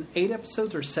 7 8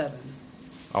 episodes or 7?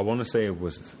 I want to say it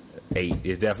was 8.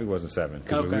 It definitely wasn't 7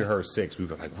 because when we heard 6, we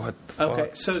were like, "What the fuck?"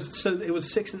 Okay, so it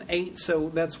was 6 and 8. So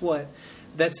that's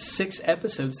 6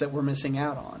 episodes that we're missing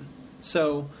out on.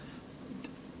 So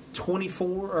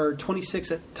 24 or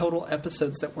 26 total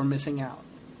episodes that we're missing out.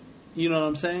 You know what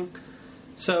I'm saying?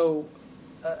 So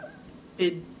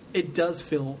it does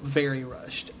feel very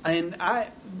rushed, and I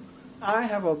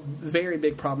have a very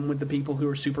big problem with the people who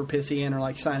are super pissy and are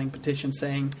like signing petitions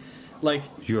saying, like,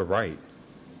 you were right.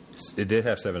 It did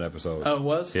have 7 episodes. Oh, it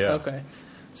was? Yeah. Okay.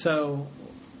 So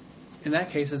in that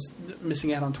case, it's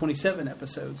missing out on 27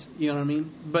 episodes. You know what I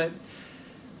mean? But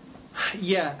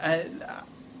yeah,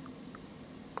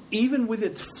 even with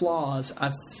its flaws,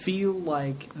 I feel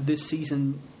like this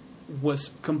season was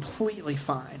completely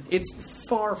fine. It's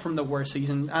far from the worst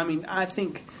season. I mean, I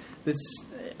think this.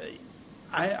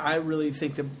 I really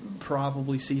think that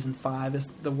probably season 5 is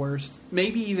the worst.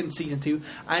 Maybe even season 2.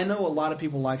 I know a lot of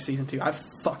people like season 2. I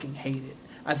fucking hate it.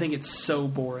 I think it's so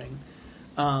boring.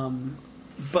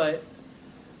 But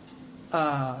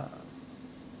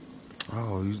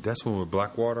that's one with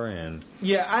Blackwater and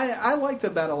yeah, I like the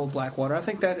Battle of Blackwater. I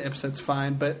think that episode's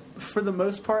fine. But for the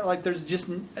most part, like, there's just,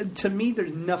 to me,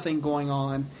 there's nothing going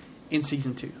on in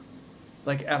season 2,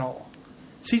 like, at all.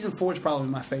 Season 4 is probably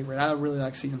my favorite. I really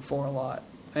like season 4 a lot,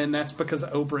 and that's because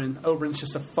of Oberyn. Oberyn's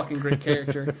just a fucking great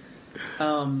character.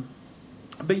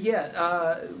 But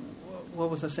yeah,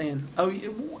 what was I saying? Oh,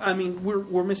 I mean,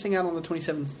 we're missing out on the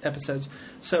 27 episodes,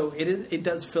 so it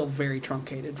does feel very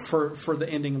truncated for the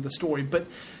ending of the story. But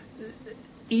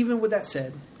even with that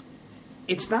said,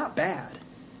 it's not bad.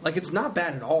 Like, it's not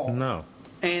bad at all. No.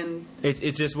 And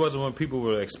it just wasn't what people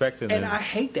were expecting. And I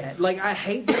hate that. Like, I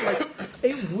hate that.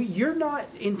 Like, you're not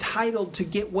entitled to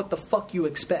get what the fuck you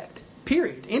expect.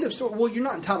 Period. End of story. Well, you're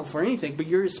not entitled for anything, but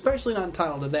you're especially not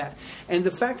entitled to that. And the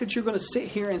fact that you're going to sit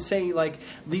here and say, like,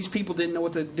 these people didn't know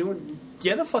what they're doing.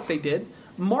 Yeah, the fuck they did.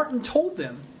 Martin told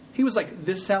them. He was like,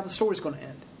 this is how the story's going to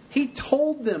end. He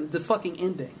told them the fucking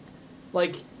ending.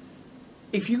 Like,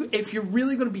 if you're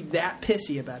really going to be that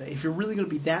pissy about it, if you're really going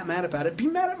to be that mad about it, be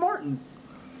mad at Martin.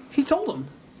 He told him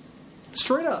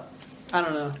straight up. I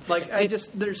don't know. Like,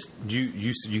 there's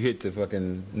you hit the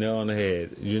fucking nail on the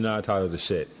head. You're not entitled to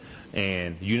shit,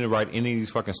 and you didn't write any of these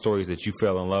fucking stories that you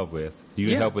fell in love with. You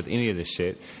didn't help with any of this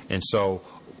shit, and so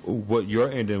what your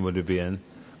ending would have been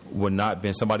would not have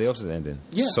been somebody else's ending.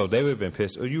 Yeah. So they would have been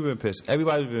pissed, or you would have been pissed.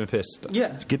 Everybody would have been pissed.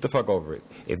 Yeah. Get the fuck over it.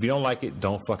 If you don't like it,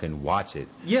 don't fucking watch it.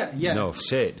 Yeah. No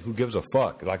shit. Who gives a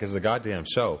fuck? Like, it's a goddamn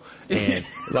show. And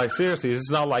like, seriously, it's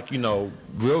not like,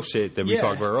 real shit that we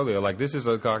talked about earlier. Like, this is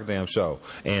a goddamn show,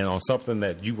 and on something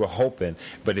that you were hoping.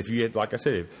 But if you had, like I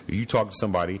said, if you talk to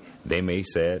somebody, they may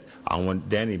said, I want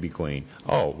Dany to be queen.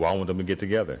 Oh, well, I want them to get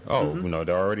together. Oh,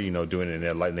 they're already doing it in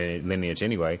their lineage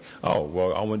anyway. Oh,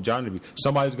 well, I want Jon to be.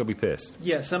 Somebody's gonna be pissed.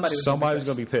 Yeah, somebody's going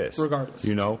to be pissed. Regardless.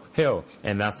 Hell.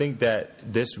 And I think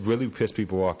that this really pissed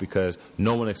people off because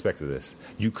no one expected this.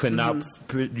 You could not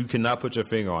put your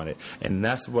finger on it. And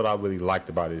that's what I really liked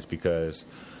about it, is because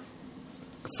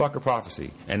fuck a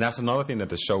prophecy. And that's another thing that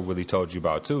the show really told you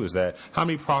about, too, is that how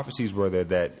many prophecies were there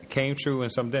that came true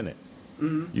and some didn't?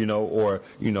 Or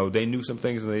they knew some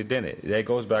things and they didn't. That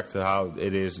goes back to how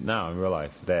it is now in real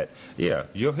life. That, yeah,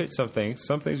 you'll hit some things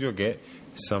you'll get,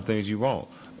 some things you won't.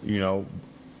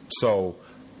 So,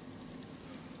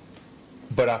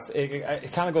 but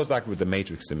it kind of goes back with the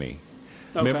Matrix to me.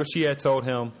 Okay. Remember, she had told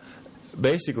him,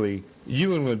 basically, you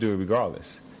were going to do it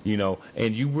regardless,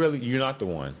 and you're not the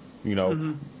one,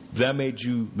 that made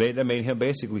him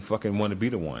basically fucking want to be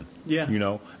the one,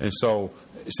 and so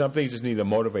some things just need to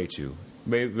motivate you,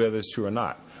 maybe whether it's true or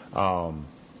not.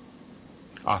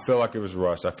 I feel like it was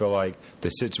rushed. I feel like the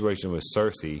situation with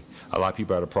Cersei, a lot of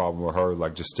people had a problem with her,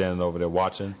 like just standing over there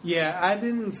watching. Yeah,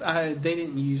 they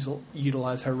didn't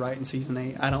utilize her right in season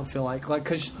 8. I don't feel like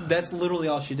because that's literally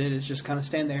all she did is just kind of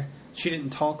stand there. She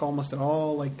didn't talk almost at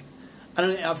all. Like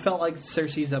I felt like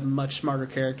Cersei's a much smarter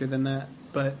character than that,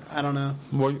 but I don't know.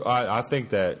 Well, I think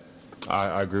that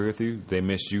I agree with you. They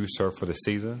misused her for the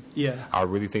season. Yeah, I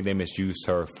really think they misused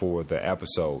her for the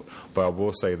episode. But I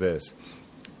will say this: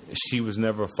 she was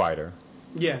never a fighter.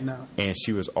 Yeah, no. And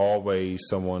she was always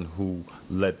someone who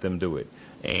let them do it.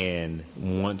 And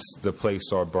once the place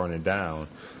started burning down,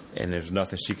 and there's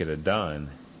nothing she could have done,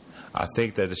 I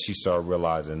think that she started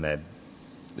realizing that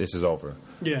this is over.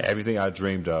 Yeah. Everything I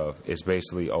dreamed of is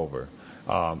basically over.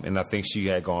 And I think she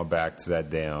had gone back to that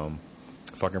damn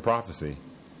fucking prophecy.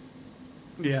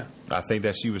 Yeah. I think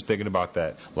that she was thinking about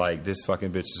that. Like, this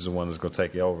fucking bitch is the one that's going to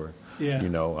take it over. Yeah. You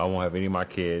know, I won't have any of my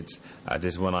kids.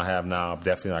 This one I have now, I'm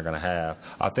definitely not going to have.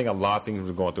 I think a lot of things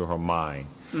were going through her mind.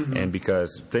 Mm-hmm. And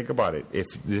because, think about it, if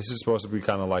this is supposed to be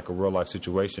kind of like a real life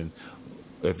situation,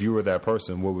 if you were that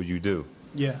person, what would you do?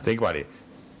 Yeah. Think about it.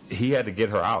 He had to get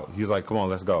her out. He's like, come on,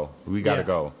 let's go. We got to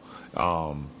go.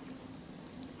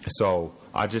 So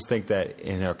I just think that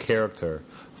in her character,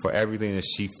 for everything that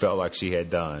she felt like she had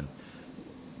done,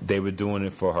 they were doing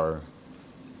it for her,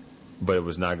 but it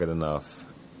was not good enough.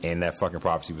 And that fucking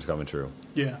prophecy was coming true.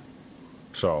 Yeah.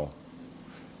 So,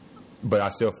 but I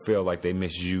still feel like they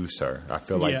misused her. I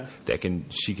feel like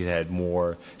she could have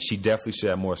more. She definitely should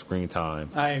have more screen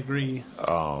time. I agree.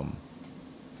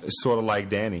 Sort of like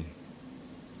Dany.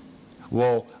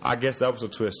 Well, I guess that was a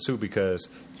twist too, because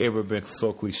it would have been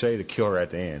so cliche to kill her at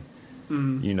the end.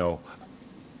 Mm-hmm. You know,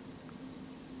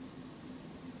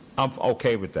 I'm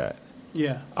okay with that.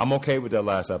 Yeah, I'm okay with that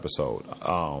last episode.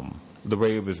 The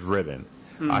way it was written,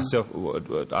 I still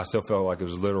felt like it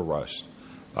was a little rushed.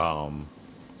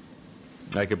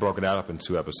 Like it broke it out up in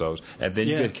 2 episodes, and then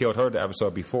you could have killed her the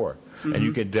episode before, and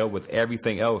you could deal with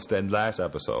everything else that last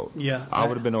episode. Yeah, I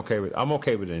would have been okay with. I'm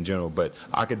okay with it in general, but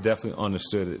I could definitely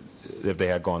understood it if they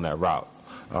had gone that route.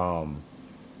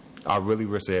 I really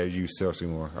wish they had used Cersei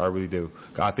more. I really do.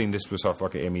 I think this was her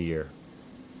fucking Emmy year.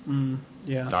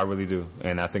 Yeah, I really do,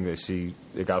 and I think that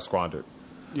it got squandered.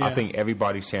 Yeah. I think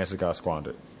everybody's chances got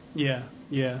squandered. Yeah,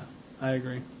 I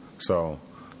agree. So,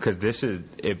 because this is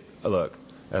it. Look,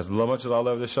 as much as I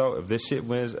love this show, if this shit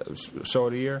wins show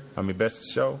of the year,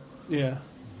 best show, I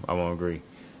won't agree.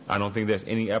 I don't think there's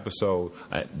any episode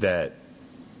that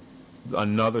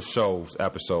another show's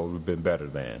episode would have been better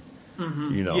than.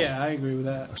 Mm-hmm. You know? Yeah, I agree with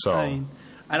that. So, I mean,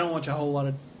 I don't watch a whole lot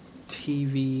of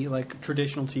TV, like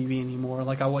traditional TV anymore.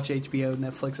 Like I watch HBO,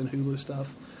 Netflix, and Hulu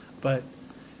stuff, but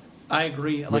I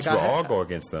agree. Which like will all go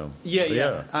against them.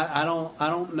 Yeah. I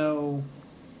don't know.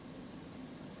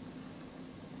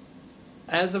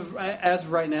 As of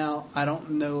right now, I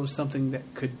don't know something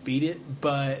that could beat it,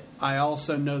 but I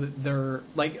also know that they're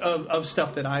like of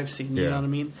stuff that I've seen. You know what I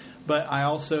mean? But I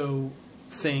also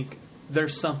think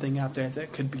there's something out there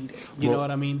that could beat it. You know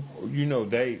what I mean? You know,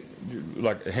 they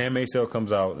like Handmaid's Tale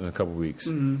comes out in a couple weeks.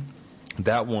 Mm-hmm.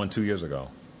 That won 2 years ago.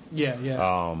 Yeah.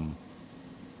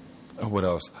 What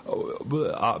else?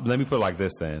 Let me put it like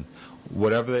this then.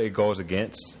 Whatever it goes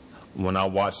against, when I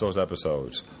watch those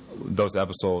episodes,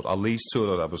 at least 2 of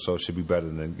those episodes should be better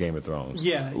than Game of Thrones.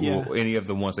 Yeah. Any of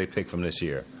the ones they picked from this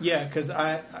year. Yeah, because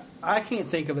I can't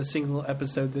think of a single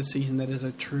episode this season that is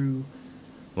a true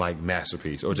like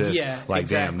masterpiece or just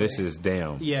damn, this is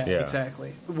damn. Yeah,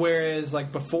 exactly. Whereas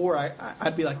like before,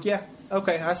 I'd be like, yeah,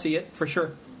 okay, I see it for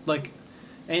sure. Like,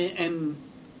 and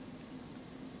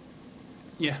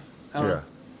yeah, I don't know.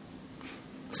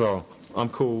 So I'm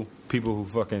cool. People who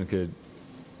fucking could.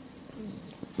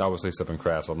 I would say something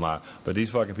crass. I'm not. But these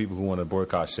fucking people who want to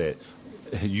boycott shit,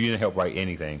 you didn't help write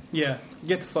anything. Yeah,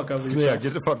 get the fuck over yourself. Yeah,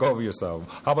 get the fuck over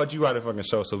yourself. How about you write a fucking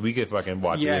show so we can fucking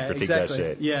watch it and critique that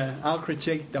shit? Yeah, I'll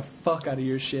critique the fuck out of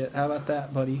your shit. How about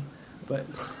that, buddy? But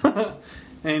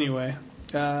anyway,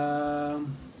 all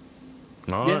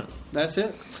right. That's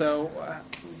it. So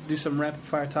do some rapid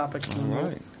fire topics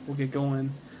and we'll get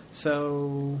going.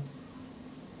 So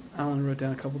I only wrote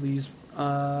down a couple of these,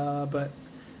 but.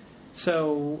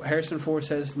 So Harrison Ford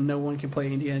says no one can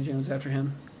play Indiana Jones after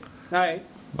him. All right.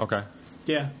 Okay.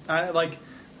 Yeah,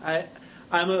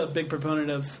 I'm a big proponent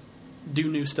of do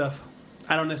new stuff.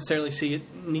 I don't necessarily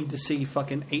need to see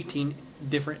fucking 18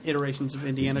 different iterations of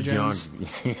Indiana Jones.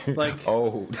 Like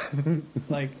old.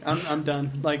 Like I'm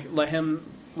done. Like let him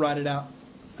ride it out,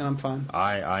 and I'm fine.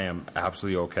 I am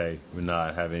absolutely okay with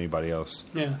not having anybody else.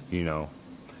 Yeah. You know,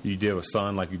 You deal with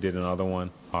son like you did another one.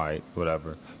 All right,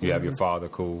 whatever. You have your father,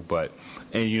 cool. But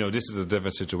and this is a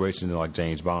different situation than like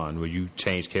James Bond, where you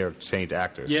change characters, change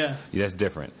actors. Yeah, that's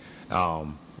different.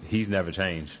 He's never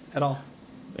changed at all,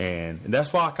 and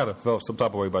that's why I kind of felt some type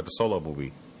of way about the Solo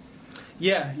movie.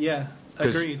 Yeah,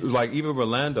 agreed. Like even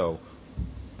Orlando,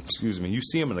 excuse me, you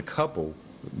see him in a couple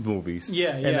movies,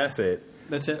 and that's it.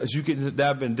 That's it. You could that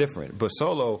have been different, but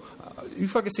Solo, you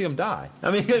fucking see him die.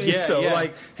 I mean,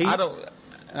 like I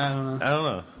don't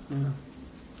know.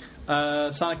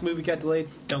 Yeah. Sonic movie got delayed.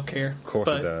 Don't care. Of course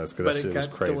it does, because that shit was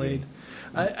crazy. Delayed.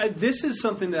 This is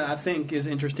something that I think is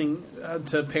interesting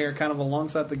to pair kind of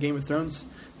alongside the Game of Thrones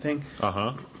thing.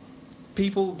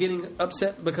 People getting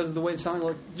upset because of the way Sonic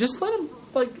looked. Just let them,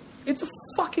 it's a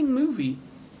fucking movie.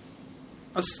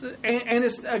 And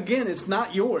it's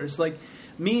not yours. Like,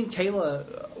 me and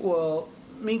Kayla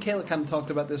kind of talked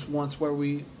about this once where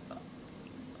we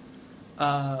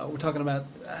were talking about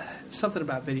something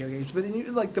about video games. But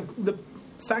the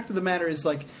fact of the matter is,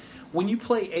 like, when you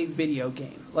play a video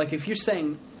game, like if you're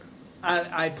saying,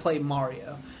 I play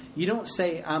Mario, you don't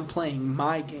say, I'm playing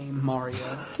my game,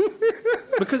 Mario.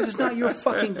 Because it's not your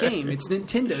fucking game. It's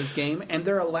Nintendo's game, and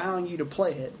they're allowing you to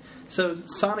play it. So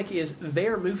Sonic is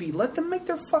their movie. Let them make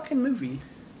their fucking movie.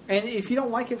 And if you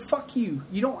don't like it, fuck you.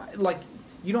 You don't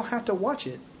have to watch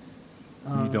it.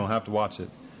 You don't have to watch it.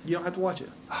 You don't have to watch it.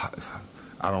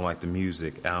 I don't like the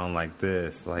music. I don't like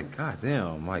this. Like,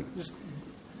 goddamn. Like, just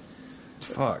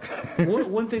fuck.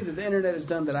 One thing that the internet has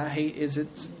done that I hate is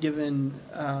it's given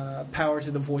power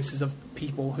to the voices of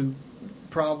people who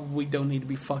probably don't need to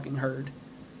be fucking heard.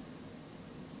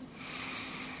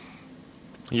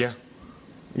 Yeah.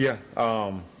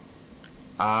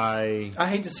 I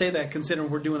hate to say that, considering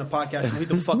we're doing a podcast and who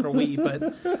the fuck are we,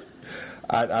 but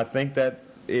I think that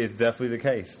is definitely the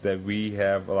case, that we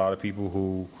have a lot of people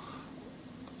who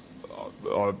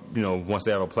are, once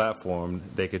they have a platform,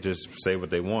 they could just say what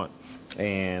they want.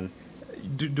 And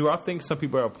do I think some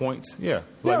people have points? Yeah.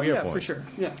 Yeah, for sure.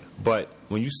 Yeah. But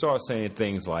when you start saying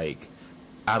things like,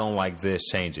 I don't like this,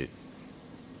 change it.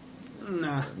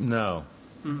 Nah. No.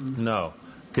 Mm-mm. No.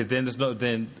 Because then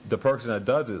the person that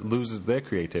does it loses their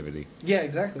creativity. Yeah,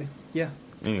 exactly. Yeah.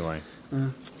 Anyway.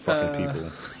 Fucking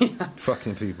people. Yeah.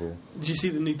 Fucking people. Did you see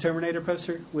the new Terminator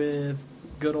poster with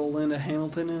good old Linda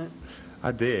Hamilton in it?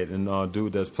 I did. And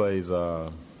dude that plays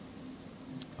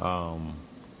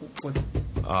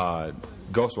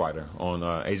Ghost Rider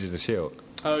on Agents of S.H.I.E.L.D.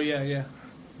 Oh, yeah.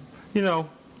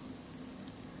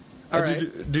 All right.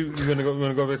 You want to go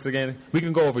over this again? We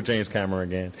can go over James Cameron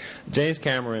again. James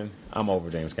Cameron, I'm over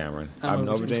James Cameron. I've been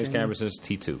over James Cameron since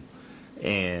T2.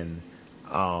 And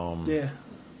yeah,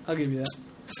 I'll give you that.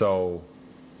 So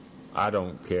I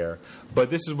don't care. But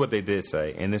this is what they did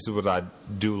say, and this is what I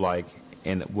do like,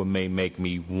 and what may make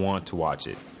me want to watch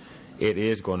it. It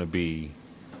is going to be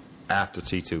after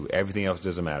T2. Everything else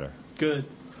doesn't matter. Good.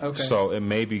 Okay. So it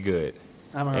may be good.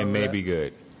 It may be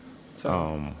good.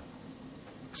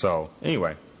 So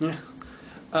anyway. Yeah.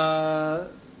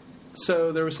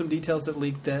 So there were some details that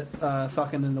leaked that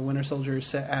Falcon and the Winter Soldier is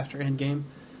set after Endgame.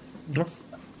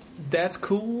 That's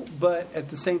cool, but at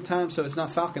the same time, so it's not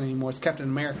Falcon anymore. It's Captain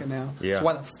America now. Yeah. So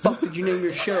why the fuck did you name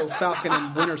your show Falcon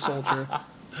and Winter Soldier?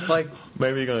 Like,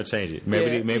 maybe they're going to change it.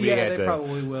 Maybe they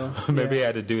probably will. Maybe they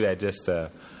had to do that just to.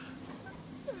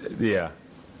 Yeah.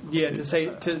 Yeah, to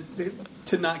say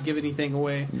to not give anything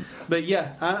away, but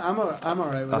yeah, I'm all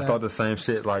right with that. I thought the same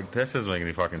shit. Like, that doesn't make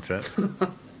any fucking sense.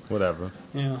 Whatever.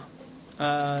 Yeah.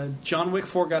 John Wick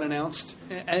 4 got announced.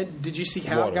 And did you see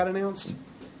how it got announced?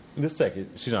 Just take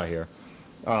it. She's not here.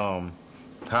 How?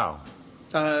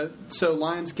 So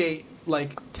Lionsgate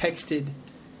texted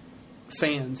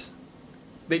fans.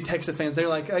 They texted fans. They're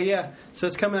like, "Oh yeah, so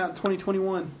it's coming out in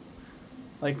 2021."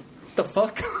 Like, the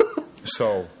fuck.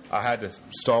 So I had to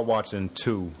start watching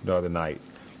 2 the other night,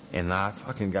 and I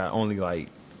fucking got only I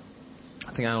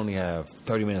think I only have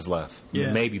 30 minutes left.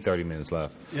 Yeah. Maybe 30 minutes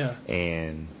left. Yeah.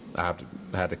 And I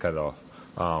had to cut it off.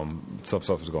 Some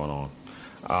stuff was going on.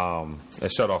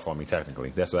 It shut off on me,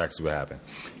 technically. That's actually what happened.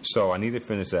 So I need to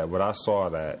finish that. But I saw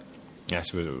that. Yeah,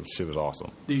 shit was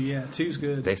awesome. Dude, yeah, 2's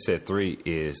good. They said 3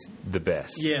 is the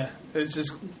best. Yeah, it's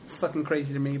just fucking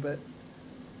crazy to me, but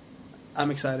I'm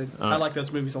excited. I like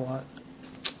those movies a lot.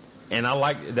 And I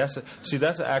like that's an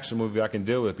action movie I can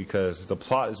deal with because the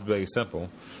plot is very simple,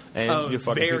 and you're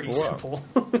fucking very people simple.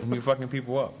 up. You're fucking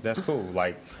people up. That's cool.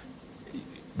 Like,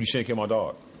 you shouldn't kill my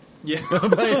dog. Yeah,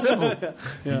 plain simple.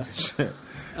 Yeah.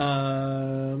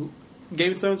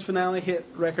 Game of Thrones finale hit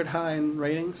record high in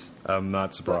ratings. I'm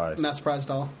not surprised. Not surprised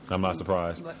at all. I'm not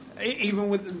surprised. Even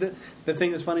with the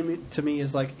thing that's funny to me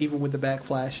is even with the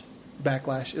backlash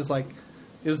is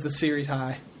It was the series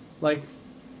high. Like,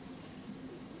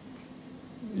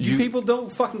 you people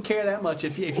don't fucking care that much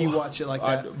if you watch it like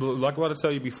that. Like what I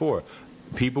tell you before,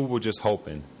 people were just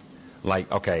hoping,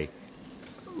 like, okay,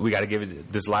 we got to give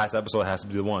it. This last episode has to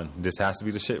be the one. This has to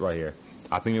be the shit right here.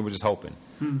 I think they were just hoping.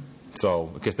 So,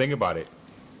 because think about it,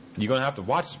 you're gonna have to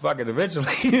watch the fucking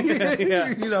eventually. Yeah.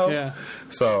 You know. Yeah.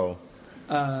 So.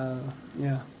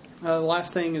 Yeah. The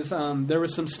last thing is there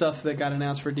was some stuff that got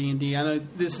announced for D&D. I know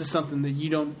this is something that you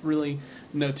don't really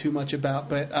know too much about,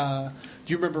 but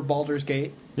do you remember Baldur's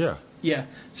Gate? Yeah. Yeah.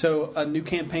 So a new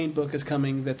campaign book is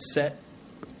coming that's set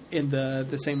in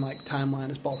the same like timeline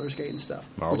as Baldur's Gate and stuff,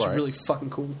 which is really fucking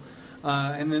cool.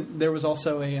 And then there was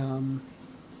also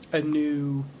a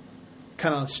new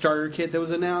kind of starter kit that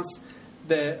was announced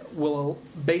that will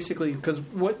basically, because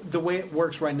the way it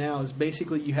works right now is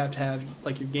basically you have to have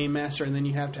like your game master and then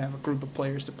you have to have a group of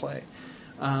players to play.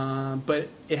 But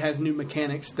it has new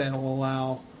mechanics that will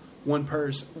allow one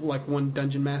person, like one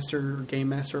dungeon master or game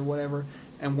master or whatever,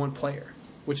 and one player,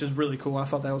 which is really cool. I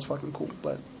thought that was fucking cool.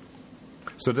 But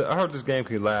so I heard this game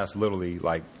could last literally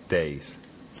like days.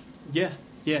 Yeah,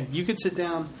 you could sit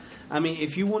down. I mean,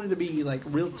 if you wanted to be like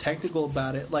real technical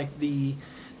about it, like the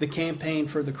campaign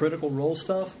for the Critical Role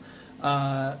stuff,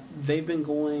 they've been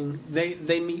going.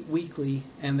 They meet weekly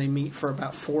and they meet for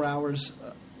about 4 hours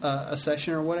a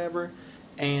session or whatever,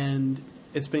 and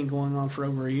it's been going on for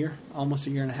over a year, almost a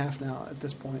year and a half now at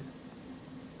this point.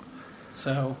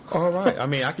 So, all right. I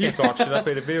mean, I can't talk shit. I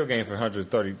played a video game for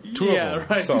 132 of them,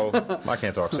 right. So I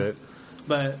can't talk shit.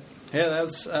 But yeah,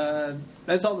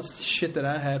 that's all the shit that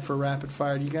I had for rapid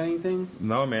fire. Do you got anything?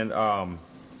 No, man.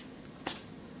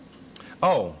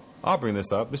 Oh, I'll bring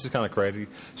this up. This is kind of crazy.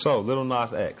 So, Lil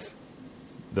Nas X,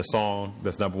 the song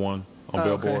that's number one on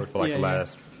Billboard for like the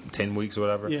last 10 weeks or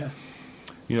whatever. Yeah.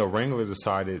 You know, Wrangler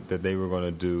decided that they were going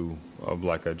to do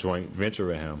like a joint venture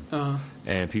with him,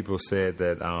 and people said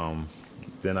that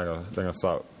they're gonna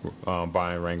stop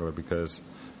buying Wrangler because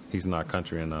he's not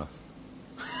country enough.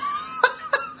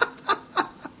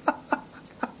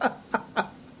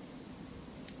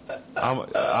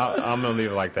 I'm gonna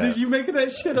leave it like that. Did you make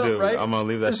that shit up, Dude, right? I'm gonna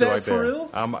leave that shit right there. For real?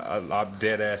 I'm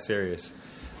dead ass serious.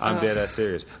 I'm dead ass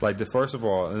serious. Like, first of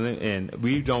all, and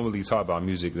we don't really talk about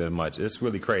music that much. It's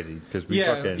really crazy because we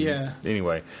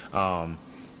Anyway,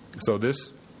 so this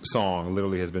song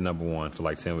literally has been number one for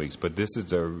like 10 weeks, but this is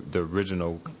the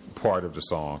original part of the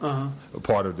song.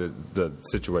 Part of the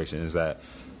situation is that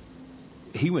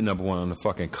he went number one on the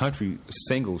fucking country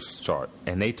singles chart,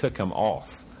 and they took him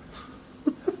off.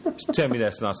 Tell me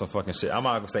that's not some fucking shit. I'm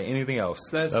not gonna say anything else.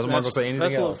 That's what I'm not gonna say anything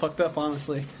else. That's a little fucked up,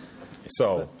 honestly.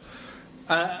 So.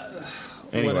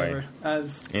 Anyway.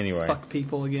 Anyway. Fuck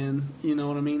people again. You know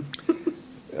what I mean?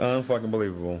 Unfucking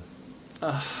believable.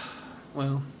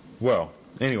 Well,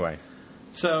 anyway.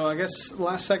 So, I guess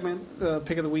last segment,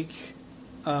 pick of the week.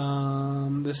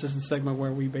 This is the segment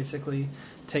where we basically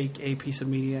take a piece of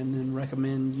media and then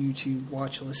recommend you to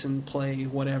watch, listen, play,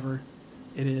 whatever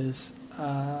it is.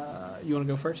 You want to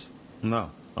go first?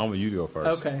 No. I want you to go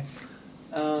first. Okay.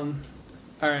 All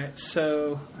right,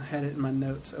 so I had it in my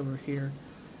notes over here.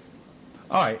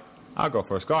 All right, I'll go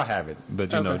first. I have it.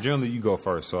 But, you know, generally you go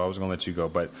first, so I was going to let you go.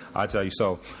 But I'll tell you,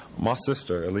 so my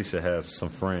sister, Alicia, has some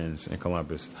friends in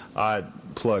Columbus. I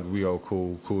plugged Rio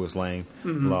Coolest Lane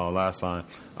last time.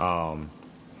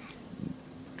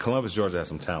 Columbus, Georgia has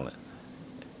some talent.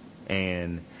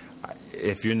 And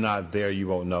if you're not there, you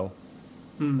won't know.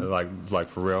 Like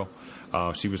for real.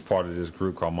 She was part of this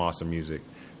group called Monster Music.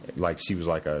 Like she was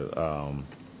like a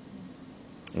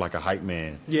hype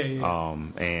man. Yeah.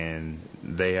 And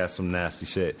they have some nasty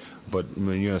shit. But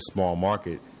when you're in a small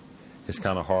market, it's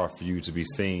kind of hard for you to be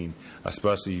seen,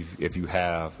 especially if you're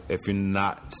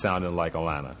not sounding like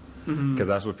Atlanta, because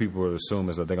that's what people would assume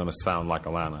is that they're going to sound like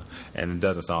Atlanta, and it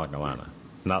doesn't sound like Atlanta.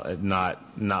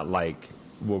 Not like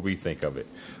what we think of it.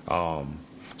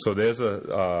 So there's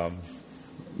a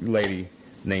lady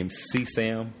named C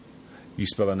Sam. You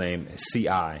spell her name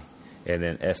C-I and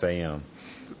then S-A-M.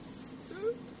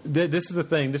 This is the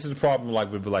thing. This is the problem.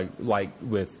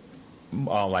 With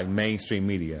mainstream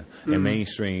media and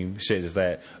mainstream shit is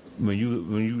that when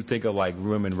you think of like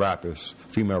women rappers,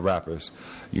 female rappers,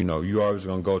 you know, you always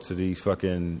gonna go to these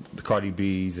fucking Cardi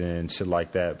B's and shit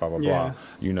like that. Blah blah blah.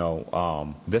 You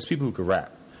know, there's people who can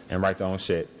rap and write their own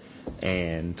shit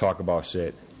and talk about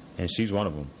shit, and she's one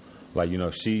of them. Like, you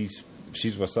know, she's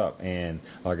what's up. And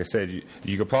like I said,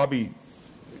 you could probably,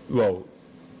 well,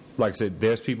 like I said,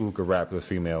 there's people who could rap with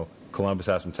female. Columbus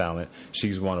has some talent.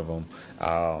 She's one of them.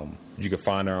 You can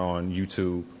find her on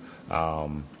YouTube.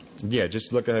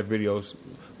 Just look at her videos,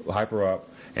 hype her up.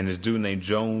 And this dude named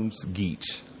Jones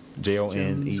Geach,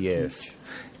 Jones Geechh.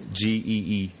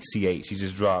 He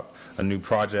just dropped a new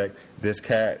project. This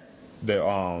cat, they're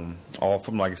all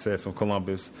from, like I said, from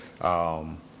Columbus.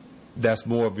 That's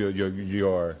more of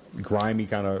your grimy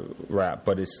kind of rap,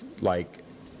 but it's like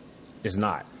it's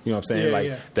not. You know what I'm saying? Yeah, like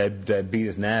yeah. that beat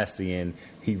is nasty, and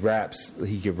he raps.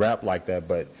 He can rap like that,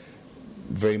 but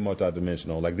very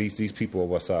multidimensional. Like these people are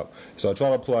what's up. So I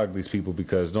try to plug these people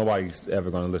because nobody's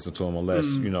ever going to listen to them unless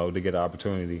they get an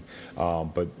opportunity.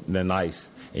 But they're nice,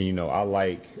 and I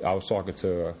was talking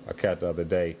to a cat the other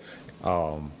day.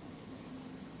 I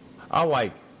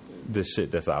like this shit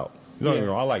that's out.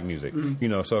 No, I like music.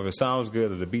 So if it sounds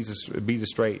good, if the beat is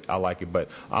straight, I like it.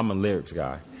 But I'm a lyrics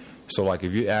guy. So like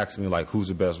if you ask me like who's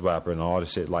the best rapper and all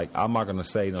this shit, like I'm not gonna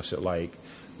say no shit like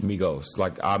Migos.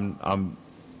 Like I'm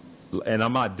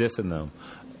not dissing them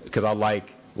because I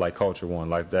like Culture One.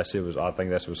 Like that shit I think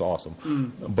that shit was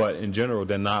awesome. But in general,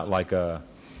 they're not like a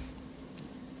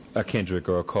Kendrick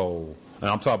or a Cole. And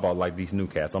I'm talking about like these new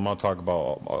cats. I'm not talking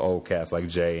about old cats like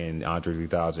Jay and Andre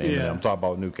 3000. Yeah. I'm talking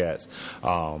about new cats.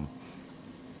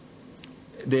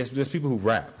 There's people who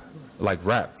rap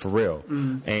for real,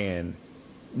 and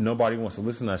nobody wants to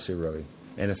listen to that shit really,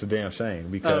 and it's a damn shame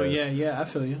because. Oh yeah, I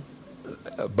feel you.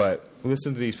 But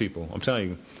listen to these people. I'm telling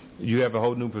you, you have a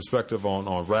whole new perspective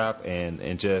on rap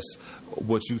and just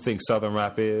what you think Southern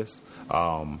rap is.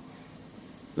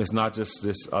 It's not just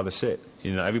this other shit.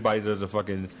 Everybody does a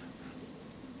fucking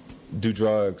do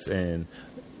drugs and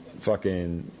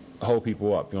fucking hold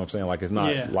people up. You know what I'm saying? Like it's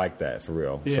not like that for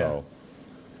real. Yeah. So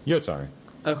your turn.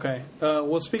 Okay.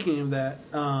 Well, speaking of that,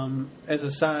 as a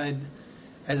side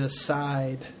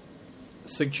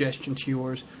suggestion to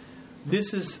yours,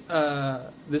 this is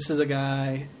a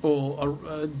guy,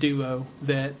 a duo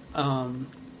that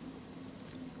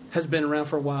has been around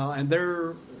for a while, and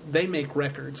they make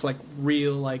records like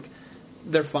real, like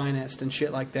they're financed and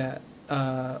shit like that.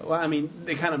 Well, I mean,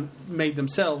 they kind of made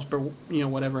themselves, but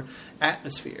whatever.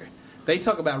 Atmosphere. They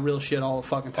talk about real shit all the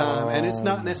fucking time, and it's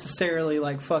not necessarily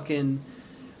like fucking.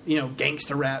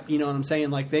 Gangster rap, you know what I'm saying?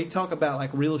 Like, they talk about,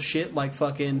 like, real shit, like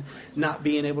fucking not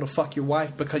being able to fuck your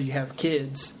wife because you have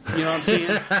kids. You know what I'm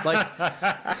saying?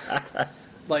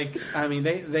 like, I mean,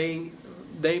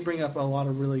 they bring up a lot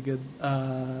of really good,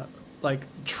 I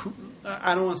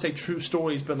don't want to say true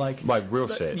stories, but like real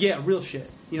shit. Yeah, real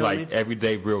shit. You know what I mean?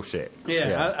 Everyday real shit.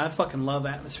 Yeah. I fucking love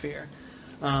Atmosphere.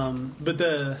 But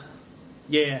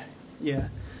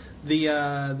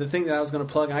the thing that I was going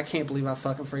to plug, I can't believe I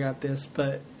fucking forgot this,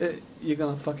 but you're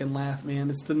going to fucking laugh,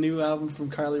 man. It's the new album from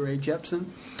Carly Rae Jepsen.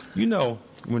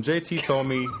 When JT told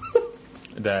me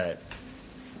that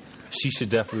she should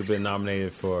definitely have been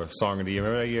nominated for Song of the Year,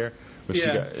 remember that year?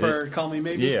 For Call Me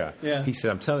Maybe? Yeah. He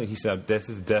said, I'm telling you, this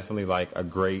is definitely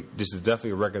this is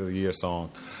definitely a record of the year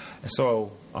song. And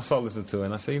so I started listening to it,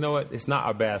 and I said, you know what? It's not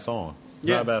a bad song. It's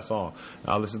not a bad song. And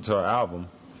I listened to her album.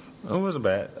 It wasn't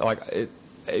bad.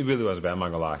 It really wasn't bad. I'm not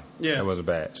gonna lie. Yeah, it wasn't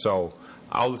bad. So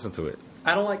I'll listen to it.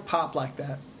 I don't like pop like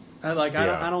that. I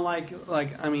don't like.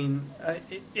 I mean,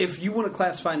 if you want to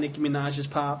classify Nicki Minaj as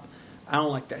pop, I don't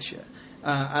like that shit.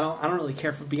 I don't really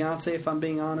care for Beyonce, if I'm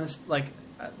being honest.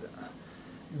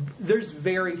 There's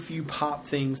very few pop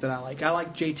things that I like. I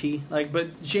like JT,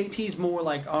 but JT's more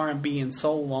like R&B and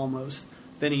soul almost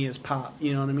than he is pop.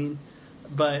 You know what I mean?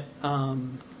 But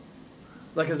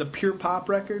as a pure pop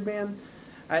record, man.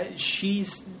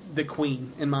 She's the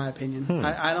queen, in my opinion.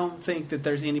 I don't think that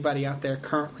there's anybody out there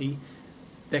currently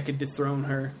that could dethrone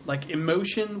her. Like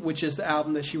Emotion, which is the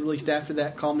album that she released after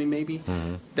that, Call Me Maybe,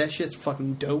 that shit's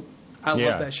fucking dope. I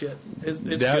love that shit. It's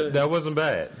good. That wasn't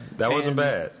bad. Wasn't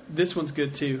bad. This one's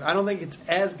good too. I don't think it's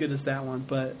as good as that one,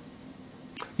 but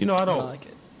I don't I like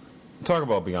it. Talk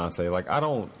about Beyonce.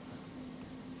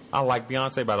 I like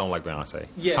Beyonce, but I don't like Beyonce.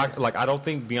 Yeah. I don't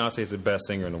think Beyonce is the best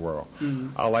singer in the world.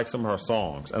 I like some of her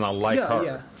songs, and I like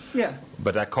her. Yeah.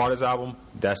 But that Carter's album,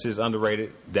 that's just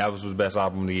underrated. That was the best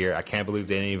album of the year. I can't believe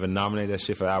they didn't even nominate that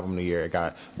shit for album of the year. It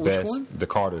got Which one? The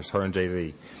Carters, her and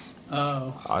Jay-Z.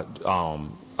 Oh.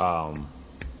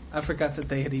 I forgot that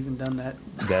they had even done that.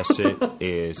 That shit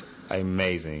is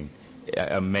amazing.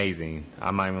 Amazing.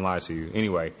 I'm not even lying to you.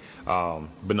 Anyway,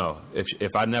 but no,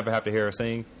 if I never have to hear her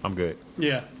sing, I'm good.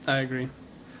 Yeah, I agree.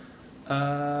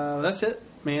 That's it,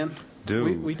 man.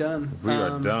 Dude, we done. We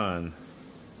are done.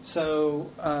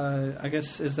 So I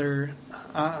guess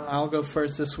I'll go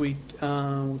first this week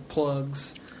with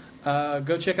plugs.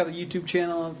 Go check out the YouTube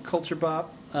channel Culture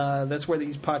Bop. That's where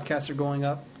these podcasts are going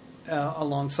up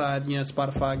alongside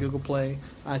Spotify, Google Play,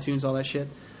 iTunes, all that shit.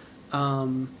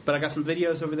 But I got some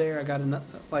videos over there.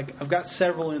 I've got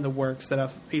several in the works that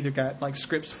I've either got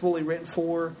scripts fully written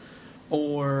for,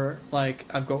 or like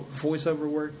I've got voiceover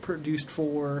work produced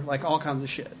for, like all kinds of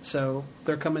shit. So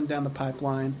they're coming down the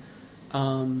pipeline.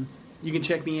 You can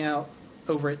check me out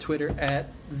over at Twitter at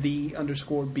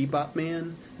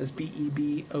 _bebopman. That's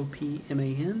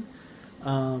BEBOPMAN.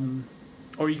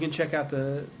 Or you can check out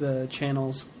the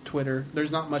channel's Twitter.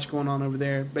 There's not much going on over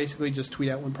there. Basically, just tweet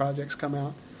out when projects come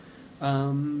out.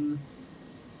 I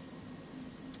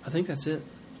think that's it.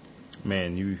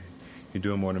 Man, you're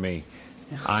doing more than me.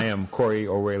 I am Corey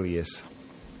Aurelius,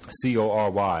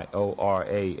 CORYORALEUS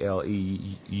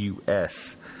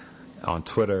on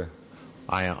Twitter.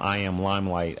 I am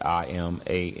Limelight.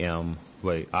 IAMLIME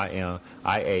LITE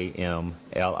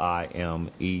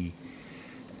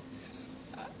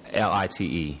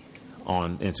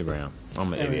on Instagram.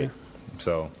 I'm an idiot.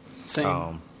 So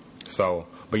same.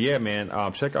 But yeah, man,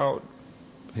 check out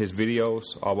his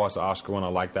videos. I watched the Oscar one. I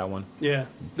like that one. Yeah.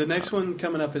 The next one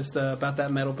coming up is about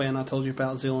that metal band I told you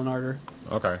about, Zeal and Ardor.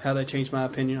 Okay. How they changed my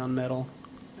opinion on metal.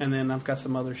 And then I've got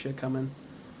some other shit coming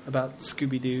about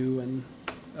Scooby-Doo and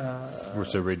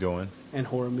which they're redoing. And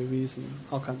horror movies and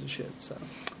all kinds of shit. So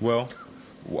well,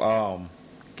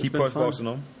 keep us posting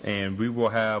them, and we will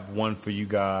have one for you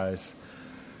guys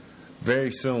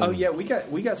very soon. Oh yeah, we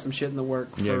got some shit in the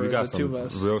work for we got the two of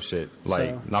us. Real shit. Like,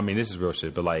 so. I mean, this is real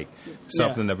shit, but like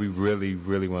something that we really,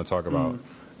 really want to talk about,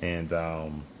 and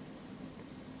a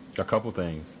couple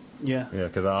things. Yeah,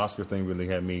 because the Oscar thing really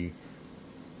had me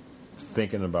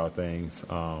thinking about things.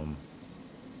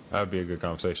 That would be a good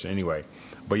conversation. Anyway,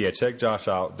 but yeah, check Josh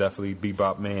out. Definitely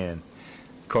Bebop Man,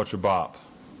 Culture Bop.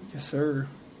 Yes, sir.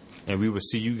 And we will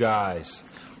see you guys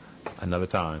another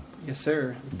time. Yes,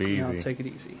 sir. Be easy. Take it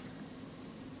easy.